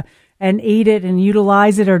and eat it and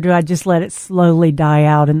utilize it, or do I just let it slowly die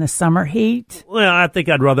out in the summer heat? Well, I think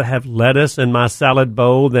I'd rather have lettuce in my salad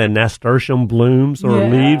bowl than nasturtium blooms or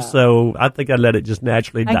leaves, so I think I'd let it just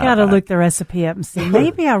naturally die. I got to look the recipe up and see.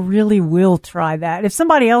 Maybe I really will try that. If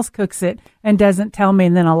somebody else cooks it and doesn't tell me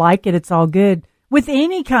and then I like it, it's all good. With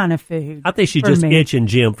any kind of food. I think she's just itching,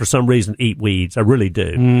 Jim, for some reason, eat weeds. I really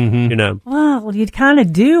do. Mm-hmm. Well, you kind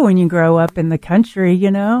of do when you grow up in the country,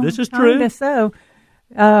 This is true. Kinda so.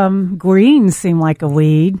 Greens seem like a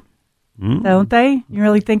weed, don't they? You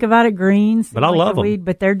really think about it, greens. But I love them. Weed,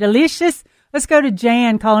 but they're delicious. Let's go to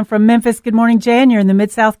Jan calling from Memphis. Good morning, Jan. You're in the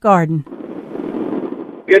Mid-South Garden.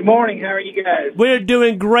 Good morning. How are you guys? We're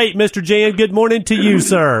doing great, Mr. Jan. Good morning to you,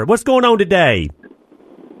 sir. What's going on today?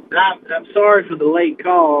 I'm sorry for the late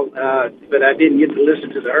call, but I didn't get to listen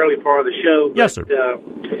to the early part of the show. Yes, sir.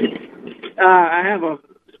 I have a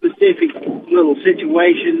specific little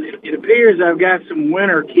situation. It appears I've got some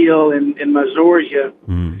winter kill in my zoysia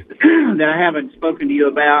that I haven't spoken to you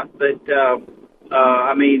about, but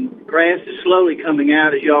grass is slowly coming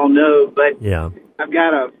out, as y'all know, but I've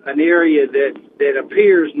got an area that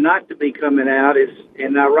appears not to be coming out,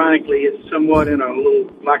 and ironically it's somewhat in a little,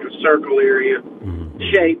 like a circle area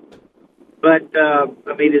shape. But,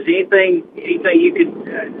 is anything you could,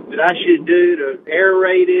 that I should do to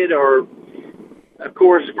aerate it or, of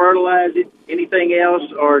course, fertilize it, anything else,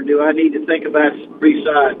 or do I need to think about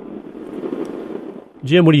reside?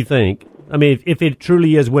 Jim, what do you think? If it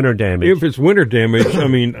truly is winter damage. If it's winter damage,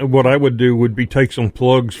 what I would do would be take some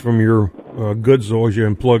plugs from your good zoysia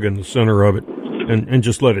and plug in the center of it and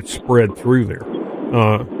just let it spread through there.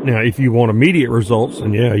 Now, if you want immediate results,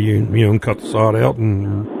 then you can cut the sod out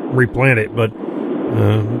and replant it. But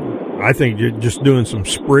I think just doing some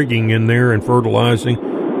sprigging in there and fertilizing,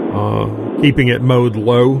 keeping it mowed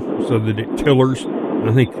low so that it tillers,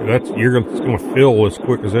 I think it's going to fill as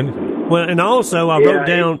quick as anything. Well, and also I wrote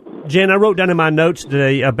down in my notes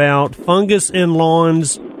today about fungus in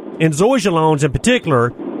lawns, in zoysia lawns in particular,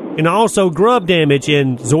 and also grub damage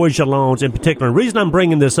in zoysia lawns in particular. The reason I'm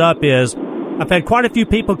bringing this up is I've had quite a few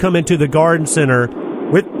people come into the garden center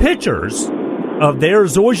with pictures of their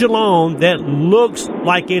zoysia lawn that looks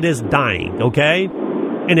like it is dying, okay?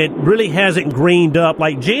 And it really hasn't greened up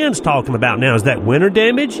like Jan's talking about now. Is that winter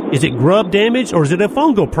damage? Is it grub damage? Or is it a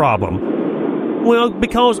fungal problem? Well,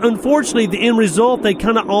 because unfortunately the end result, they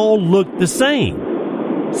kind of all look the same.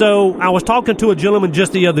 So I was talking to a gentleman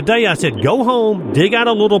just the other day. I said, go home, dig out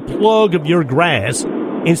a little plug of your grass,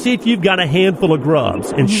 and see if you've got a handful of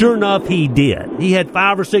grubs. And sure enough, he did. He had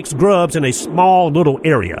 5 or 6 grubs in a small little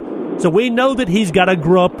area. So we know that he's got a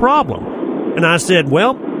grub problem. And I said,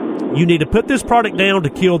 well, you need to put this product down to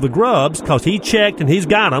kill the grubs, because he checked and he's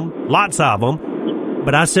got them, lots of them.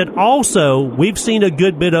 But I said also, we've seen a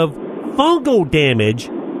good bit of fungal damage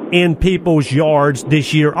in people's yards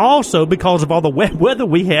this year also because of all the wet weather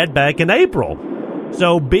we had back in April.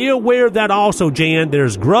 So be aware of that also, Jan.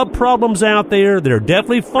 There's grub problems out there. There are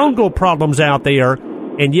definitely fungal problems out there.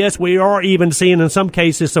 And yes, we are even seeing in some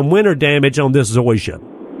cases some winter damage on this zoysia.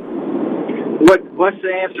 What's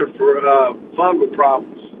the answer for fungal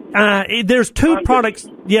problems? There's 2 products.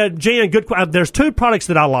 Yeah, Jan, good. There's 2 products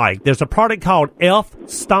that I like. There's a product called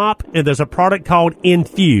F-Stop, and there's a product called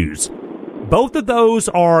Infuse. Both of those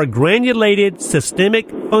are granulated systemic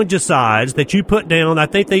fungicides that you put down. I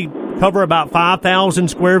think they cover about 5,000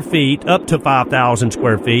 square feet, up to 5,000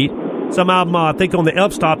 square feet. Some of them, I think on the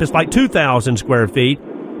F-Stop, it's like 2,000 square feet.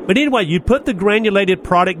 But anyway, you put the granulated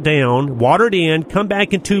product down, water it in, come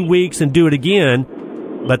back in 2 weeks and do it again.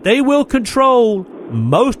 But they will control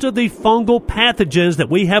most of the fungal pathogens that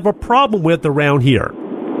we have a problem with around here.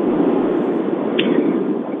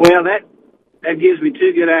 Well, that gives me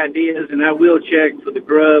 2 good ideas, and I will check for the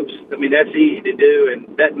grubs. I mean, that's easy to do,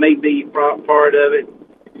 and that may be part of it.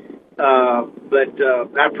 But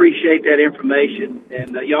I appreciate that information,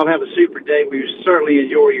 and y'all have a super day. We certainly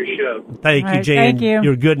enjoy your show. Thank you, Jan. Thank you.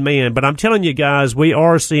 You're a good man. But I'm telling you guys, we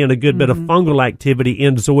are seeing a good bit of fungal activity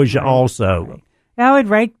in zoysia also. I would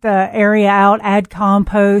rake the area out, add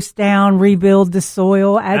compost down, rebuild the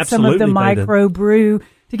soil, add some of the micro brew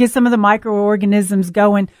to get some of the microorganisms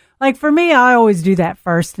going. Like for me, I always do that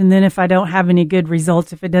first. And then if I don't have any good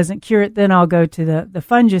results, if it doesn't cure it, then I'll go to the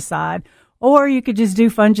fungicide. Or you could just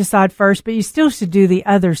do fungicide first, but you still should do the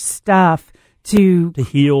other stuff to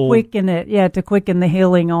heal, quicken it. Yeah, to quicken the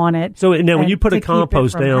healing on it. So now when you put a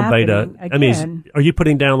compost down, Beta, I mean, are you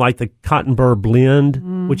putting down like the cotton burr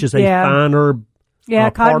blend, which is a finer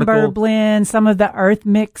cotton burr blend, some of the earth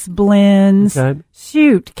mix blends. Okay.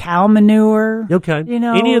 Shoot, cow manure. Okay. You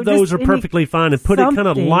know, any of those are perfectly fine. And put it kind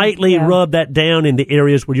of lightly, rub that down in the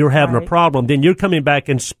areas where you're having a problem. Then you're coming back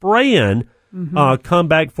and spraying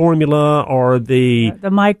comeback formula or the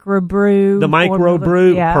microbrew. The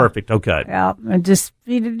microbrew. Perfect. Okay. Yeah. And just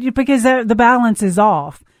because the balance is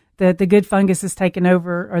off. The good fungus is taking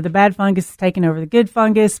over, or the bad fungus is taking over the good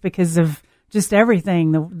fungus because of just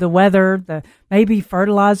everything, the weather, the maybe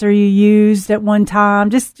fertilizer you used at one time,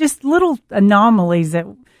 just little anomalies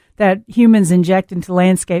that humans inject into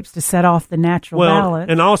landscapes to set off the natural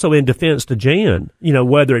balance. And also in defense to Jan,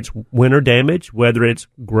 whether it's winter damage, whether it's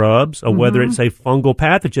grubs, or whether it's a fungal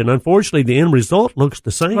pathogen, unfortunately the end result looks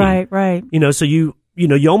the same. Right. So you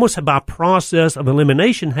almost by process of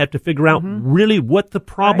elimination have to figure out really what the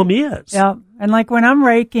problem is. Yeah. And like when I'm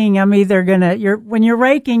raking, I'm either when you're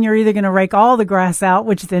raking, you're either going to rake all the grass out,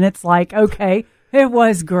 which then it's like, okay, it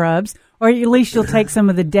was grubs, or at least you'll take some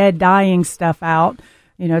of the dead, dying stuff out,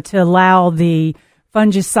 to allow the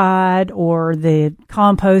fungicide or the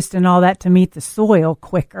compost and all that to meet the soil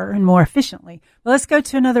quicker and more efficiently. But let's go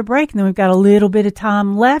to another break, and then we've got a little bit of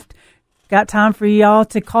time left. Got time for y'all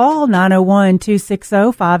to call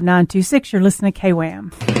 901-260-5926. You're listening to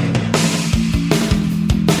KWAM.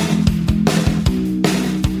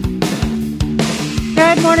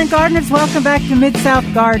 Good morning, gardeners. Welcome back to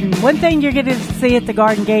Mid-South Garden. One thing you're going to see at the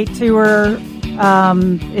Garden Gate Tour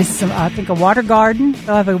is, I think, a water garden.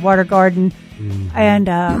 They'll have a water garden, and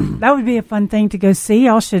that would be a fun thing to go see.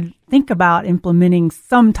 Y'all should think about implementing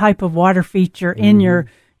some type of water feature in your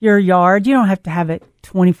yard. You don't have to have it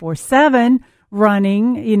 24/7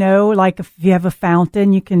 running, like if you have a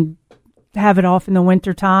fountain, you can have it off in the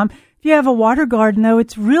wintertime. If you have a water garden, though,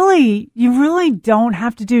 you really don't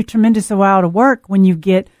have to do a tremendous amount of work when you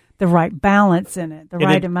get the right balance in it,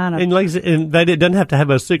 right amount of. And that it doesn't have to have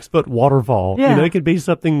a 6-foot waterfall. Yeah. It could be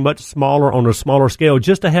something much smaller on a smaller scale,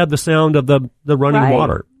 just to have the sound of the running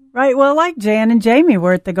water. Right. Well, like Jan and Jamie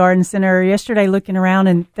were at the garden center yesterday looking around,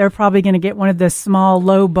 and they're probably going to get one of the small,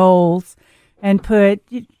 low bowls and put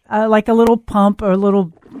like a little pump or a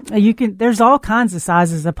little. There's all kinds of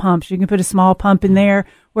sizes of pumps. You can put a small pump in there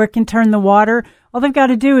where it can turn the water. All they've got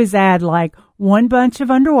to do is add like one bunch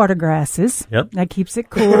of underwater grasses. Yep. That keeps it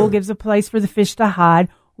cool, gives a place for the fish to hide.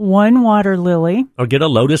 One water lily. Or get a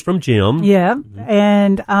lotus from Jim. Yeah.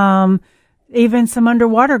 And even some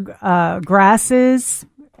underwater grasses.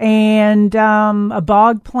 And a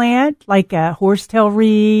bog plant like a horsetail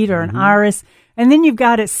reed or an iris. And then you've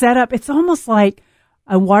got it set up. It's almost like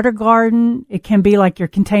a water garden, it can be like your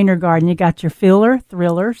container garden. You got your filler,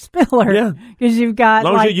 thriller, spiller. Yeah. Because you've got as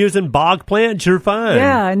long as you're using bog plants, you're fine.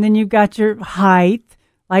 Yeah, and then you've got your height,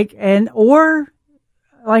 or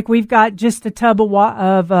we've got just a tub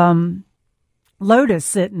of lotus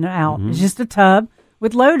sitting out. Mm-hmm. It's just a tub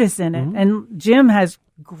with lotus in it. Mm-hmm. And Jim has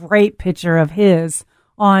great picture of his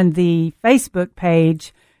on the Facebook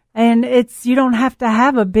page. And you don't have to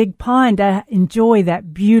have a big pond to enjoy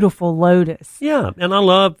that beautiful lotus. Yeah, and I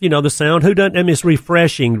love, the sound. Who doesn't? I mean, it's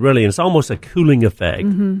refreshing, really. And it's almost a cooling effect.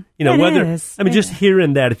 Mm-hmm. Just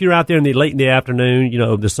hearing that. If you're out there late in the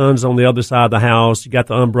afternoon, the sun's on the other side of the house, you got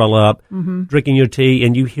the umbrella up, drinking your tea,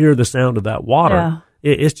 and you hear the sound of that water. Yeah.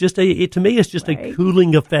 It's just to me, it's just a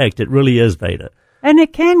cooling effect. It really is, Veda. And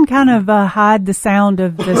it can kind of hide the sound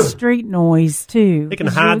of the street noise, too. It can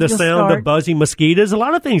hide the sound of buzzing mosquitoes. A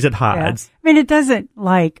lot of things it hides. Yeah. I mean, it doesn't,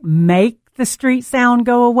 make the street sound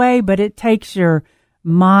go away, but it takes your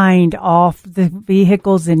mind off the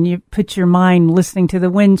vehicles and you put your mind listening to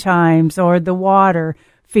the wind chimes or the water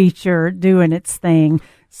feature doing its thing.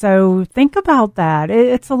 So think about that.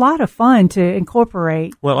 It's a lot of fun to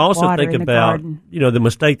incorporate. Well, also water think in about, the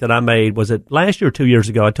mistake that I made. Was it last year or 2 years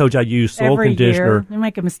ago? I told you I used soil conditioner. Year. You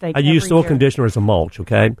make a mistake. I used soil conditioner as a mulch,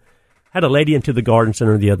 okay? Had a lady into the garden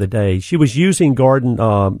center the other day. She was using garden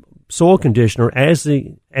soil conditioner as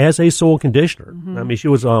a soil conditioner. Mm-hmm. I mean, she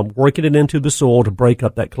was working it into the soil to break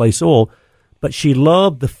up that clay soil, but she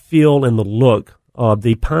loved the feel and the look of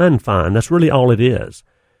the pine fine. That's really all it is.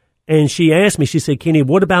 And she asked me, she said, Kenny,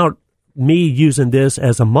 what about me using this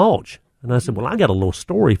as a mulch? And I said, well, I got a little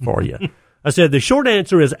story for you. I said, the short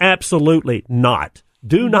answer is absolutely not.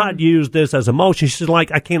 Do not use this as a mulch. And she's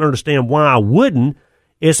like, I can't understand why I wouldn't.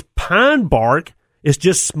 It's pine bark. It's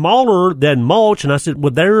just smaller than mulch. And I said,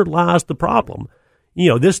 well, there lies the problem.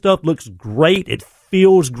 This stuff looks great. It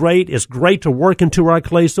feels great. It's great to work into our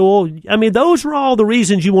clay soil. I mean, those are all the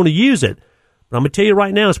reasons you want to use it. But I'm going to tell you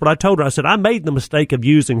right now, it's what I told her. I said, I made the mistake of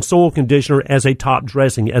using soil conditioner as a top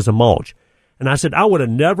dressing, as a mulch. And I said, I would have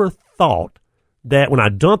never thought that when I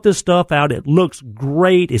dump this stuff out, it looks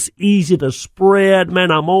great. It's easy to spread.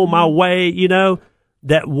 Man, I'm on my way,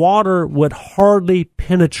 that water would hardly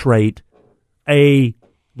penetrate a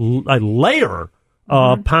layer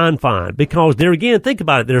of pine fine. Because there again, think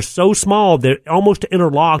about it. They're so small, they're almost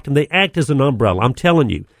interlocked, and they act as an umbrella. I'm telling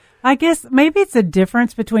you. I guess maybe it's a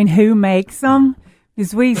difference between who makes them,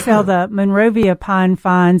 because we sell the Monrovia pine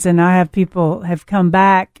fines, and I have people have come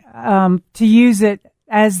back to use it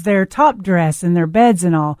as their top dress in their beds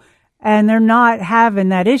and all, and they're not having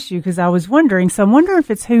that issue. Because I was wondering, so I'm wondering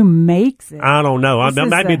if it's who makes it. I don't know. That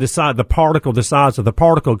might be the size of the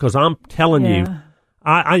particle. Because I'm telling you.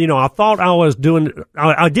 I thought I was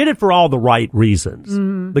I did it for all the right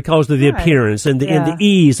reasons because of the appearance and the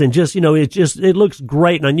ease and just, it looks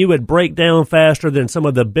great. And I knew it'd break down faster than some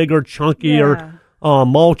of the bigger, chunkier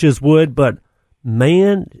mulches would. But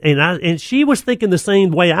man, and she was thinking the same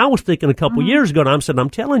way I was thinking a couple years ago. And I'm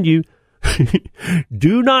telling you,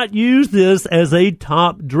 do not use this as a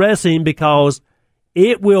top dressing because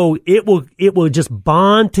it will just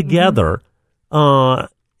bond together.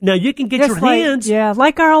 Now, you can get just your hands.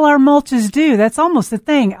 Like all our mulches do. That's almost the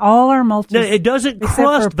thing. All our mulches. Now, it doesn't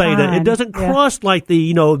crust, Veda. It doesn't crust like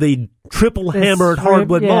the triple hammered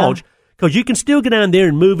hardwood mulch. Because you can still get down there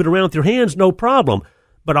and move it around with your hands, no problem.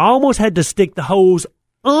 But I almost had to stick the hose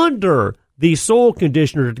under the soil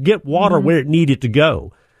conditioner to get water where it needed to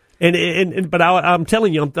go. But I'm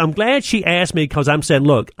telling you, I'm glad she asked me because I'm saying,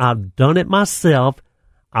 look, I've done it myself.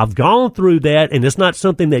 I've gone through that, and it's not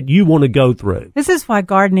something that you want to go through. This is why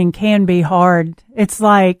gardening can be hard. It's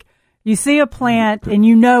like you see a plant, and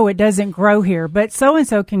it doesn't grow here, but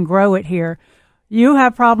so-and-so can grow it here. You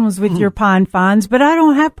have problems with your pine fines, but I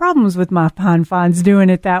don't have problems with my pine fines doing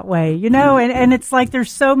it that way, and it's like there's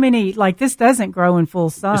so many, like this doesn't grow in full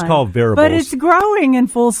sun. It's called variables. But it's growing in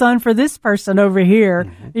full sun for this person over here.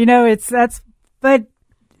 But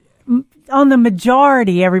on the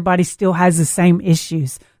majority, everybody still has the same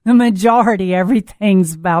issues. The majority,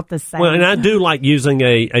 everything's about the same. Well, and I do like using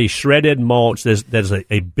a shredded mulch that's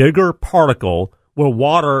a bigger particle where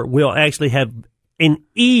water will actually have an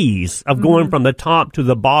ease of going from the top to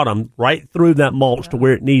the bottom right through that mulch to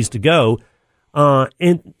where it needs to go.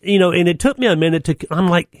 And it took me a minute I'm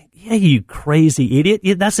like, yeah, you crazy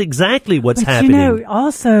idiot. That's exactly what's happening.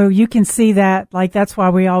 Also, you can see that, that's why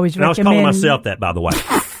we always recommend. I was calling myself that, by the way.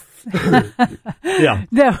 Yeah.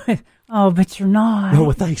 No. Oh, but you're not. Oh,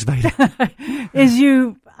 well, thanks, Veda.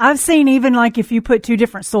 I've seen even if you put two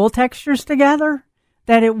different soil textures together,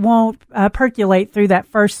 that it won't percolate through that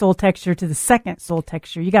first soil texture to the second soil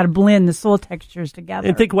texture. You got to blend the soil textures together.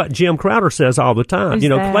 And think what Jim Crowder says all the time. Who's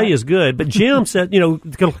that? Clay is good, but Jim said,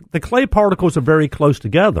 the clay particles are very close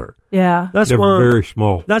together. Yeah. They're very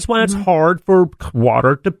small. That's why it's hard for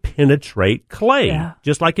water to penetrate clay,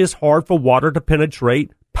 just like it's hard for water to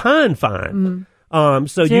penetrate pine fine.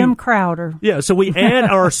 So Jim Crowder. Yeah, so we add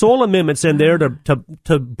our soil amendments in there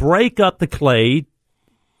to break up the clay,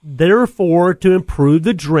 therefore to improve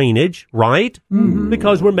the drainage, right?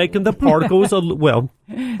 Because we're making the particles,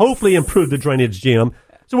 hopefully improve the drainage, Jim.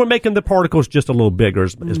 So we're making the particles just a little bigger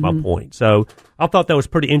is my point. So I thought that was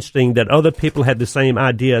pretty interesting that other people had the same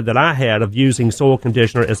idea that I had of using soil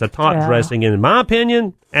conditioner as a top dressing. And in my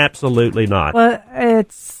opinion, absolutely not. Well,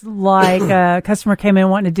 it's like a customer came in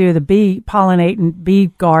wanting to do the bee pollinating bee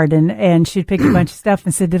garden, and she'd picked a bunch of stuff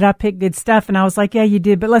and said, "Did I pick good stuff?" And I was like, "Yeah, you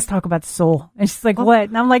did, but let's talk about the soil." And she's like, "What?"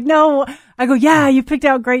 And I'm like, "No." I go, "Yeah, you picked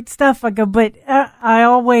out great stuff." I go, "But I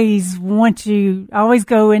always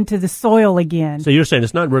go into the soil again." So you're saying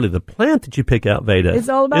it's not really the plant that you pick out, Veda. It's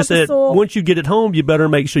all about the soil. Once you get it home, you better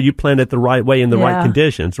make sure you plant it the right way in the right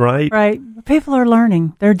conditions, right? Right. People are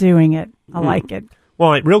learning. They're doing it. I like it. All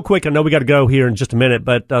right, real quick, I know we got to go here in just a minute,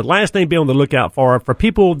 but last thing be on the lookout for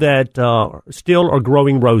people that still are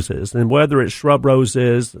growing roses, and whether it's shrub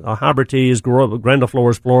roses, hybrid teas,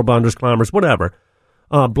 grandiflores, floribundas, climbers, whatever.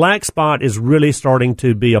 Black spot is really starting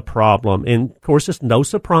to be a problem. And, of course, it's no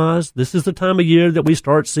surprise. This is the time of year that we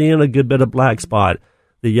start seeing a good bit of black spot.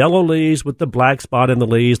 The yellow leaves with the black spot in the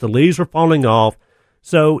leaves are falling off.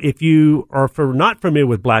 So if you are not familiar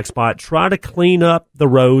with black spot, try to clean up the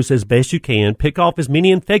rose as best you can. Pick off as many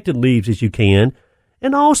infected leaves as you can.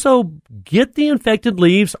 And also get the infected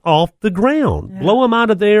leaves off the ground. Blow them out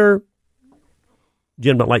of there.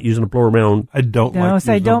 Jim don't like using a blower around. I don't like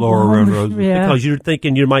using a blower around roses. Because you're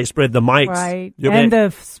thinking you might spread the mites. Right. And the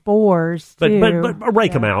spores, too. But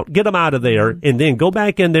rake them out. Get them out of there. And then go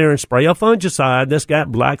back in there and spray a fungicide that's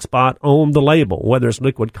got black spot on the label. Whether it's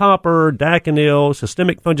liquid copper, Daconil,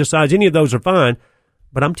 systemic fungicides, any of those are fine.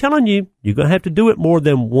 But I'm telling you, you're going to have to do it more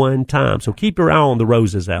than one time. So keep your eye on the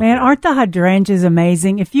roses out there. Aren't the hydrangeas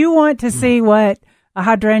amazing? If you want to see what a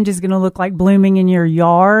hydrangea is going to look like blooming in your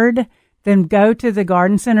yard, then go to the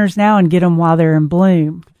garden centers now and get them while they're in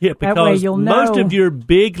bloom. Yeah, because that way you'll most know. Of your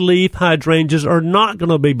big leaf hydrangeas are not going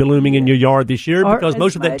to be blooming in your yard this year because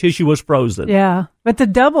most of that tissue was frozen. Yeah, but the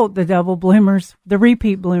double bloomers, the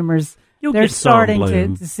repeat bloomers, they're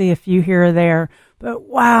starting to see a few here or there. But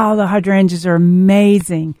wow, the hydrangeas are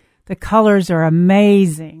amazing. The colors are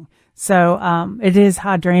amazing. So it is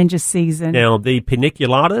hydrangea season. Now, the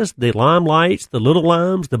paniculatas, the limelights, the little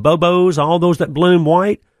limes, the bobos, all those that bloom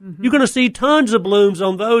white, you're going to see tons of blooms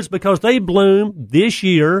on those because they bloom this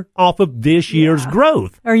year off of this year's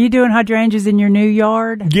growth. Are you doing hydrangeas in your new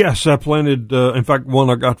yard? Yes, I planted, in fact, one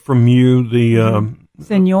I got from you, the...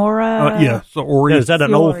 Senora? Yes. Yeah, is that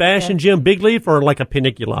an old-fashioned, Jim, big leaf or like a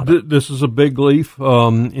paniculata? This is a big leaf,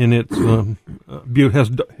 and it's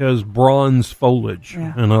has bronze foliage,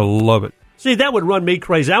 and I love it. See, that would run me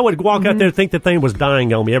crazy. I would walk out there and think the thing was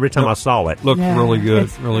dying on me every time I saw it. Looks really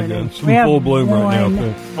good, really good. Some full bloom right now,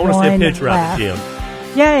 too. I want to see a picture of it, Jim.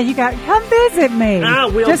 Yeah, come visit me. I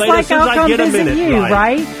will, just like I'll come visit you,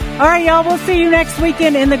 right? All right, y'all, we'll see you next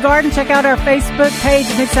weekend in the garden. Check out our Facebook page,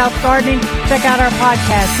 Mid-South Gardening. Check out our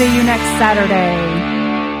podcast. See you next Saturday.